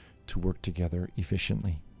order to work together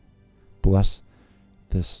efficiently. Bless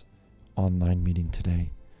this online meeting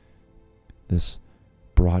today, this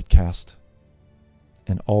broadcast,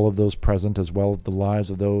 and all of those present, as well as the lives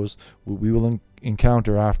of those we will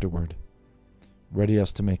encounter afterward. Ready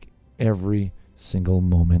us to make every single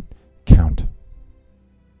moment count.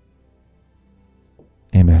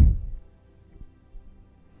 Amen.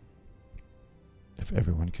 If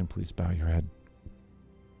everyone can please bow your head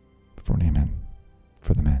for an amen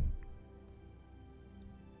for the man.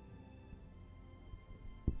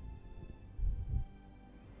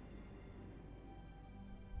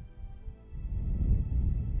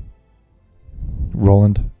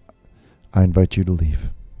 Roland, I invite you to leave.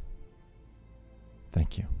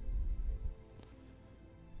 Thank you.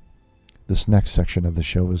 This next section of the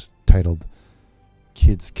show is titled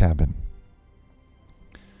Kids Cabin,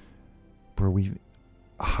 where we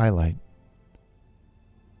highlight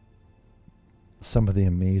some of the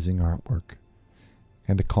amazing artwork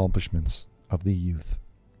and accomplishments of the youth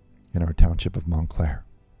in our township of Montclair.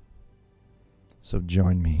 So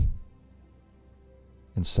join me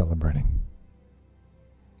in celebrating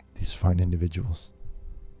these fine individuals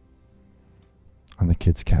on the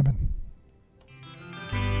Kids Cabin.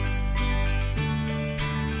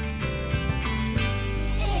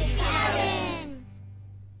 Kids Cabin!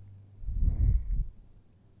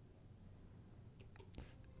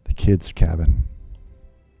 The Kids Cabin.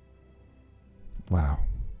 Wow.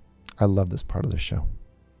 I love this part of the show.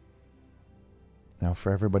 Now,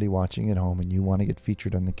 for everybody watching at home and you want to get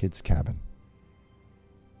featured on the Kids Cabin,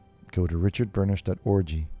 go to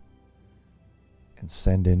richardburnish.org and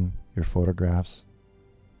send in your photographs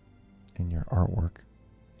and your artwork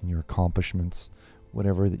and your accomplishments,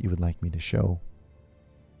 whatever that you would like me to show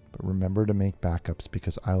But remember to make backups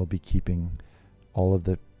because I will be keeping all of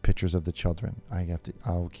the pictures of the children.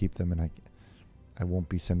 I'll keep them, and I won't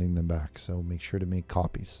be sending them back. So make sure to make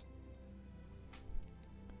copies.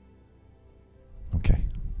 Okay.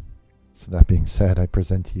 So that being said, I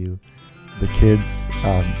present to you the kids.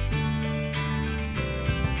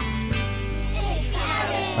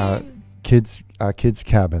 Kids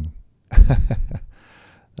cabin.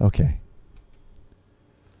 Okay.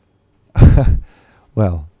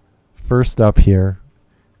 Well, first up here,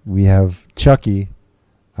 we have Chucky,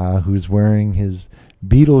 who's wearing his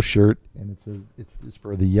Beatles shirt, and it's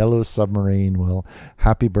for the Yellow Submarine. Well,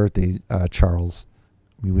 happy birthday, Charles.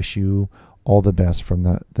 We wish you all the best from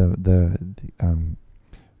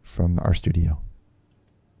from our studio.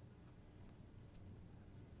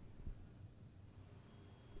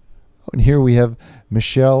 And here we have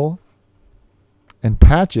Michelle and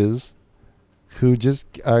Patches, who just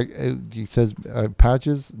he says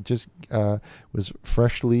Patches just was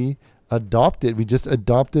freshly adopted. We just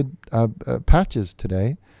adopted Patches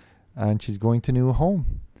today, and she's going to new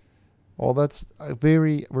home. Well, that's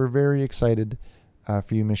we're very excited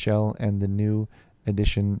for you, Michelle, and the new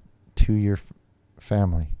addition to your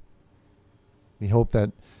family. We hope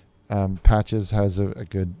that Patches has a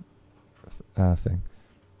good thing.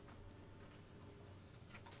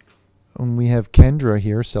 And we have Kendra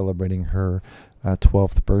here celebrating her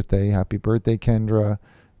 12th birthday. Happy birthday, Kendra.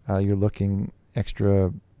 You're looking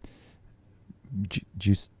extra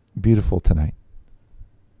beautiful tonight.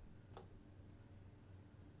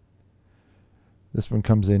 This one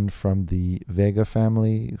comes in from the Vega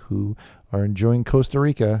family, who are enjoying Costa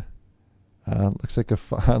Rica. Looks like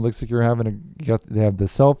looks like you're having they have the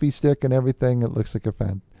selfie stick and everything. It looks like a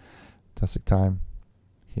fantastic time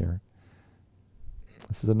here.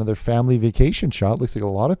 This is another family vacation shot. Looks like a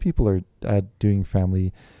lot of people are doing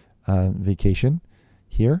family vacation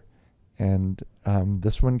here. And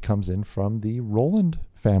this one comes in from the Roland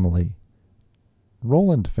family.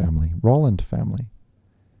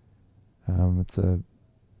 It's a...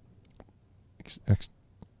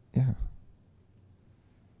 yeah.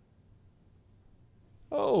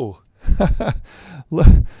 Oh!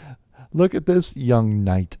 Look at this young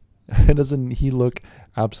knight. Doesn't he look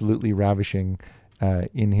absolutely ravishing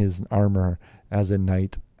in his armor as a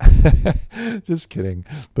knight? Just kidding.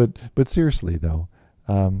 But seriously though,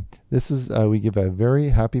 this is we give a very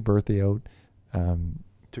happy birthday out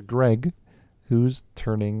to Greg, who's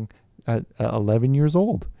turning 11 years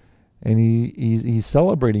old, and he's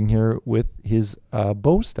celebrating here with his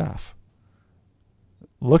bow staff.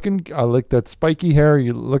 Looking like that spiky hair.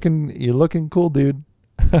 You're looking cool, dude.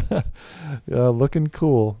 Looking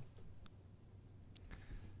cool.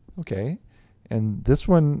 Okay. And this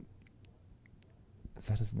one, is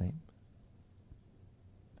that his name?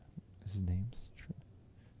 His name's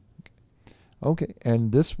okay.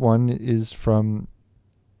 And this one is from,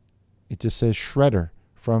 it just says Shredder,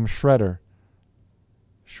 from Shredder.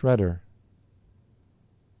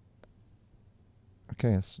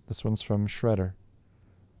 Okay, this one's from Shredder.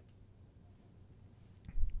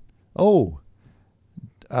 Oh,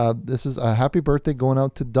 this is a happy birthday going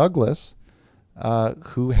out to Douglas,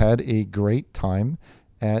 who had a great time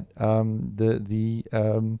at the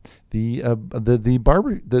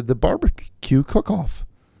barbecue cook-off.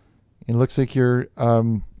 It looks like you're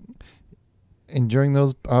enjoying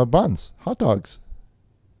those buns, hot dogs.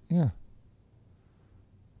 Yeah.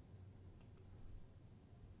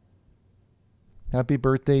 Happy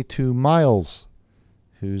birthday to Miles,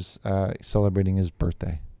 who's celebrating his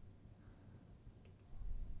birthday.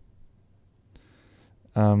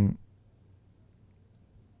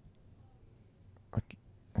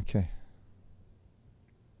 Okay.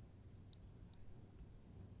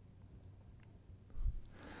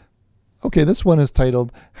 Okay, this one is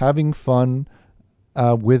titled "Having Fun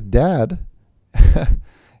with Dad,"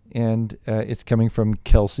 and it's coming from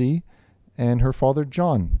Kelsey and her father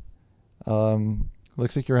John.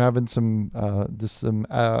 Looks like you're having some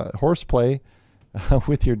horseplay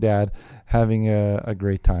with your dad, having a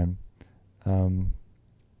great time.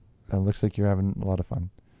 It looks like you're having a lot of fun.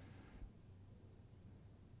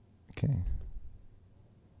 Okay.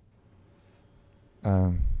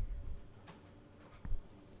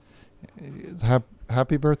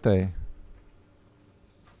 Happy birthday.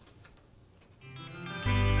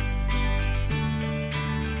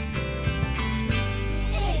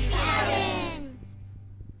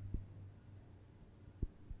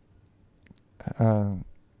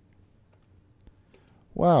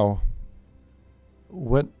 Wow.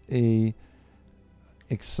 What a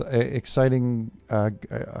exciting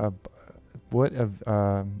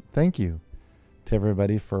thank you to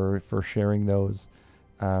everybody for sharing those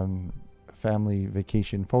family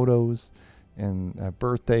vacation photos and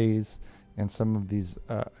birthdays and some of these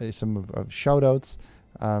shout outs.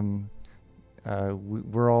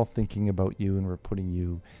 We're all thinking about you, and we're putting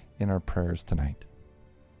you in our prayers tonight.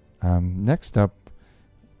 Next up,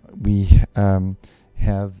 we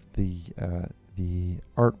have the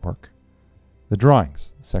artwork, the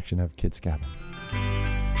drawings section of Kids Cabin.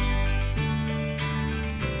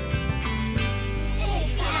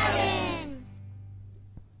 Kids Cabin.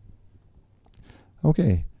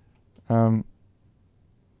 Okay.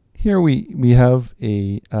 Here we have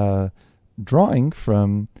a drawing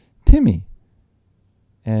from Timmy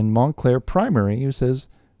and Montclair Primary, who says,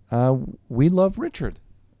 "We love Richard."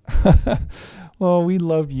 Well, we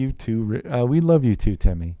love you too. We love you too,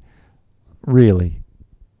 Timmy. Really.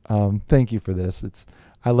 Thank you for this.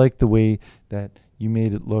 I like the way that you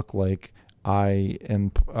made it look like I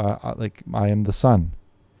am the son.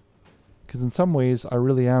 Because in some ways, I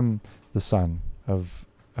really am the son of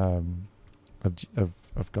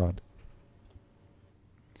God.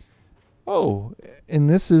 Oh, and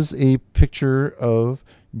this is a picture of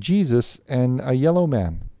Jesus and a yellow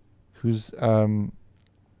man who's,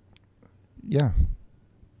 yeah.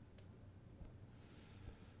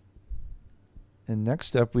 And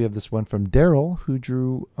next up, we have this one from Daryl, who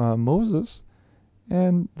drew Moses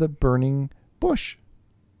and the burning bush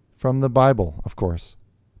from the Bible, of course.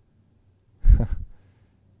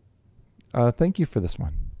 Thank you for this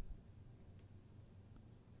one.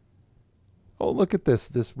 Oh, look at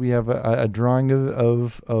this. We have a drawing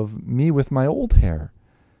of me with my old hair.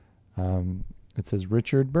 It says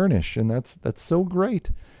Richard Burnish, and that's so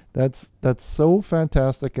great. That's so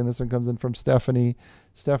fantastic. And this one comes in from Stephanie.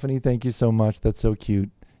 Stephanie, thank you so much. That's so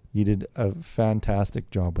cute. You did a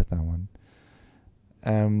fantastic job with that one.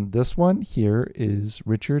 This one here is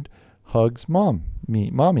Richard hugs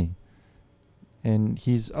mommy. And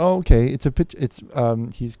he's okay. It's a pitch. It's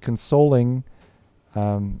he's consoling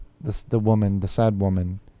the sad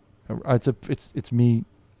woman. It's me.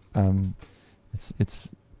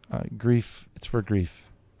 It's grief. It's for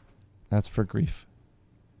grief. That's for grief.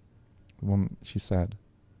 The woman, she's sad.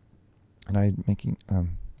 And I'm making yeah.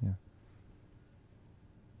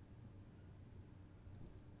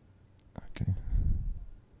 Okay.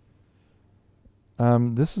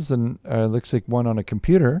 This is looks like one on a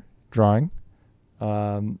computer drawing.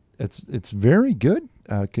 It's very good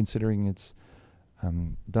considering it's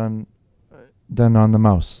done on the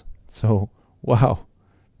mouse. So wow,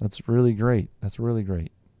 that's really great. That's really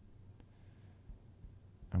great.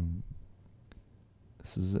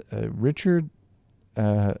 This is Richard.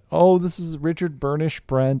 This is Richard Burnish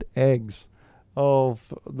brand eggs. Oh,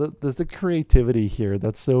 there's the creativity here.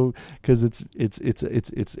 That's so because it's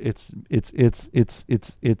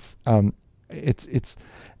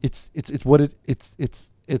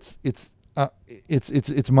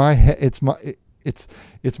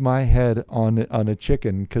my head on a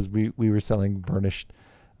chicken because we were selling burnished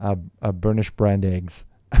burnished brand eggs.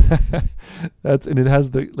 And it has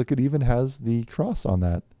it even has the cross on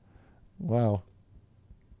that. Wow.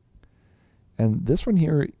 And this one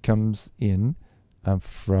here comes in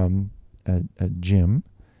from a Jim,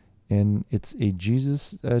 and it's a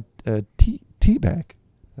Jesus tea bag.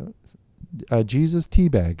 Jesus tea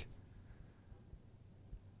bag.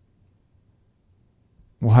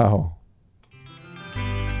 Wow.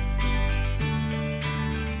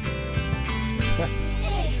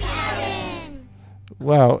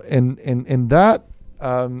 Wow, and that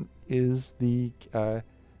is the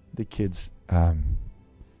kids.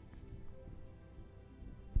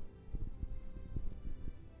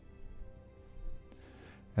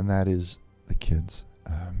 And that is the kids'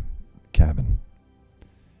 cabin.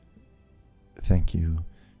 Thank you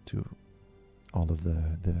to all of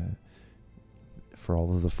for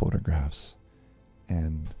all of the photographs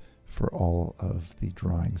and for all of the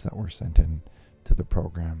drawings that were sent in to the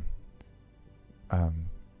program.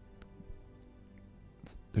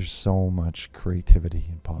 There's so much creativity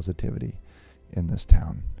and positivity in this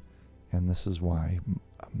town, and this is why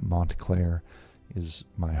Montclair is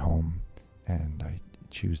my home, and I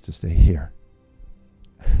choose to stay here.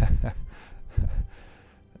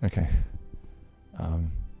 Okay.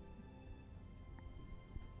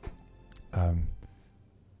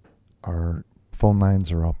 Our phone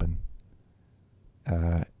lines are open,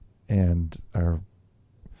 and are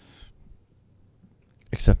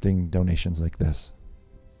accepting donations like this.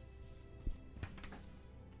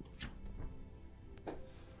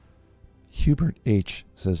 Hubert H.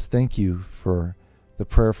 says, "Thank you for the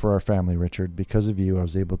prayer for our family, Richard. Because of you, I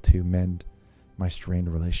was able to mend my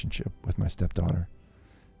strained relationship with my stepdaughter.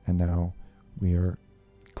 And now we are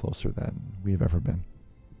closer than we have ever been."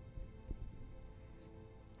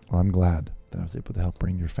 Well, I'm glad that I was able to help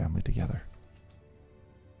bring your family together.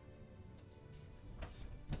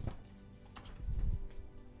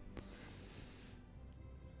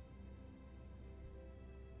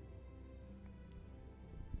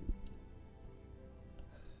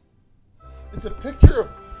 It's a picture of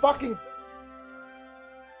fucking...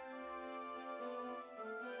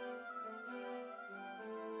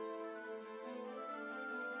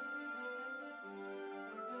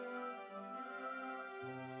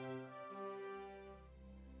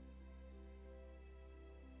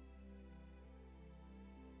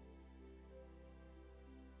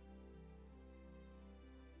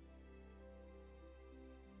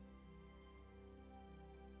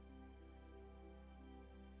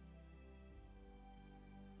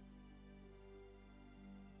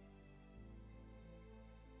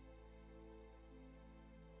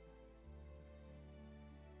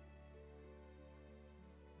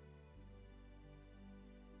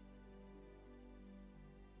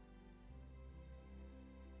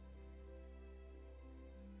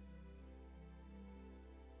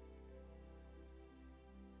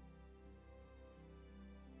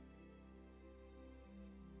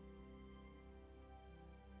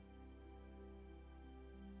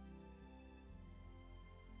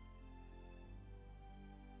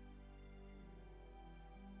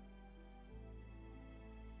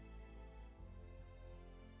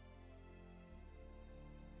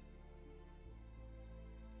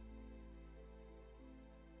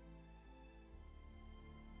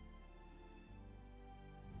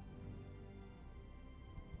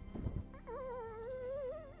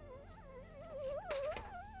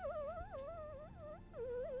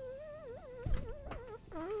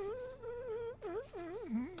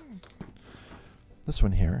 This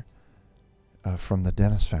one here from the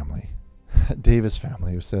Dennis family, Davis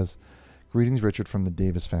family, who says, "Greetings, Richard, from the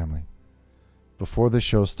Davis family. Before the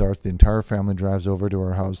show starts, the entire family drives over to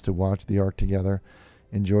our house to watch the Ark together.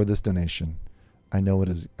 Enjoy this donation. I know it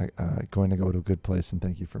is going to go to a good place, and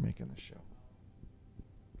thank you for making this show."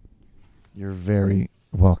 You're very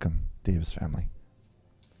welcome, Davis family.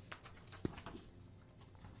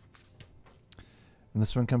 And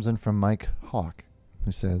this one comes in from Mike Hawk,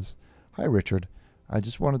 who says, "Hi, Richard. I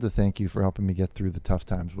just wanted to thank you for helping me get through the tough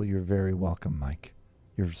times." Well, you're very welcome, Mike.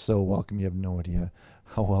 You're so welcome. You have no idea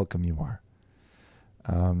how welcome you are.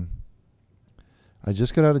 I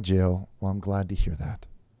just got out of jail. Well, I'm glad to hear that.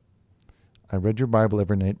 I read your Bible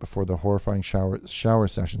every night before the horrifying shower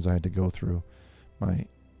sessions I had to go through. My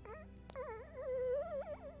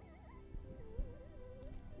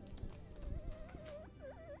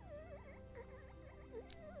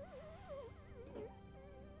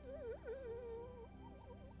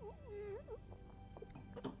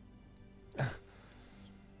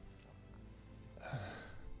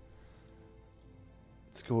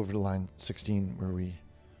Let's go over to line 16 where we...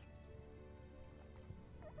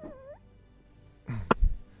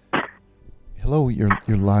 Hello, you're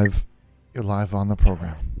live on the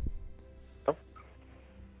program. Oh.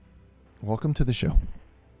 Welcome to the show.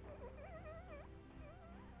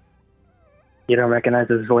 You don't recognize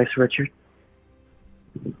his voice, Richard?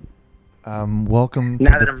 Welcome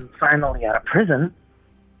Now to that I'm finally out of prison,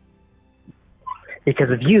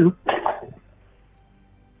 because of you.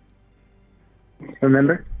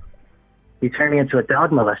 Remember? You turned me into a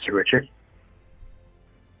dog molester, Richard.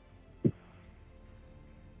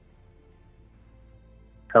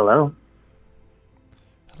 Hello?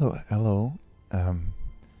 Hello.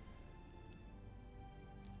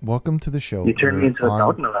 Welcome to the show. You turned me into a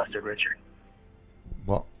dog molester, Richard.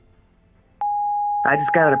 Well, I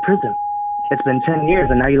just got out of prison. It's been 10 years,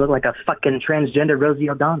 and now you look like a fucking transgender Rosie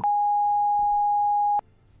O'Donnell.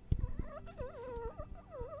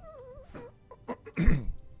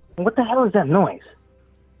 What the hell is that noise?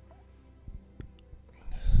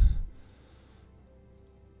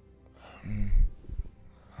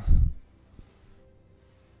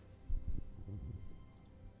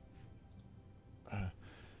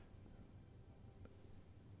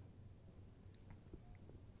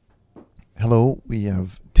 hello, we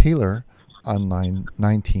have Taylor on line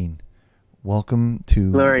 19. Welcome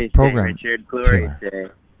to Glorious the program, day, Richard. Glorious Taylor.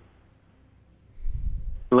 day.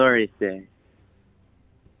 Glorious day.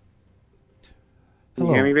 Can Hello,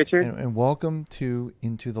 you hear me, Richard? and welcome to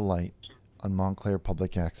Into the Light on Montclair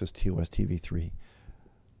Public Access TOS TV3.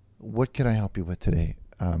 What can I help you with today,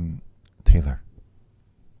 Taylor?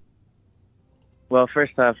 Well,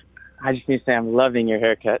 first off, I just need to say I'm loving your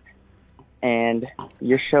haircut, and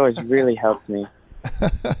your show has really helped me.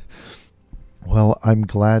 Well, I'm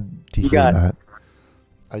glad to hear that.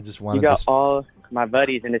 I just wanted You got to... all my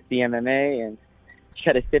buddies into CMMA, and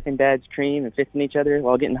try to sip in Dad's cream and fisting each other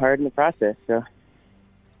while getting hard in the process. So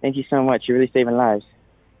thank you so much. You're really saving lives.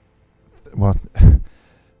 Well,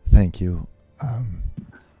 thank you.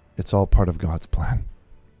 It's all part of God's plan.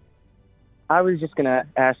 I was just going to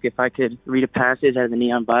ask if I could read a passage out of the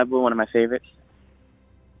Neon Bible, one of my favorites.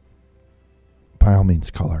 By all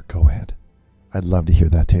means, caller, go ahead. I'd love to hear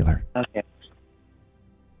that, Taylor. Okay.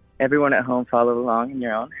 Everyone at home, follow along in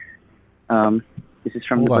your own. This is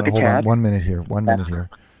from the Book of Chad. Hold on. 1 minute here. 1 minute here.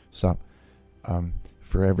 Stop.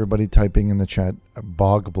 For everybody typing in the chat,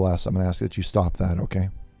 bog bless, I'm going to ask that you stop that, okay?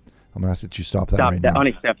 I'm going to ask that you stop that right now.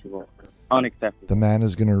 Unacceptable. Unacceptable. The man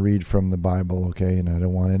is going to read from the Bible, okay? And I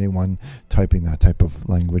don't want anyone typing that type of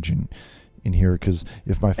language in here, because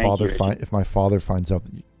if my father finds out.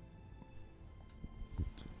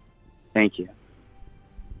 Thank you.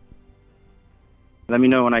 Let me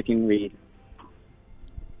know when I can read.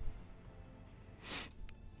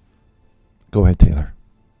 Go ahead, Taylor.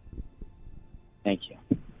 Thank you.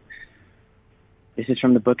 This is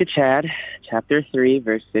from the Book of Chad, chapter 3,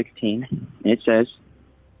 verse 16. It says,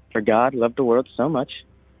 "For God loved the world so much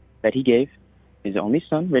that he gave his only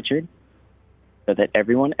son, Richard, so that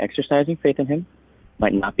everyone exercising faith in him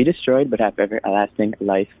might not be destroyed but have everlasting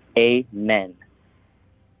life. Amen."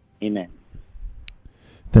 Amen.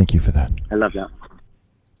 Thank you for that. I love that.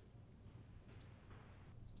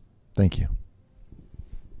 Thank you.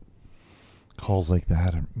 Calls like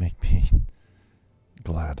that make me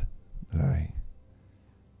glad that I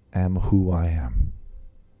am who I am.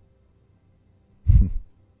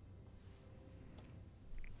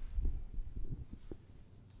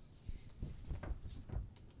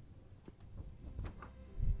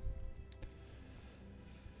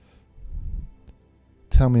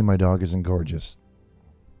 Tell me my dog isn't gorgeous.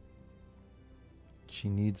 She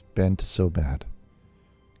needs bent so bad.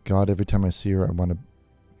 God, every time I see her, I want to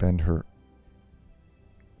bend her.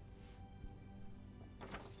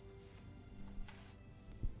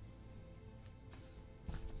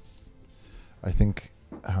 I think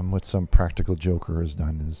what some practical joker has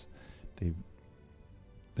done is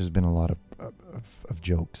there's been a lot of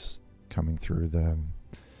jokes coming through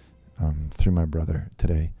through my brother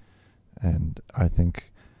today, and I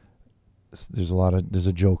think there's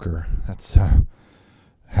a joker that's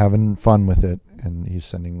having fun with it, and he's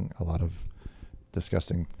sending a lot of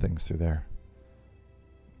disgusting things through there.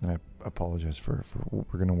 And I apologize for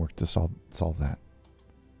we're going to work to solve that.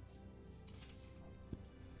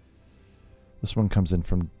 This one comes in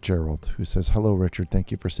from Gerald, who says, "Hello, Richard.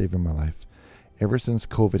 Thank you for saving my life. Ever since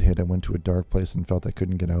COVID hit, I went to a dark place and felt I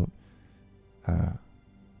couldn't get out.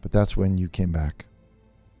 But that's when you came back.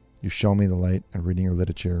 You show me the light, and reading your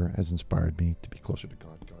literature has inspired me to be closer to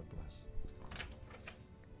God. God bless."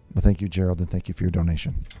 Well, thank you, Gerald, and thank you for your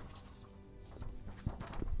donation.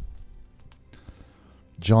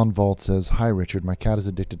 John Vault says, "Hi, Richard. My cat is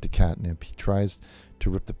addicted to catnip. He tries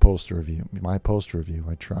to rip my poster review.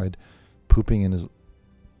 I tried pooping in his..."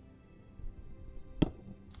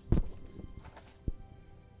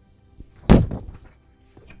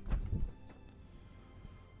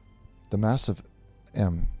 The massive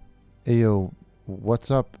M. Ayo, what's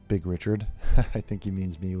up, Big Richard? I think he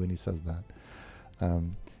means me when he says that.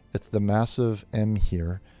 It's the massive M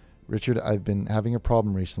here. Richard, I've been having a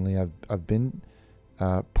problem recently. I've been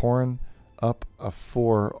pouring up a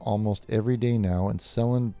 4 almost every day now and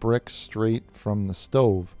selling bricks straight from the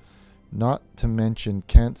stove. Not to mention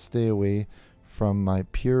can't stay away from my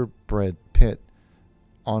purebred pit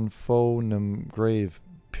on phonum grave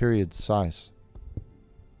period size.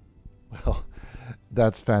 Well,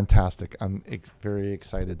 that's fantastic. I'm very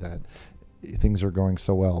excited that things are going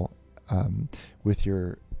so well with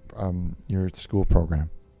your school program.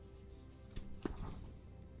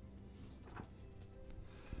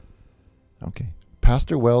 Okay.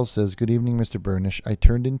 Pastor Wells says, "Good evening, Mr. Burnish. I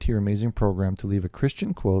turned into your amazing program to leave a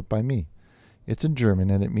Christian quote by me. It's in German,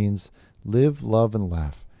 and it means, live, love, and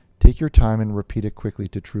laugh. Take your time and repeat it quickly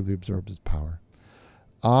to truly absorb its power.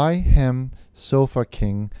 I hem sofa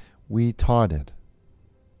king, we taught it."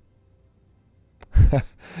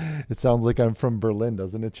 It sounds like I'm from Berlin,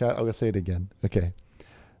 doesn't it, chat? I'll say it again. Okay.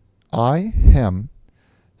 I hem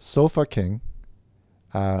sofa king,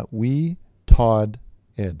 we taught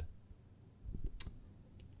it.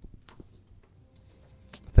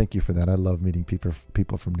 Thank you for that. I love meeting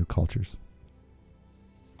people from new cultures.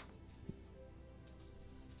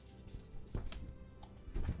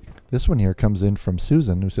 This one here comes in from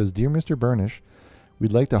Susan, who says, "Dear Mr. Burnish,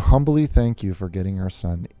 we'd like to humbly thank you for getting our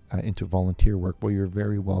son into volunteer work." Well, you're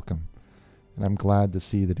very welcome. And I'm glad to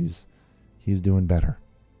see that he's doing better.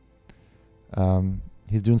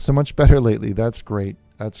 He's doing so much better lately. That's great.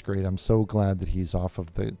 That's great. I'm so glad that he's off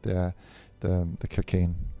of the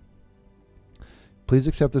cocaine. Please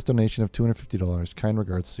accept this donation of $250. Kind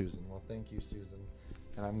regards, Susan. Well, thank you, Susan.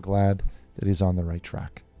 And I'm glad that he's on the right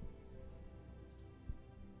track.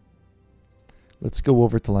 Let's go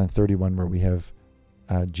over to line 31 where we have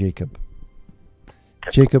Jacob.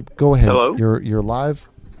 Jacob, go ahead. Hello. You're live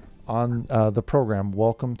on the program.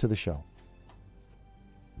 Welcome to the show.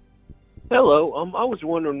 Hello. I was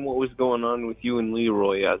wondering what was going on with you and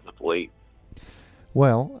Leroy as of late.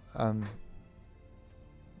 Well, Hello?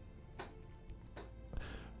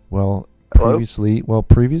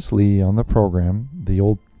 previously on the program, the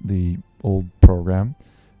old program,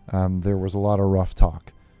 there was a lot of rough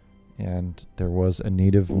talk, and there was a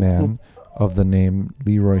native man of the name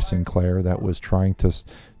Leroy Sinclair that was trying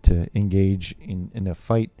to engage in a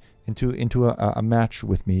fight, into a match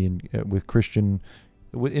with me with Christian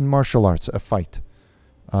in martial arts, a fight.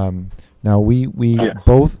 Now we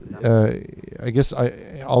both, I guess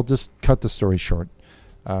I'll just cut the story short.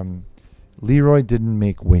 Leroy didn't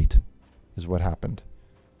make weight, is what happened.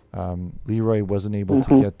 Leroy wasn't able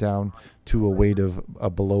to get down to a weight of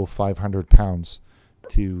below 500 pounds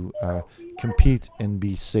to compete and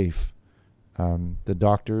be safe. The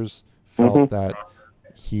doctors felt that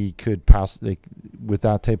he could pass, with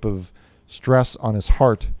that type of stress on his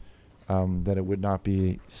heart, that it would not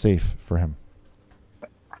be safe for him.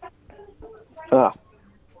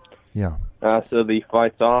 Yeah. So the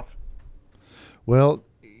fight's off? Well,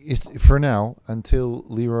 for now, until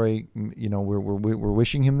Leroy, we're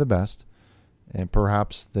wishing him the best, and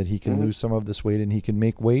perhaps that he can lose some of this weight and he can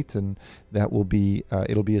make weight, and that will be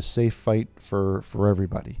it'll be a safe fight for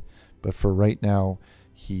everybody. But for right now,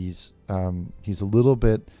 he's a little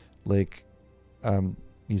bit like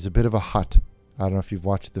he's a bit of a hut. I don't know if you've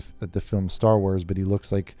watched the film Star Wars, but he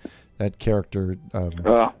looks like that character.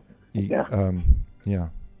 Yeah.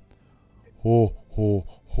 Ho ho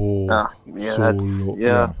ho.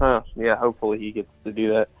 Yeah. Hopefully he gets to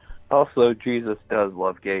do that. Also, Jesus does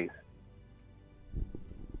love gays.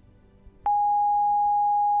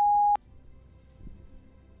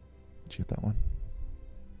 Did you get that one?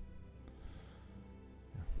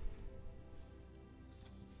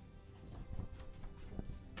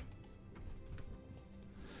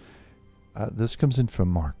 This comes in from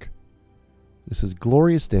Mark. This is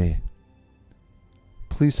glorious day.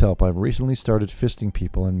 Please help. I've recently started fisting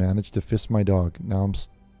people and managed to fist my dog. Now I'm...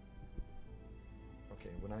 Okay,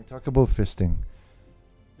 when I talk about fisting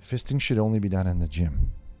should only be done in the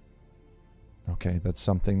gym. Okay, that's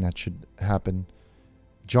something that should happen.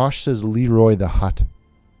 Josh says Leroy the Hut.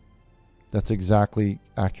 That's exactly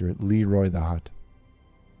accurate. Leroy the Hut.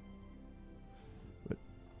 But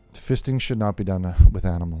fisting should not be done with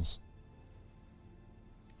animals.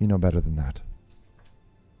 You know better than that.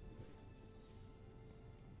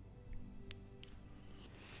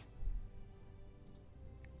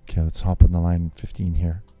 Okay, let's hop on the line 15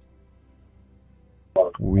 here.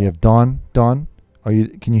 We have Don. Don,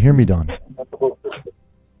 can you hear me, Don?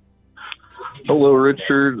 Hello,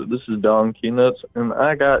 Richard. This is Don Keynuts, and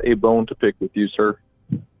I got a bone to pick with you, sir.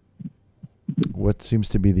 What seems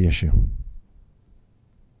to be the issue?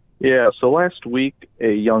 Yeah, so last week,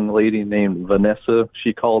 a young lady named Vanessa,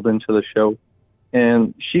 she called into the show,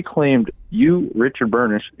 and she claimed you, Richard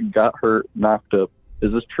Burnish, got her knocked up.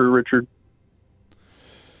 Is this true, Richard?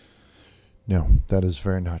 No, that is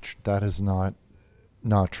that is not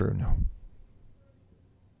true, no.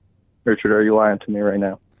 Richard, are you lying to me right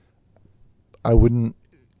now? I wouldn't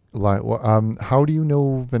lie. Well, how do you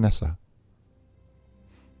know Vanessa?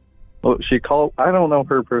 Well, she called. I don't know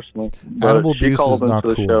her personally. Animal she abuse called is not into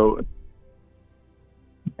the cool. show.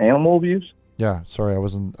 Animal abuse? Yeah, sorry, I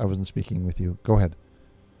wasn't speaking with you. Go ahead.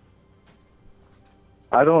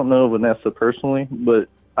 I don't know Vanessa personally, but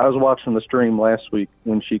I was watching the stream last week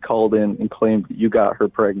when she called in and claimed you got her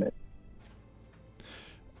pregnant.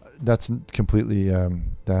 That's completely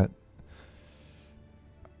that.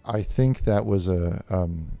 I think that was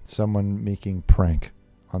someone making prank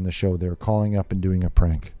on the show. They were calling up and doing a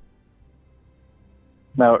prank.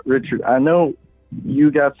 Now, Richard, I know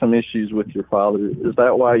you got some issues with your father. Is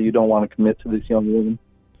that why you don't want to commit to this young woman?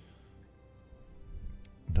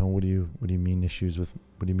 No, what do you mean issues with?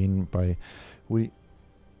 What do you mean by what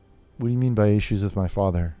do you mean by issues with my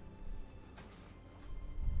father?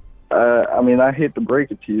 I mean, I hate to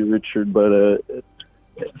break it to you, Richard, but it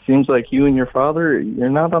seems like you and your father, you're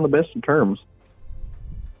not on the best of terms.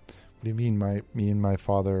 What do you mean, me and my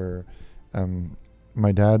father?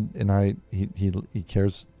 My dad and I, he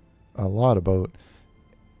cares a lot about.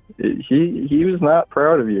 He was not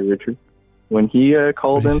proud of you, Richard. When he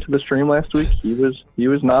called into the stream last week, he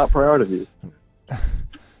was not proud of you.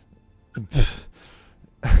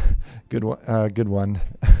 Good one. Good one.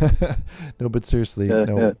 No, but seriously, Yeah,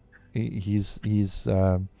 no. yeah. He's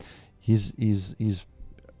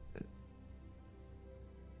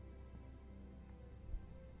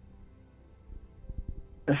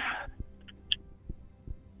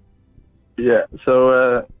Yeah.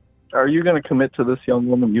 So, are you going to commit to this young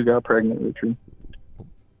woman you got pregnant, Richard?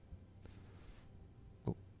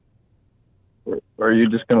 Or are you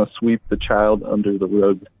just going to sweep the child under the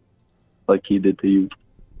rug like he did to you?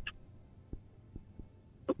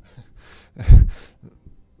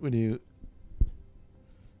 When you...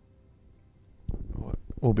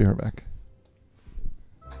 We'll be right back.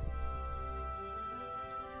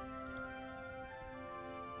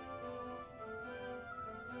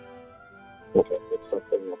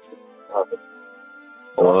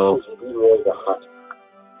 Hello?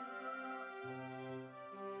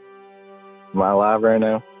 Am I live right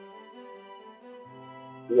now?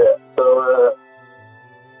 Yeah, so,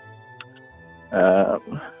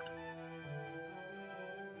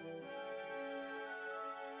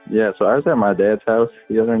 yeah, so I was at my dad's house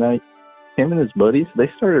the other night. Him and his buddies,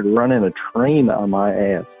 they started running a train on my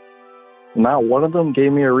ass. Not one of them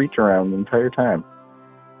gave me a reach around the entire time.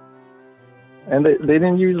 And they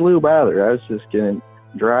didn't use lube either. I was just getting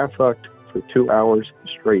dry fucked for 2 hours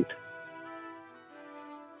straight.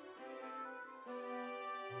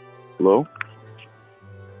 Hello?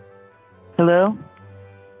 Hello?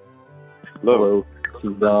 Hello.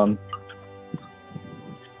 This is Don.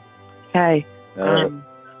 Hi.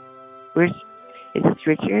 Is this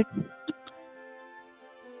Richard?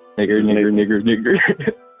 Nigger.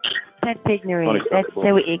 That's ignorant. That's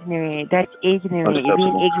so ignorant. That's ignorant. You're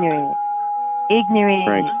being ignorant. Ignorant.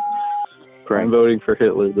 Frank, I'm voting for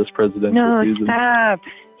Hitler this presidential season. Stop.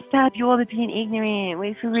 Stop. You all are being ignorant.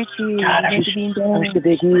 Wait for Richard. God, I wish the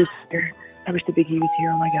Big E was here. I wish the Big E was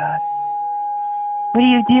here. Oh my God. What are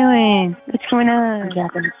you doing? What's going on?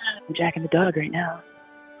 I'm jacking the dog right now.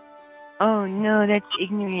 Oh no, that's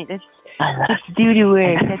ignorant. That's doo-doo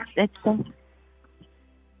work. That's some...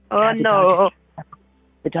 Oh no.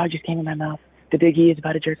 The dog just came in my mouth. The Big E is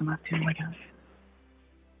about to jerk him off too. Oh my God.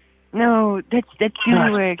 No, that's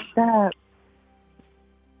doo-doo work. Stop.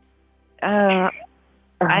 I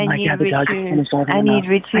need God, the dog just Richard. finished all I need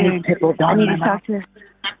Richard. I need to talk to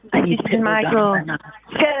I This is Michael.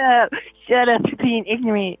 Shut up. You're being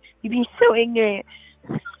ignorant. You're being so ignorant.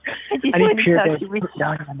 I just want to talk to Richard.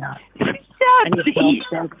 Stop, please.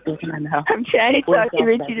 I'm trying to talk to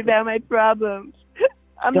Richard about my problems.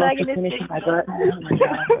 I'm not going to say... my butt. Oh my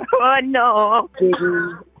God. Oh no.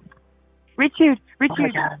 Richard. Oh my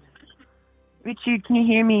God. Richard, can you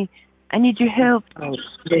hear me? I need your help. Oh,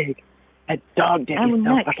 Big. That dog dick I will is so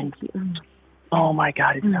not. fucking... Oh my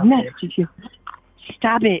God, it's so Not big.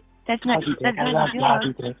 Stop it. That's not Doggy dick. that's I not love the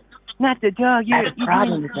doggy dog. dick. Not the dog. I have a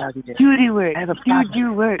problem with doggy dick. Doo-doo work. I have a problem.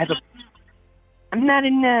 Doo-doo work. I'm not a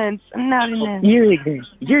nunce. I'm not a nunce. You're ignorant.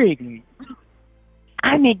 You're ignorant.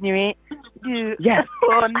 I'm ignorant. Dude. Yes.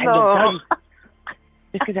 Oh I no. love doggy.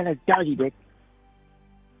 Just because I love doggy dick.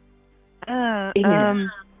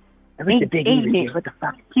 Ignorant. I wish the Big E was here. What the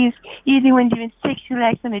fuck? You're the one doing sexual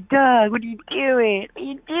acts on a dog. What are you doing? What are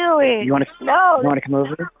you doing? You want to? No. You want to come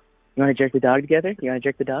over? You want to jerk the dog together? You want to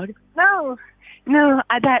jerk the dog? No.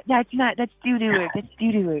 That's not. That's doo-doo work. That's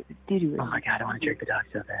doo-doo work. That's doo-doo work. Oh my God, I want to jerk the dog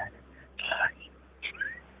so bad.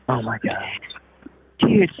 Oh my God.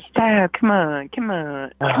 Dude, stop. Come on. Come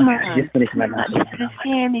on. I just finished my mouth. This is a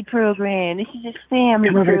family program. This is a family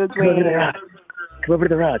program. Come over to the rod. Come over to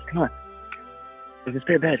the rod. Come on. There's a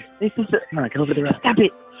spare bed. This is Come on, come over to the rod. Stop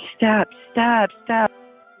it. Stop.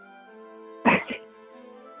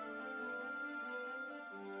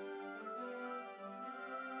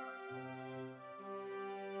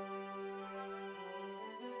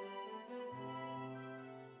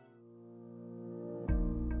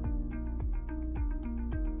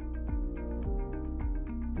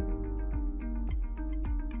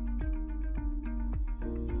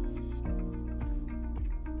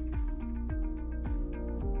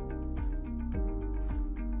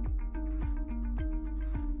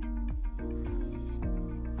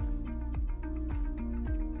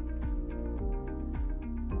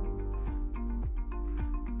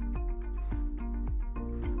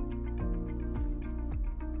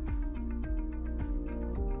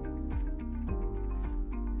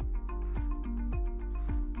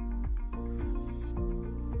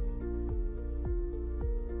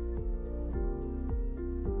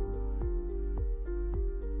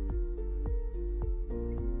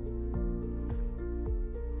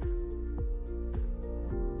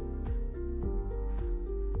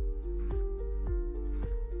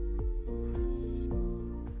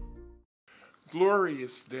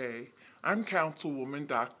 Glorious day. I'm Councilwoman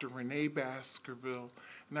Dr. Renee Baskerville,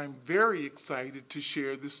 and I'm very excited to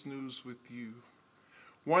share this news with you.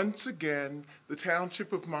 Once again, the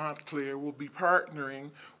Township of Montclair will be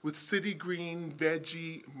partnering with City Green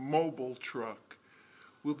Veggie Mobile Truck.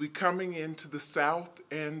 We'll be coming into the south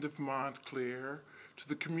end of Montclair to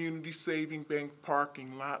the Community Saving Bank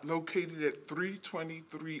parking lot located at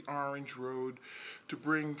 323 Orange Road to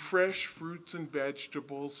bring fresh fruits and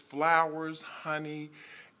vegetables, flowers, honey,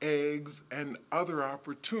 eggs, and other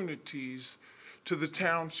opportunities to the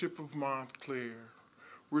Township of Montclair.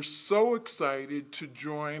 We're so excited to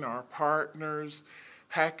join our partners,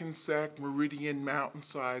 Hackensack Meridian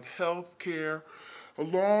Mountainside Healthcare,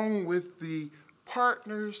 along with the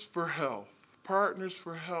Partners for Health. Partners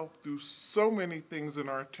for Health do so many things in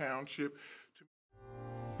our township.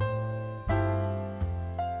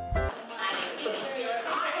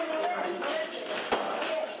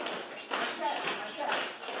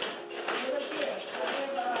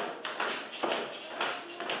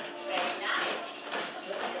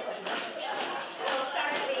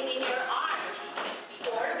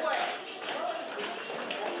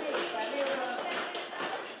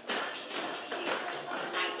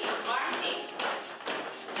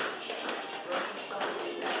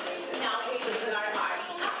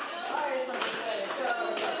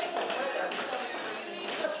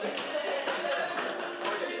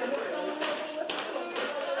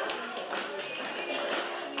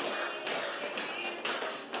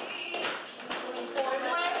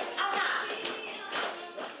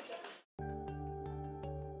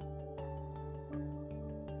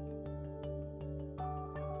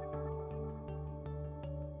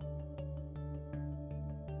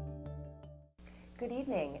 Good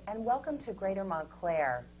evening and welcome to Greater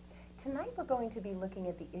Montclair. Tonight we're going to be looking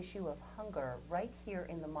at the issue of hunger right here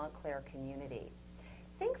in the Montclair community.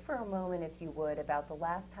 Think for a moment, if you would, about the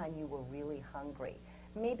last time you were really hungry.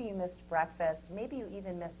 Maybe you missed breakfast, maybe you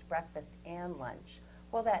even missed breakfast and lunch.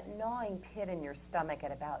 Well, that gnawing pit in your stomach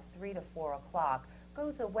at about 3 to 4 o'clock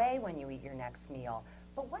goes away when you eat your next meal.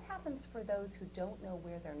 But what happens for those who don't know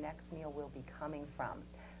where their next meal will be coming from?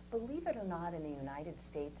 Believe it or not, in the United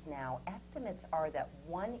States now, estimates are that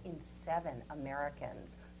 1 in 7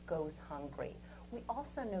 Americans goes hungry. We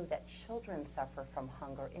also know that children suffer from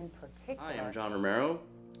hunger in particular. Hi, I'm John Romero,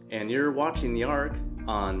 and you're watching The Arc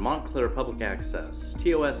on Montclair Public Access,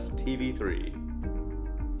 TOS TV3.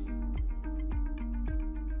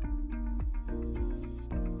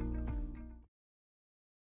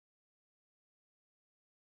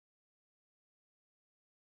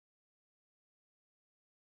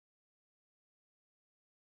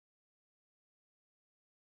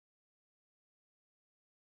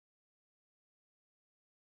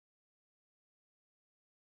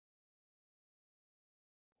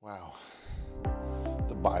 Wow.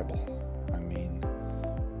 The Bible. I mean,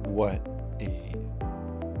 what a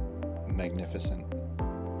magnificent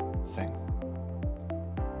thing.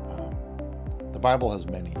 The Bible has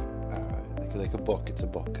many, like a book. It's a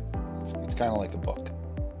book. It's kind of like a book.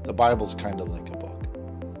 The Bible's kind of like a book.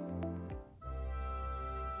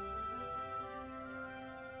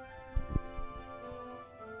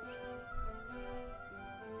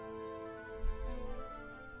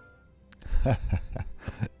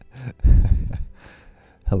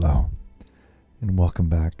 Hello, and welcome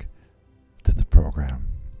back to the program.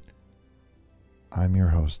 I'm your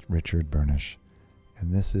host, Richard Burnish,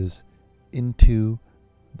 and this is Into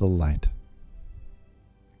the Light,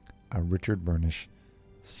 a Richard Burnish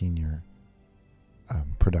Sr.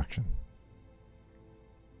 production.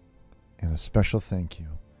 And a special thank you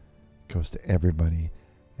goes to everybody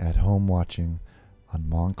at home watching on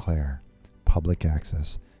Montclair Public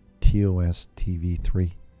Access, TOS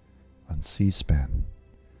TV3 on C-SPAN,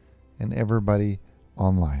 and everybody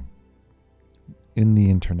online in the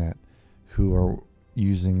internet who are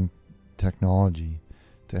using technology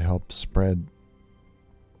to help spread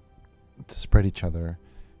each other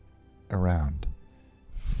around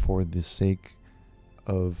for the sake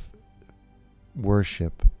of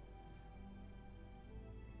worship.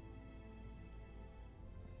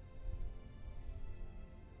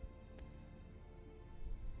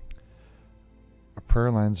 Our prayer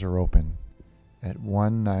lines are open at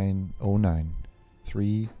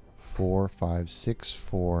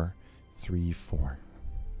 1909-345-6434.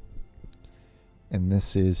 And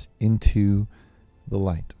this is Into the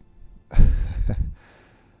Light.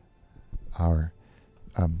 Our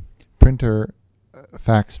printer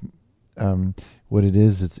fax, what it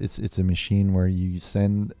is, it's a machine where you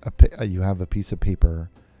send you have a piece of paper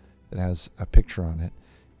that has a picture on it,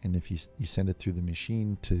 and if you send it through the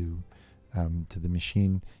machine to to the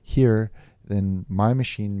machine here, then my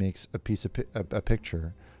machine makes a piece of a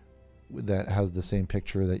picture that has the same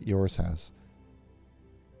picture that yours has.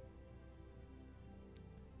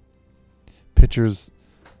 Pictures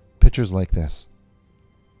like this.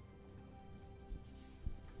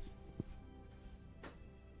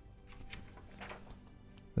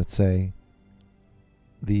 Let's say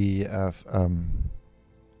the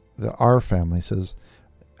R family says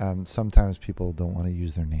sometimes people don't want to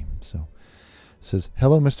use their name, so it says,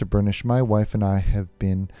 "Hello, Mr. Burnish. My wife and I have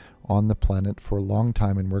been on the planet for a long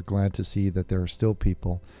time, and we're glad to see that there are still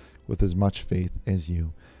people with as much faith as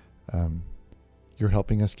you. You're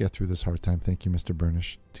helping us get through this hard time. Thank you, Mr.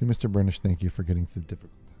 Burnish." To Mr. Burnish, thank you for getting through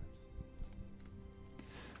difficult times.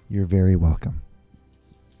 You're very welcome.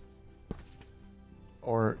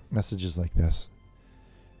 Or messages like this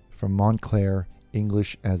from Montclair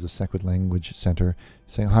English as a Second Language Center,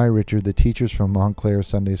 saying, "Hi, Richard. The teachers from Montclair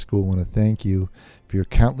Sunday School want to thank you for your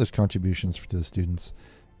countless contributions to the students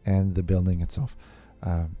and the building itself.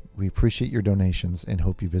 We appreciate your donations and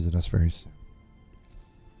hope you visit us very soon."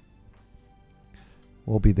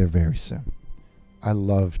 We'll be there very soon. I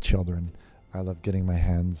love children. I love getting my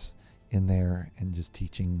hands in there and just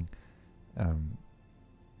teaching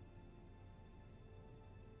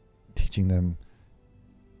them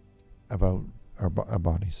about our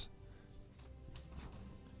bodies.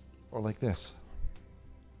 Or like this.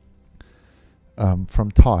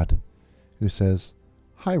 From Todd, who says,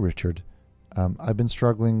 "Hi, Richard. I've been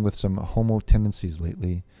struggling with some homo tendencies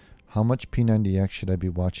lately. How much P90X should I be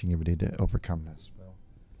watching every day to overcome this?" Well,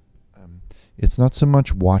 it's not so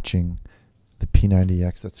much watching the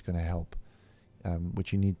P90X that's going to help.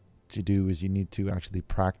 What you need to do is you need to actually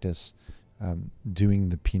practice doing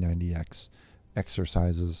the P90X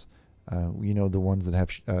exercises. The ones that have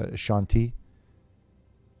Shanti,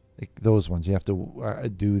 like those ones. You have to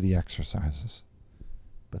do the exercises.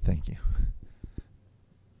 But thank you.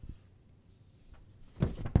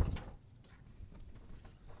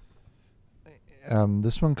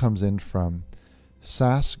 This one comes in from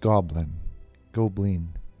Sass Goblin.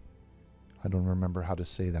 I don't remember how to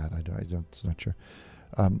say that. I don't. It's not sure.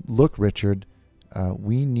 Look, Richard,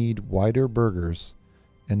 we need wider burgers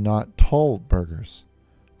and not tall burgers.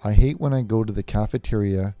 I hate when I go to the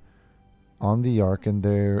cafeteria on the Ark and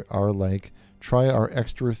they are like, "Try our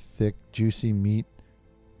extra thick, juicy meat."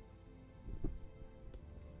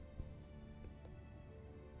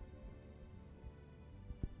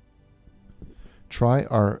 Try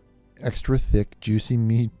our extra thick, juicy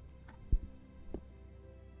meat.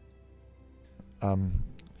 I'm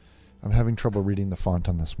having trouble reading the font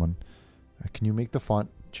on this one. Can you make the font,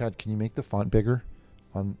 Chad? Can you make the font bigger?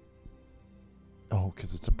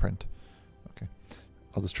 Because it's a print. Okay,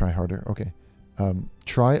 I'll just try harder. Okay,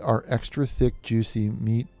 try our extra thick, juicy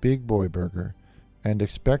meat big boy burger, and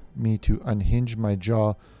expect me to unhinge my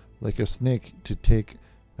jaw like a snake to take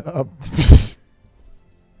up.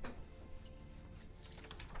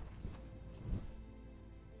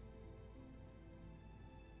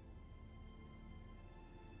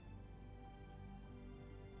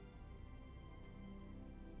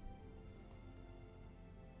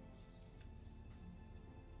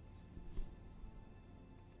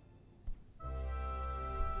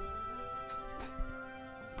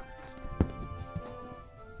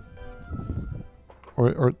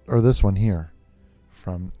 Or this one here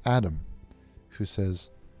from Adam, who says,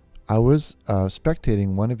 "I was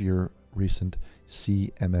spectating one of your recent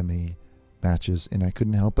CMMA matches, and I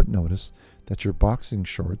couldn't help but notice that your boxing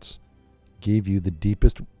shorts gave you the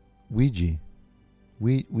deepest Ouija.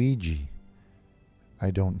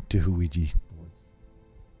 I don't do Ouija boards.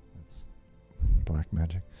 That's black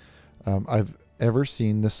magic. I've ever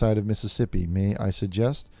seen this side of Mississippi. May I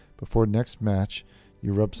suggest before next match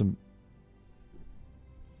you rub some...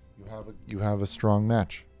 You have a strong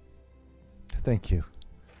match." Thank you.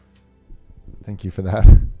 Thank you for that.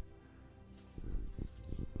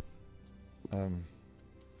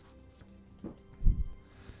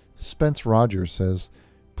 Spence Rogers says,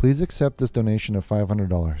 "Please accept this donation of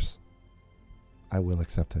 $500. I will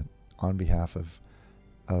accept it on behalf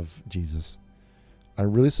of Jesus. I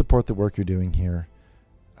really support the work you're doing here.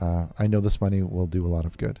 I know this money will do a lot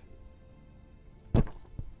of good. It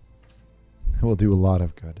will do a lot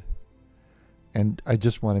of good. And I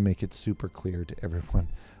just want to make it super clear to everyone,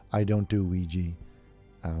 I don't do Ouija.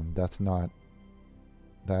 That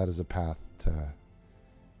is a path to,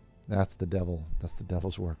 that's the devil. That's the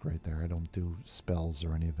devil's work right there. I don't do spells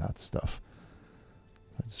or any of that stuff.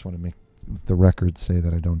 I just want to make the record say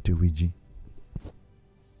that I don't do Ouija."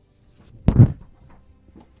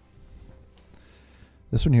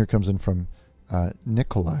 This one here comes in from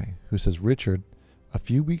Nikolai, who says, Richard, a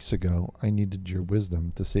few weeks ago, I needed your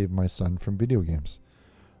wisdom to save my son from video games.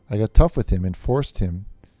 I got tough with him and forced the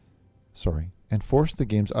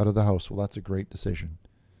games out of the house. Well, that's a great decision.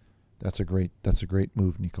 That's a great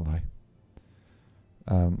move, Nikolai.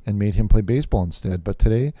 And made him play baseball instead. But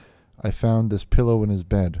today, I found this pillow in his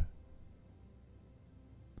bed.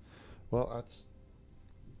 Well, that's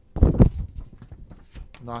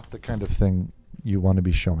not the kind of thing you want to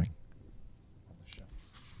be showing.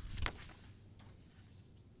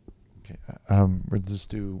 Okay,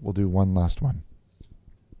 we'll do one last one.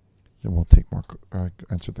 Then we'll take more,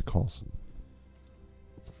 answer the calls.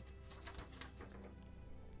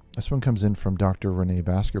 This one comes in from Dr. Renee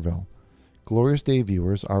Baskerville. Glorious Day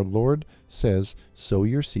viewers, our Lord says, sow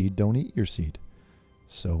your seed, don't eat your seed.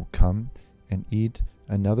 So come and eat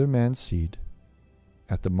another man's seed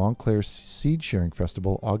at the Montclair Seed Sharing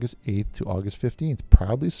Festival, August 8th to August 15th,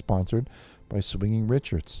 proudly sponsored by Swinging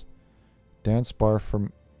Richards. Dance bar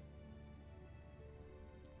from...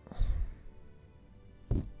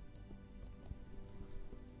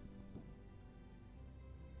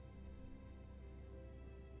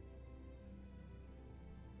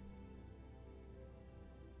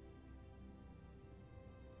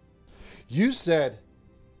 You said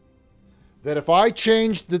that if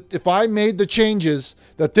I made the changes,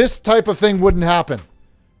 that this type of thing wouldn't happen.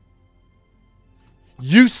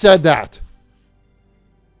 You said that.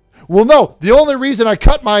 Well, no. The only reason I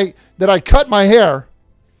cut my hair.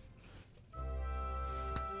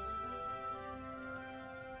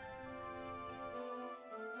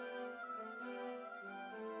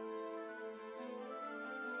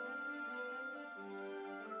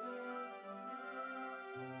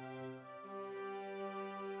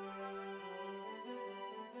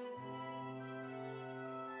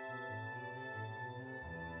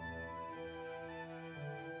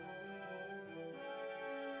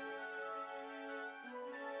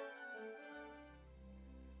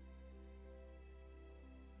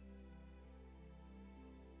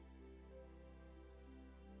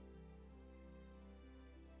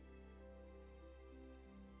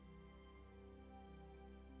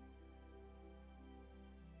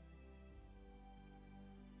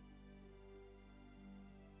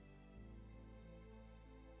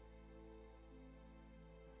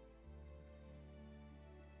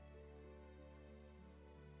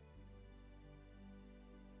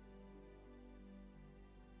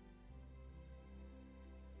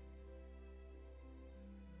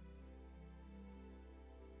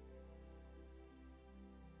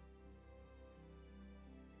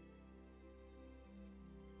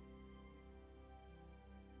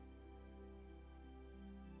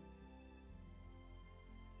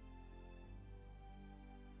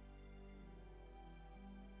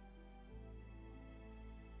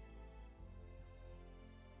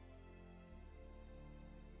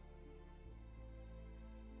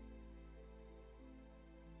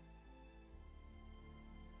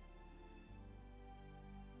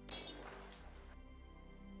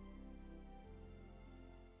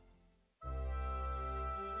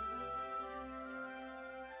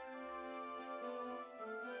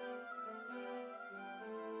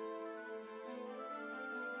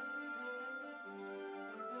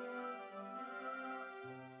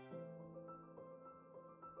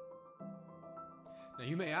 Now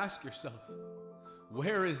you may ask yourself,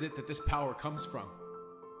 where is it that this power comes from?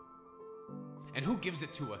 And who gives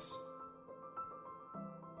it to us?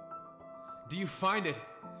 Do you find it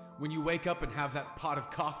when you wake up and have that pot of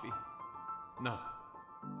coffee? No,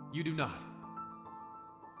 you do not.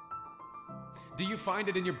 Do you find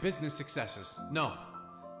it in your business successes? No,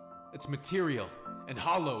 it's material and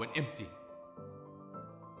hollow and empty.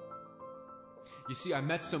 You see, I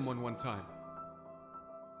met someone one time.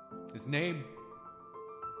 His name,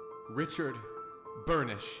 Richard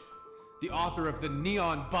Burnish, the author of the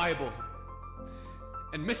Neon Bible.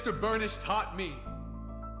 And Mr. Burnish taught me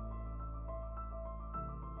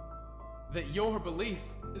that your belief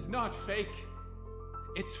is not fake,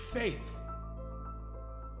 it's faith.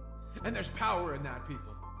 And there's power in that,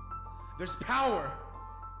 people. There's power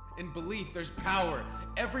in belief. There's power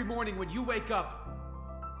every morning when you wake up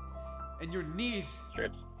and your knees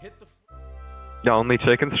hit the floor. Only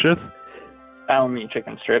chicken strips? Only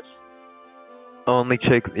chicken strips. Only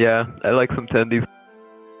chicken, yeah. I like some tendies.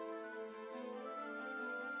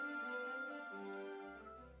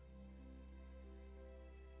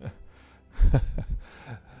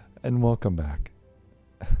 And welcome back.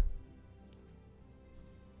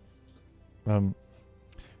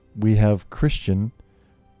 We have Christian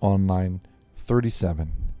on line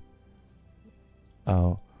 37.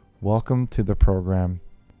 Welcome to the program,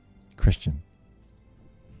 Christian.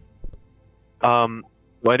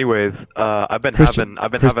 Well, anyways, I've been Christian,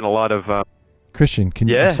 having a lot of. Christian, can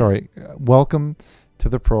you? Yeah. I'm sorry. Welcome to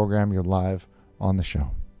the program. You're live on the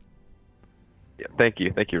show. Yeah, thank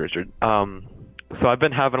you, Richard. So I've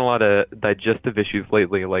been having a lot of digestive issues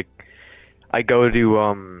lately. Like, I go to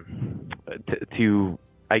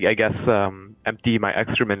I guess empty my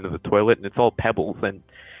excrement into the toilet, and it's all pebbles, and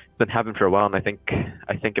it's been happening for a while. And I think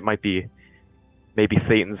it might be maybe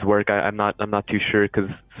Satan's work. I'm not too sure, because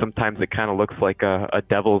sometimes it kind of looks like a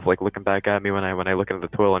devil's like looking back at me when I look into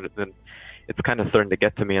the toilet, and then it's kind of starting to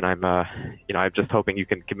get to me, and I'm I'm just hoping you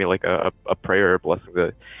can give me like a prayer or a blessing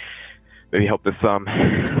to maybe help this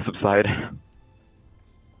subside.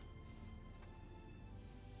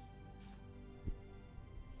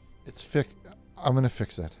 It's I'm gonna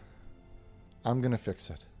fix it. I'm gonna fix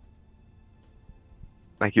it.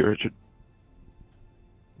 Thank you, Richard.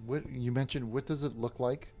 What you mentioned? What does it look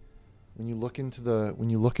like when you look into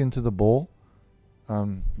the bowl?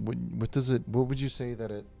 What does it? What would you say that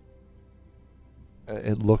it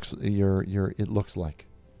looks like?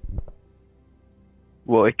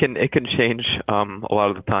 Well, it can change a lot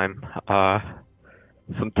of the time.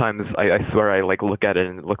 Sometimes I swear I like look at it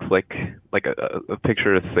and it looks like a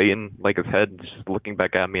picture of Satan, like his head just looking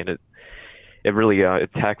back at me, and it really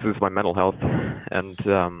it taxes my mental health, and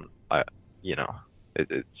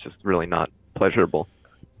it's just really not pleasurable.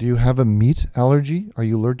 Do you have a meat allergy? Are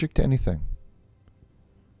you allergic to anything?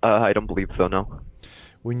 I don't believe so, no.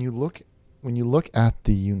 When you look at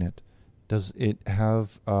the unit, does it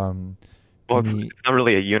have well, it's not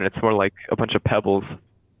really a unit. It's more like a bunch of pebbles.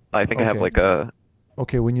 I think I have like a.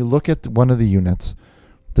 Okay, when you look at one of the units,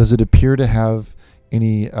 does it appear to have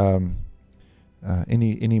any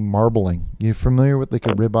marbling? You familiar with like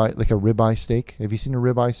a ribeye steak? Have you seen a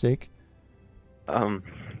ribeye steak? Hold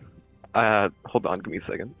on, give me a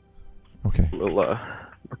second. Okay. We'll look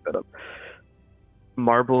that up.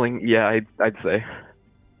 Marbling, yeah, I'd say.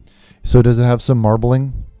 So does it have some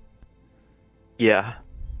marbling? Yeah.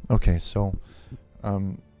 Okay, so,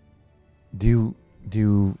 do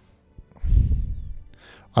you?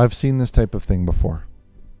 I've seen this type of thing before.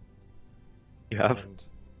 You have?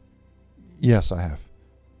 Yes, I have.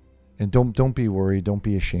 And don't be worried. Don't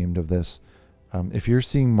be ashamed of this. If you're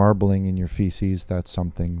seeing marbling in your feces, that's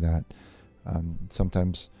something that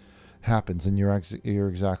sometimes happens, and you're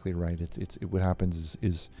exactly right. What happens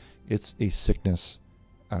is it's a sickness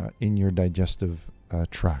in your digestive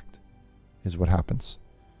tract, is what happens,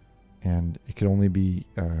 and it can only be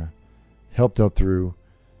helped out through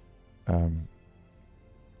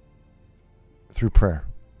prayer.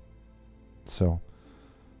 So,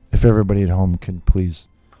 if everybody at home can please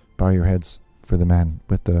bow your heads for the man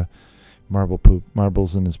with the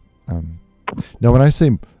marbles in his. Now, when I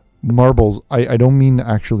say marbles, I don't mean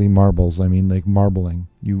actually marbles. I mean like marbling.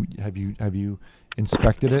 Have you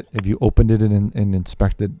inspected it? Have you opened it and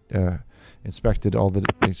inspected all the?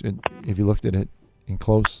 Have you looked at it in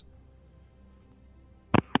close?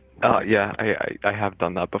 Yeah, I have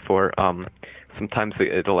done that before. Sometimes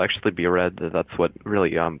it'll actually be red. That's what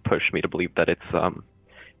really pushed me to believe that it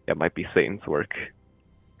might be Satan's work,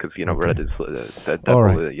 because okay. Red is that. All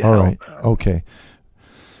right. All right. Okay.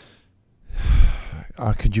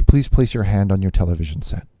 Could you please place your hand on your television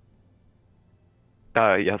set?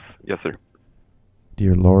 Yes, sir.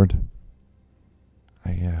 Dear Lord,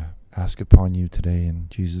 I ask upon you today in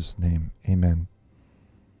Jesus' name, Amen.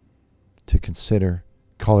 To consider,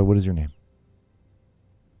 caller, what is your name?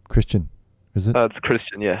 Christian, is it? It's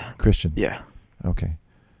Christian, yeah. Christian. Yeah. Okay,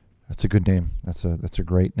 that's a good name. That's a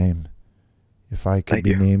great name. If I could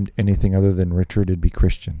be named anything other than Richard, it'd be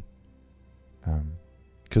Christian.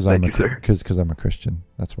 Because I'm a Christian.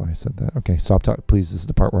 That's why I said that. Okay, stop talking, please. This is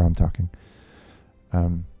the part where I'm talking.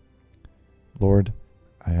 Lord,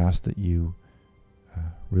 I ask that you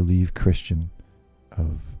relieve Christian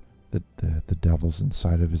of the devils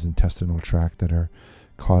inside of his intestinal tract that are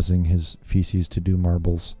causing his feces to do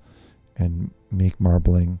marbles and make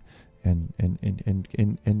marbling and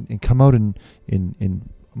come out in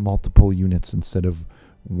multiple units instead of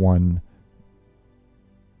one.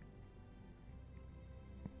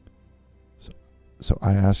 So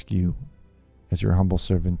I ask you, as your humble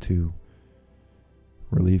servant, to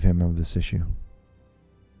relieve him of this issue,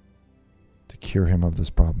 to cure him of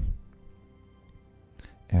this problem,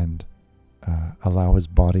 and allow his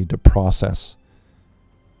body to process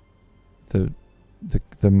the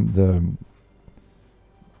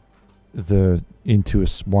into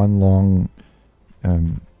one long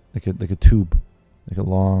like a tube, like a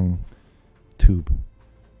long tube,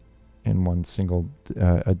 in one single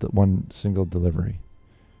delivery.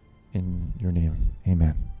 In your name,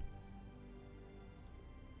 Amen.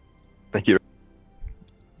 Thank you.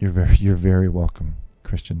 You're very welcome,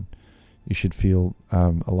 Christian. You should feel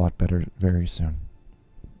a lot better very soon.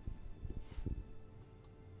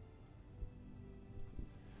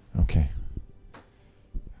 Okay.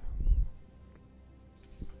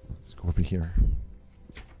 Let's go over here.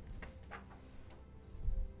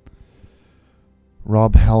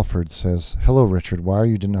 Rob Halford says, "Hello, Richard. Why are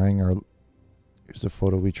you denying our..." Here's a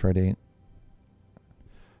photo we tried to...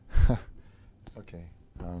 Okay.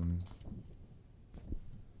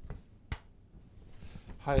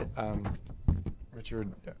 Hi,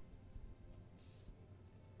 Richard.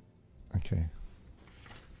 Okay.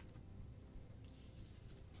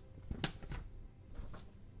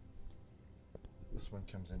 This one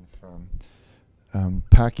comes in from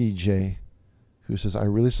Packy J, who says, "I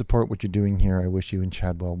really support what you're doing here. I wish you and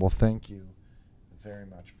Chad well." Well, thank you very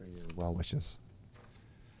much for your well wishes.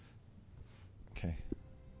 Okay.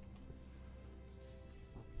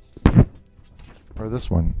 Or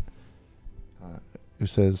this one, who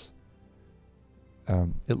says,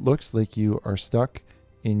 "It looks like you are stuck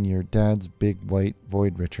in your dad's big white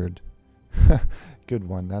void, Richard." Good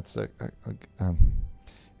one. That's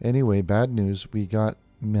anyway, bad news. We got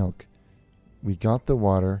milk. We got the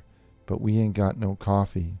water, but we ain't got no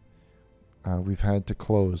coffee. We've had to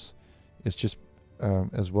close. It's just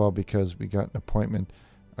as well because we got an appointment.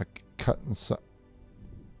 A cut and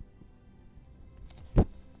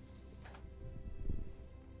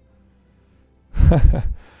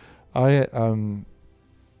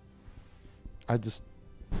I just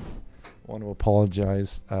want to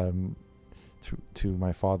apologize to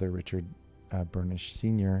my father, Richard Burnish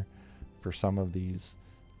Sr., for some of these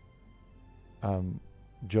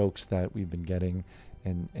jokes that we've been getting,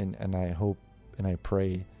 and I hope and I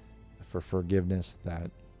pray for forgiveness,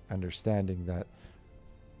 that understanding that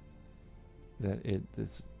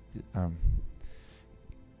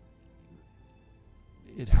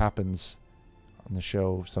it happens on the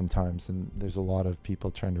show sometimes, and there's a lot of people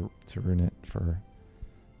trying to ruin it for...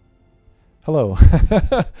 Hello.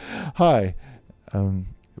 Hi.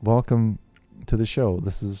 Welcome to the show.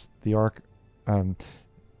 This is the Ark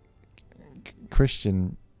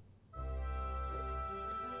Christian.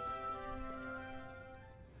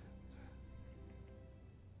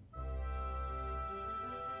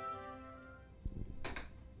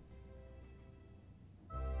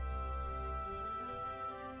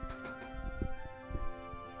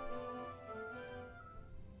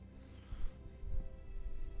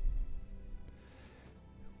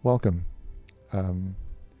 Welcome.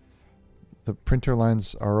 The printer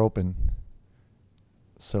lines are open,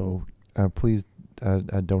 so please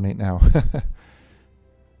donate now.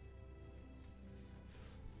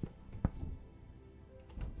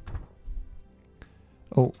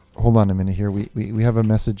 Oh, hold on a minute here. We have a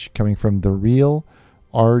message coming from the real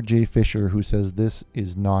R.J. Fisher, who says this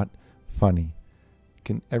is not funny.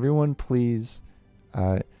 Can everyone please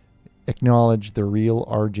acknowledge the real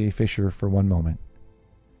R.J. Fisher for one moment?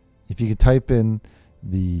 If you could type in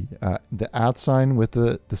the @ with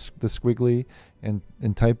the squiggly and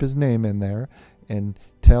type his name in there and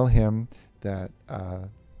tell him that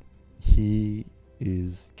he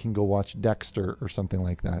can go watch Dexter or something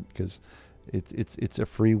like that, because it's a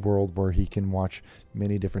free world where he can watch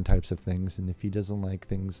many different types of things. And if he doesn't like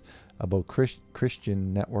things about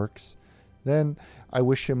Christian networks, then I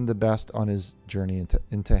wish him the best on his journey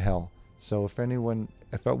into hell. So if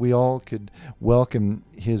we all could welcome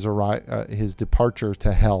his departure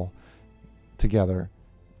to hell together,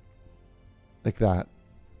 like that.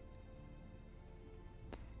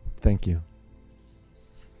 Thank you.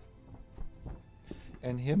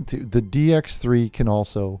 And him too. The DX3 can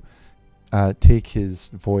also take his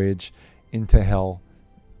voyage into hell.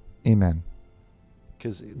 Amen.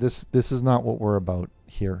 Because this is not what we're about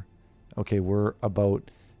here. Okay, we're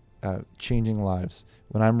about changing lives.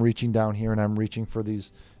 When I'm reaching down here and I'm reaching for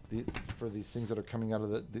these things that are coming out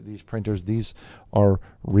of these printers, these are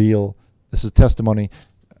real. This is testimony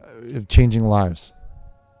of changing lives.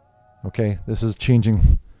 Okay, this is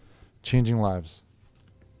changing lives.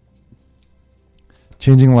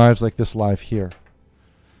 Changing lives like this live here.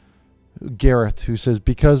 Garrett, who says,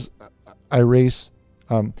 because I race,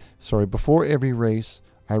 before every race,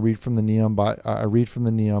 I read from the Neon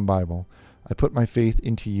Bible. I put my faith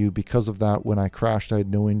into you. Because of that, when I crashed, I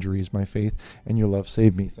had no injuries. My faith and your love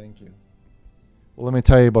saved me. Thank you. Well, let me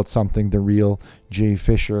tell you about something. The real Jay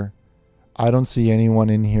Fisher. I don't see anyone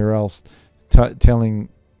in here else telling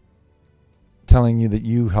you that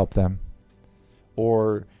you help them,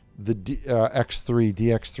 or the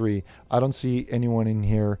DX3. I don't see anyone in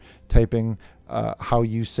here typing how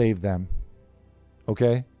you save them.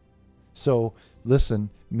 Okay? So listen,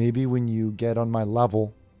 maybe when you get on my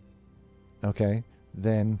level, okay,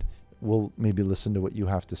 then we'll maybe listen to what you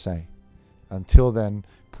have to say. Until then,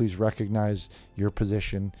 please recognize your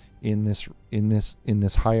position in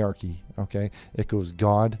this hierarchy, okay? It goes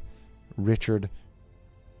God, Richard,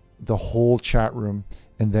 the whole chat room,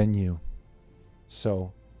 and then you.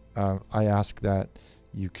 So I ask that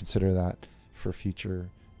you consider that for future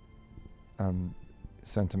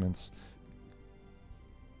sentiments.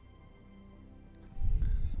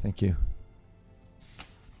 Thank you.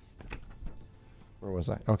 Where was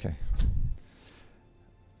I? Okay.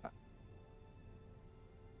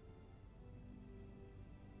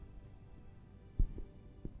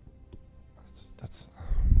 That's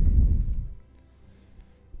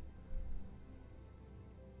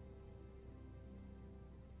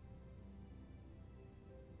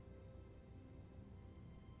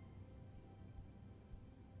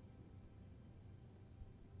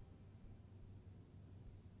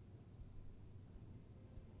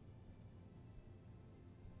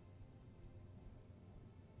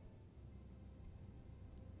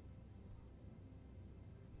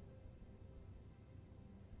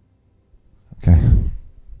okay.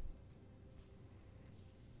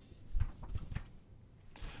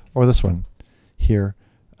 Or this one here,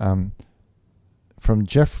 from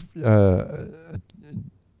Jefferus,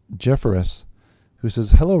 who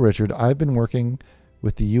says, "Hello, Richard. I've been working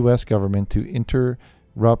with the U.S. government to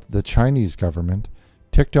interrupt the Chinese government.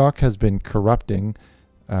 TikTok has been corrupting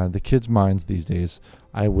the kids' minds these days.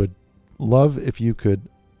 I would love if you could."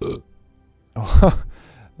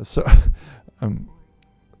 So,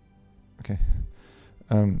 okay.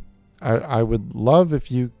 I would love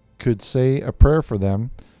if you could say a prayer for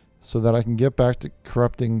them, so that I can get back to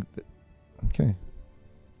corrupting. Okay.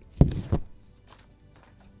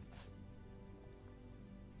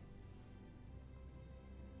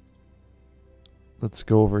 Let's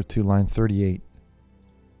go over to line 38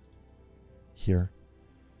 here.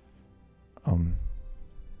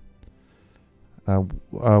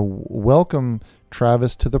 Welcome,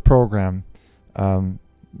 Travis, to the program. Can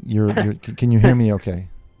you hear me okay?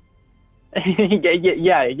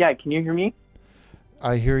 Yeah. Can you hear me?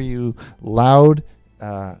 I hear you loud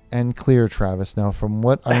and clear, Travis. Now, from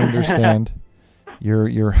what I understand,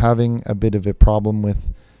 you're having a bit of a problem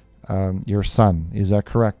with your son. Is that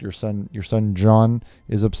correct? Your son John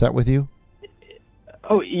is upset with you?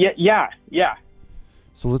 Oh, yeah.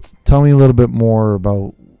 So tell me a little bit more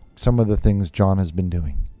about some of the things John has been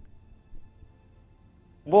doing.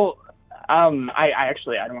 Well, I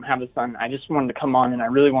don't have a son. I just wanted to come on, and I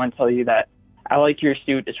really want to tell you that I like your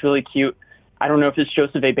suit. It's really cute. I don't know if it's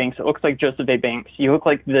Joseph A. Banks. It looks like Joseph A. Banks. You look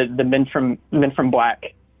like the men from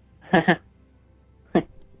Black.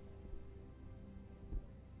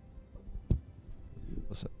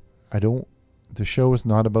 Listen, the show is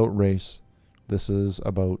not about race. This is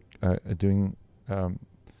about doing.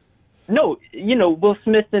 No, Will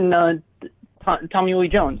Smith and Tommy Lee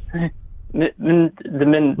Jones. the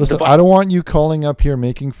men. Listen, I don't want you calling up here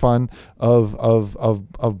making fun of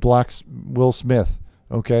Black Will Smith.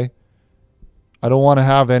 Okay. I don't want to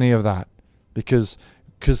have any of that because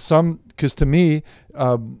to me,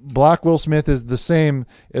 Black Will Smith is the same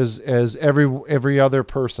as every other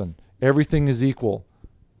person. Everything is equal.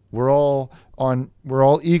 We're all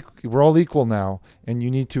equal now, and you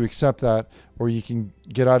need to accept that, or you can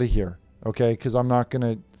get out of here. Okay? Because I'm not going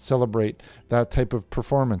to celebrate that type of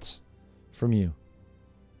performance from you.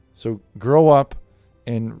 So grow up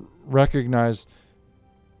and recognize.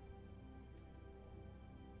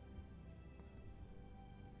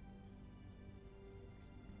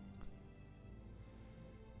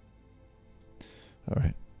 All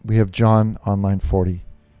right. We have John on line 40.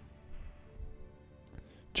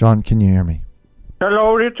 John, can you hear me?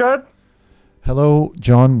 Hello, Richard. Hello,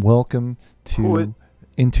 John. Welcome to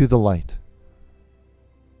Into the Light.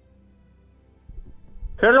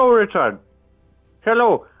 Hello, Richard.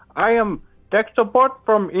 Hello. I am tech support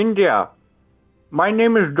from India. My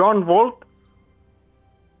name is John Volt.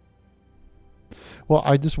 Well,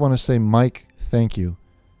 I just want to say, Mike, thank you.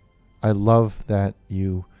 I love that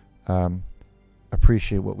you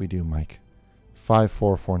appreciate what we do, Mike.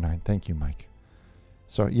 5449. Thank you, Mike.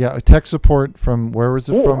 So yeah, tech support from where was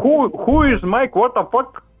it from? Who is Mike? What the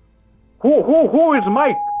fuck? Who is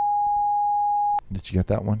Mike? Did you get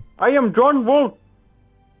that one? I am John Volt.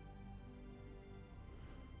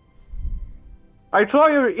 I saw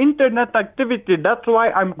your internet activity. That's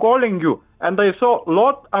why I'm calling you. And I saw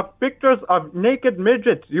lots of pictures of naked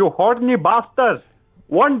midgets. You horny bastard.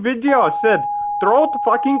 One video said, throat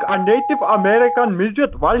fucking a Native American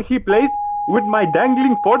midget while he plays with my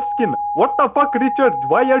dangling foreskin. What the fuck, Richard?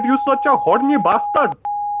 Why are you such a horny bastard?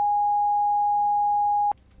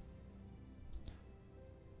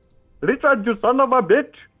 Richard, you son of a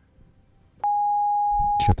bitch. Did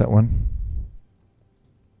you get that one?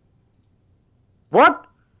 What?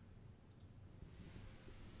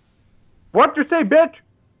 What you say, bitch?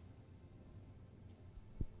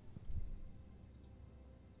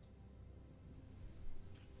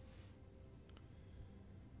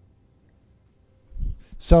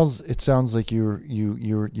 It sounds like you're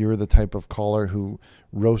the type of caller who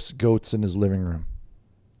roasts goats in his living room.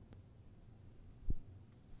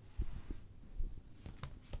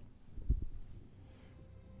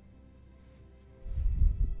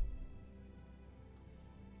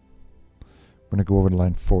 We're going to go over to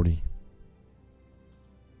line 40.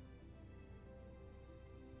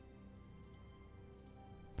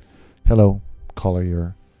 Hello, caller.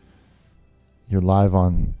 You're live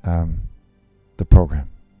on the program.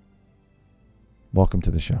 Welcome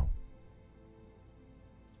to the show.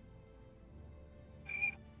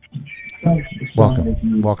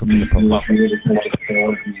 Welcome to the program.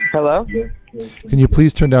 Hello? Can you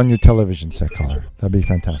please turn down your television set, caller? That'd be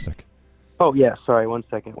fantastic. Oh, yeah, sorry, one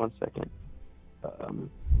second.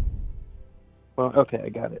 Well, okay, I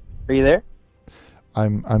got it. Are you there?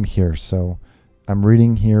 I'm here, so I'm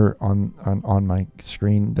reading here on my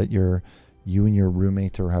screen that you and your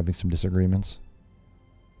roommate are having some disagreements.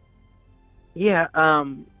 Yeah,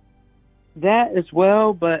 that as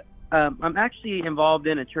well, but I'm actually involved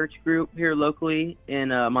in a church group here locally in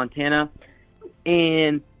Montana,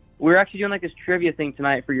 and we're actually doing like this trivia thing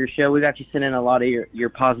tonight for your show. We've actually sent in a lot of your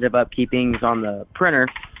positive upkeepings on the printer,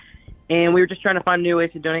 and we were just trying to find new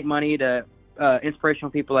ways to donate money to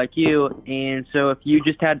inspirational people like you. And so if you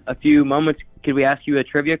just had a few moments, could we ask you a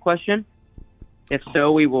trivia question? If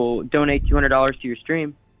so, we will donate $200 to your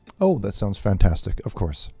stream. Oh, that sounds fantastic. Of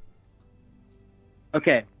course.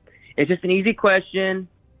 Okay. It's just an easy question.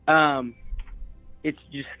 It's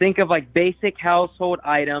just think of like basic household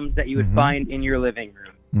items that you would find in your living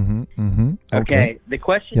room. Okay. The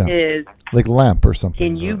question is, like lamp or something.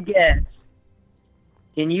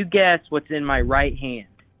 Can you guess what's in my right hand?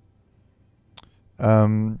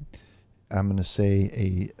 I'm going to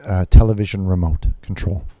say a television remote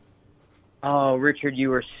control. Oh, Richard, you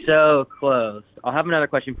were so close. I'll have another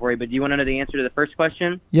question for you, but do you want to know the answer to the first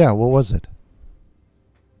question? Yeah, what was it?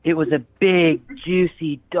 It was a big,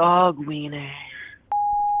 juicy dog wiener.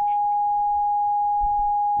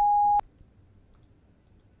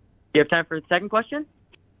 Do you have time for the second question?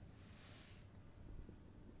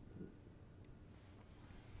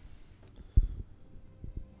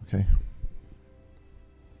 Okay.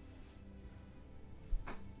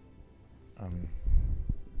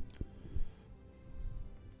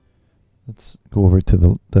 Let's go over to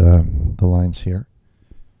the lines here,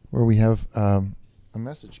 where we have a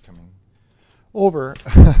message coming over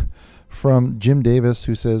from Jim Davis,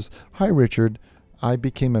 who says, "Hi Richard, I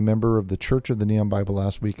became a member of the Church of the Neon Bible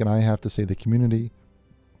last week, and I have to say the community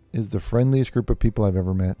is the friendliest group of people I've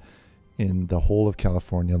ever met in the whole of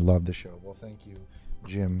California. Love the show." Well, thank you,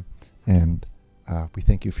 Jim, and we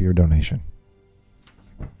thank you for your donation.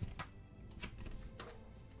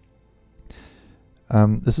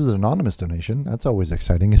 This is an anonymous donation. That's always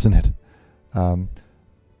exciting, isn't it?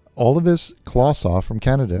 Olavis Klausoff from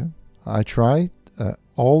Canada. I try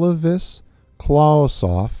Olavis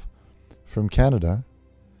Klausoff from Canada.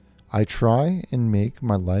 I try and make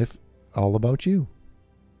my life all about you.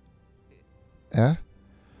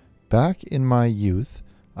 Back in my youth,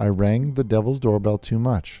 I rang the devil's doorbell too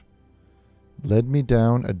much. Led me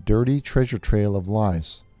down a dirty treasure trail of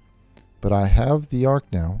lies. But I have the ark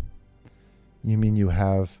now. You mean you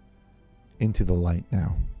have into the light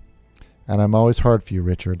now. And I'm always hard for you,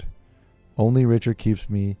 Richard. Only Richard keeps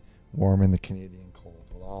me warm in the Canadian cold.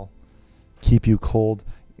 Well, I'll keep you cold,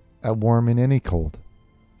 warm in any cold.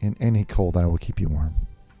 In any cold, I will keep you warm.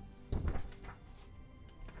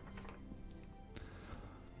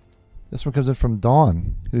 This one comes in from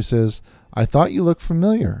Dawn, who says, I thought you looked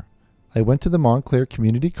familiar. I went to the Montclair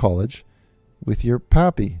Community College with your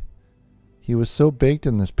pappy. He was so baked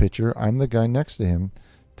in this picture, I'm the guy next to him.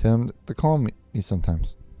 Tell him to call me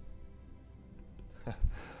sometimes.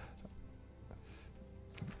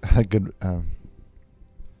 A good...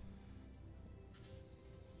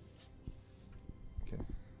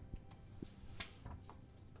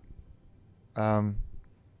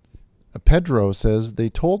 Pedro says, they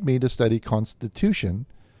told me to study Constitution,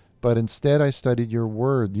 but instead I studied your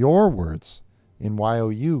words in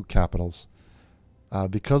YOU capitals.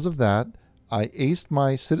 Because of that, I aced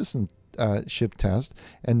my citizenship test,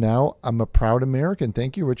 and now I'm a proud American.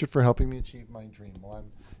 Thank you, Richard, for helping me achieve my dream. Well,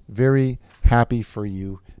 I'm very happy for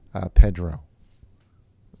you, Pedro.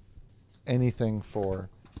 Anything for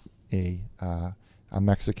a a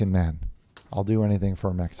Mexican man. I'll do anything for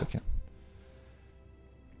a Mexican.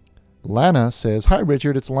 Lana says, "Hi,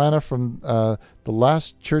 Richard. It's Lana from the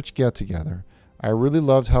last church get-together. I really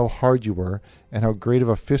loved how hard you were and how great of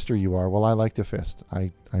a fister you are. Well, I like to fist.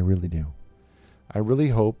 I really do. I really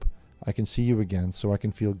hope I can see you again so I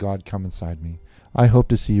can feel God come inside me. I hope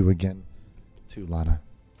to see you again too, Lana.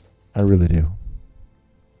 I really do."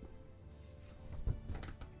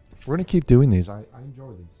 We're going to keep doing these. I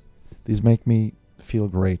enjoy these. These make me feel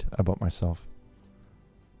great about myself.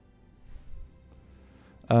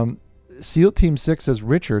 SEAL Team 6 says,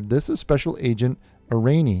 "Richard, this is Special Agent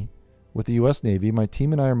Irani with the U.S. Navy. My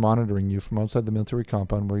team and I are monitoring you from outside the military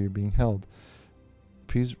compound where you're being held.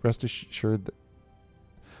 Please rest assured that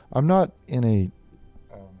I'm not in a...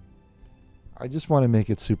 I just want to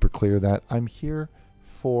make it super clear that I'm here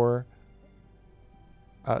for...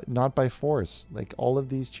 not by force. Like, all of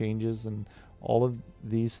these changes and all of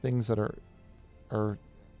these things that are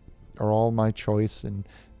all my choice, and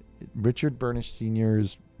Richard Burnish Sr.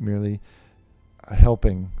 is merely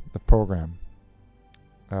helping the program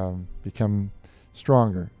become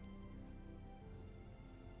stronger.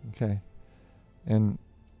 Okay, and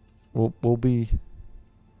we'll be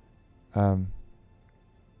right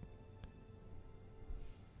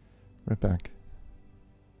back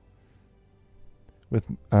with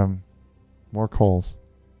more calls.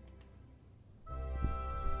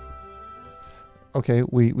 Okay,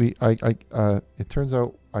 it turns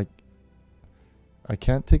out I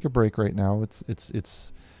can't take a break right now.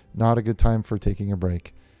 It's not a good time for taking a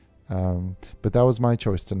break. But that was my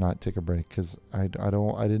choice to not take a break because I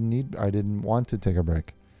didn't want to take a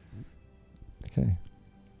break. Okay.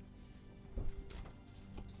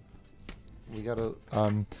 We gotta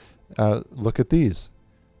look at these.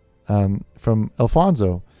 From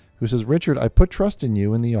Alfonso, who says, "Richard, I put trust in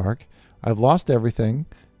you in the Ark. I've lost everything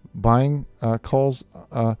buying calls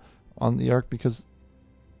on the Ark because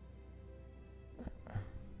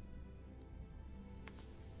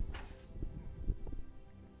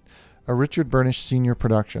a Richard Burnish Senior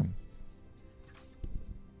production."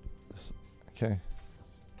 Okay.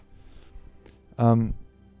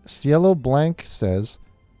 Cielo Blank says,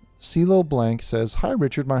 "Hi,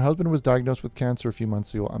 Richard. My husband was diagnosed with cancer a few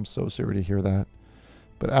months ago. I'm so sorry to hear that.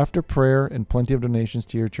 But after prayer and plenty of donations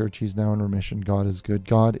to your church, he's now in remission. God is good.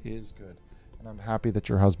 God is good. And I'm happy that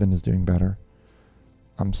your husband is doing better.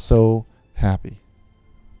 I'm so happy."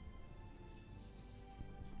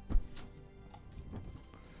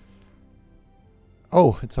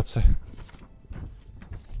 Oh, it's upside.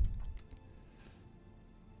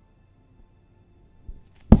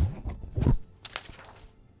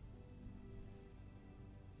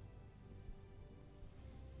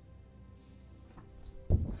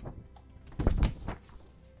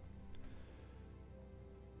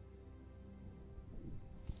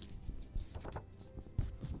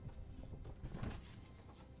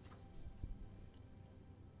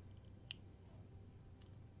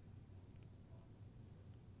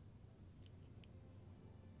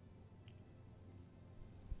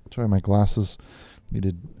 Sorry, my glasses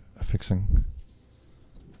needed fixing.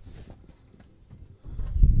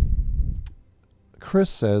 Chris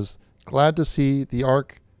says, "Glad to see the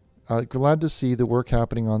Ark. Glad to see the work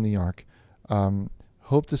happening on the Ark.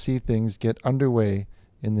 Hope to see things get underway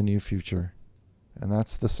in the near future." And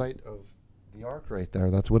that's the site of the Ark right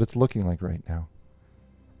there. That's what it's looking like right now.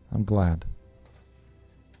 I'm glad.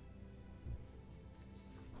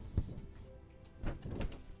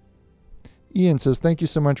 Ian says, "Thank you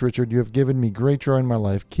so much, Richard. You have given me great joy in my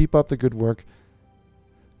life. Keep up the good work.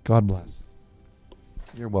 God bless."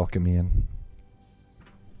 You're welcome, Ian.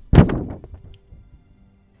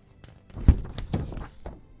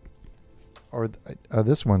 Or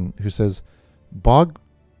this one who says, "Bog."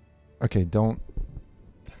 Okay, don't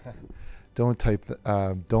type.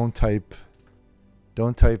 Don't type.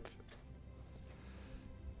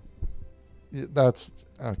 That's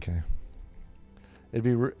okay. It'd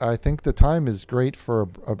be. I think the time is great for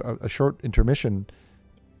a short intermission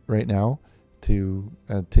right now to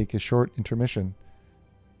take a short intermission.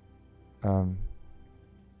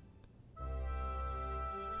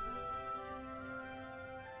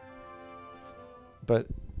 But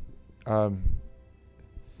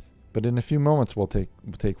in a few moments we'll take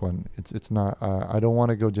one. It's not. I don't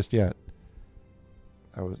want to go just yet.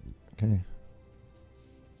 I was okay.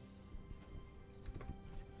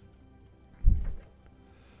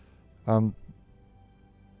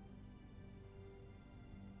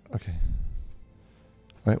 Okay.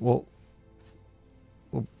 All right. We'll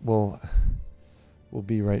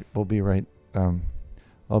be right. We'll be right.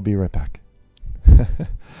 I'll be right back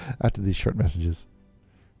after these short messages.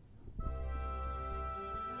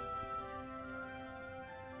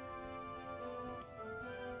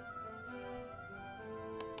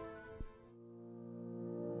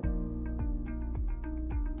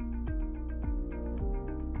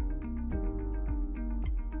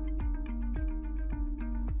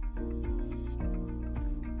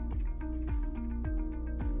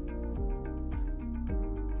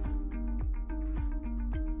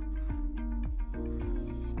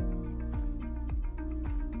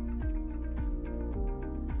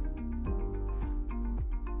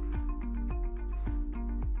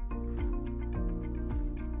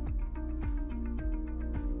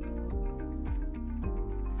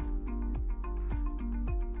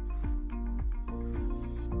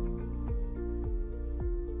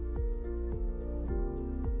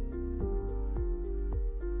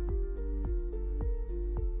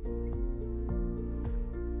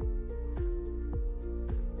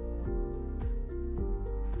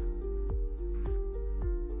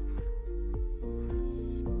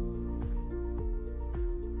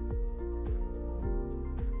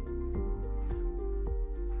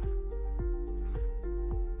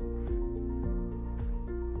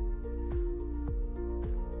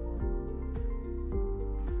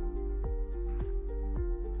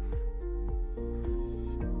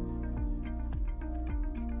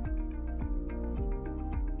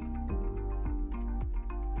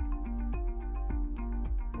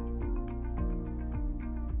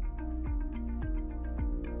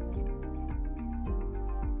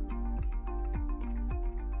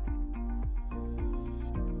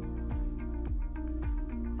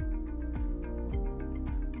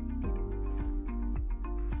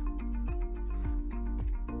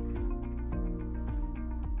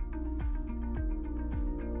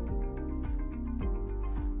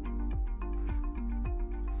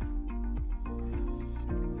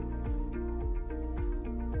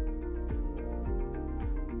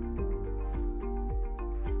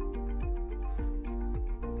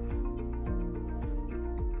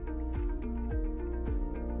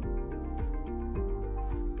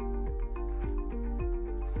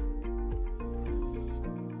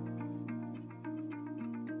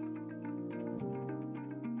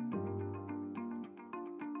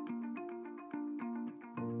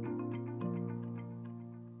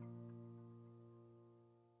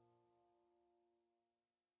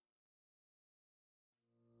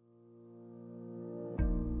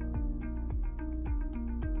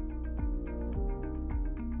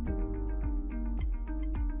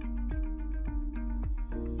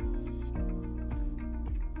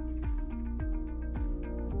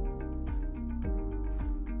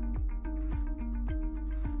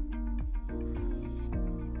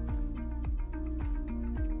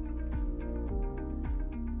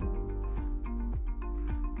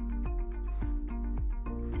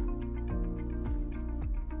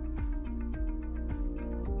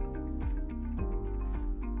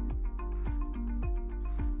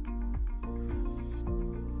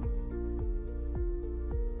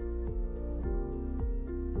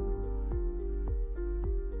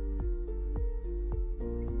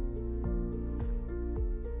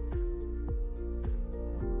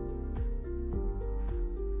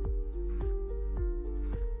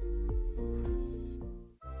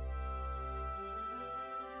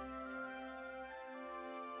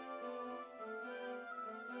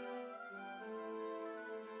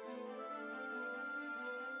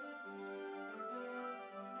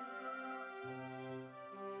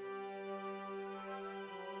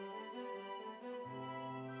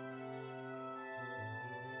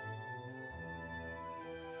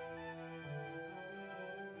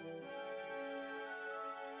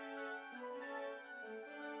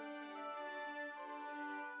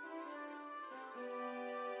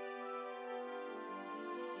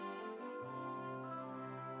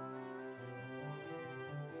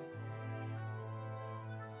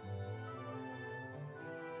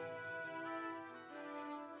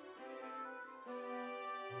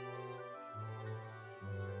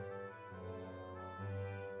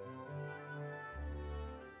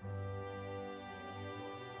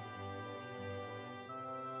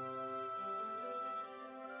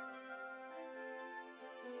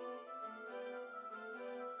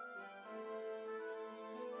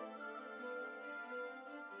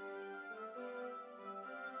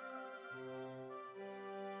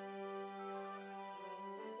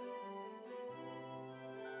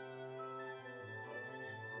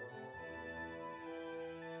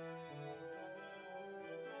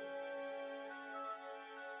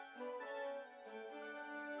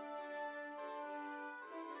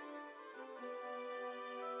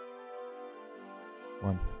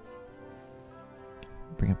 One.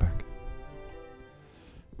 Bring it back.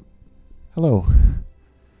 Hello.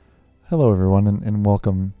 Hello, everyone, and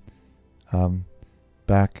welcome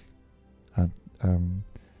back to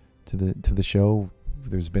the show.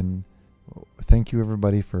 There's been thank you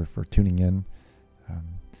everybody for tuning in.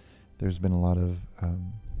 There's been a lot of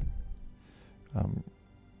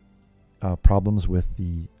problems with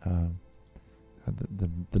the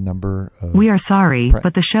number of. We are sorry,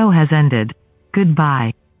 but the show has ended.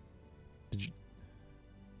 Goodbye.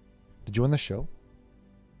 Did you end the show?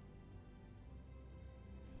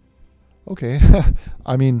 Okay.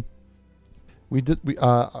 I mean, we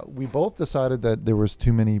both decided that there was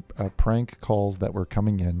too many prank calls that were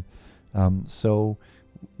coming in, so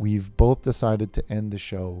we've both decided to end the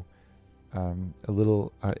show. End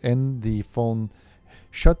the phone,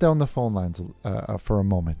 shut down the phone lines for a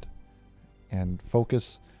moment, and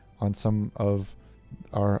focus on some of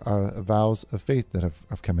our vows of faith that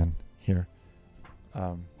have come in here.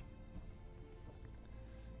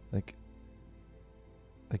 Okay.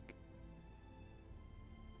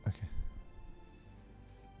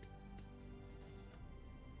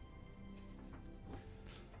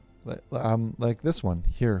 Like this one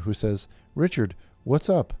here, who says, "Richard, what's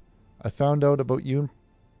up? I found out about you and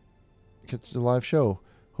catch the live show.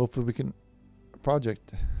 Hopefully we can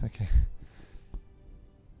project." Okay.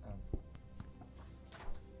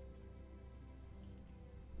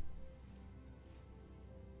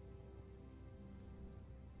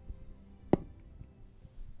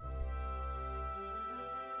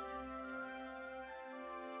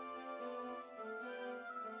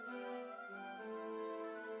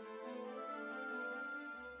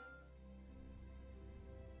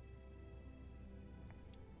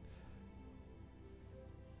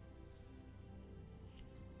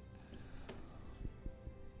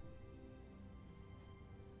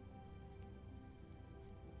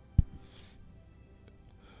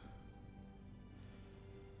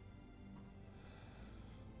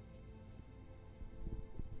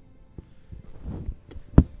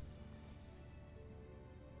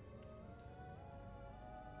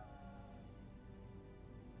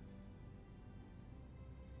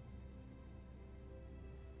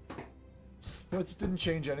 No, it just didn't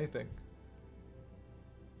change anything.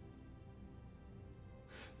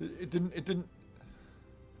 It didn't.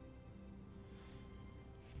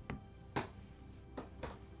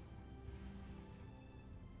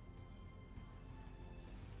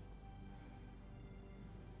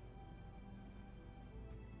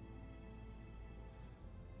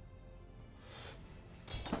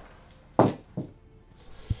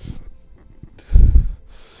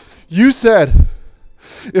 You said,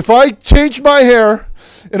 if I changed my hair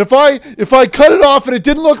and if I cut it off and it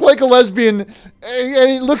didn't look like a lesbian and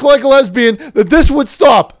it looked like a lesbian, that this would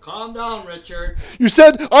stop. Calm down, Richard. You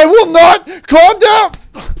said I will not calm down.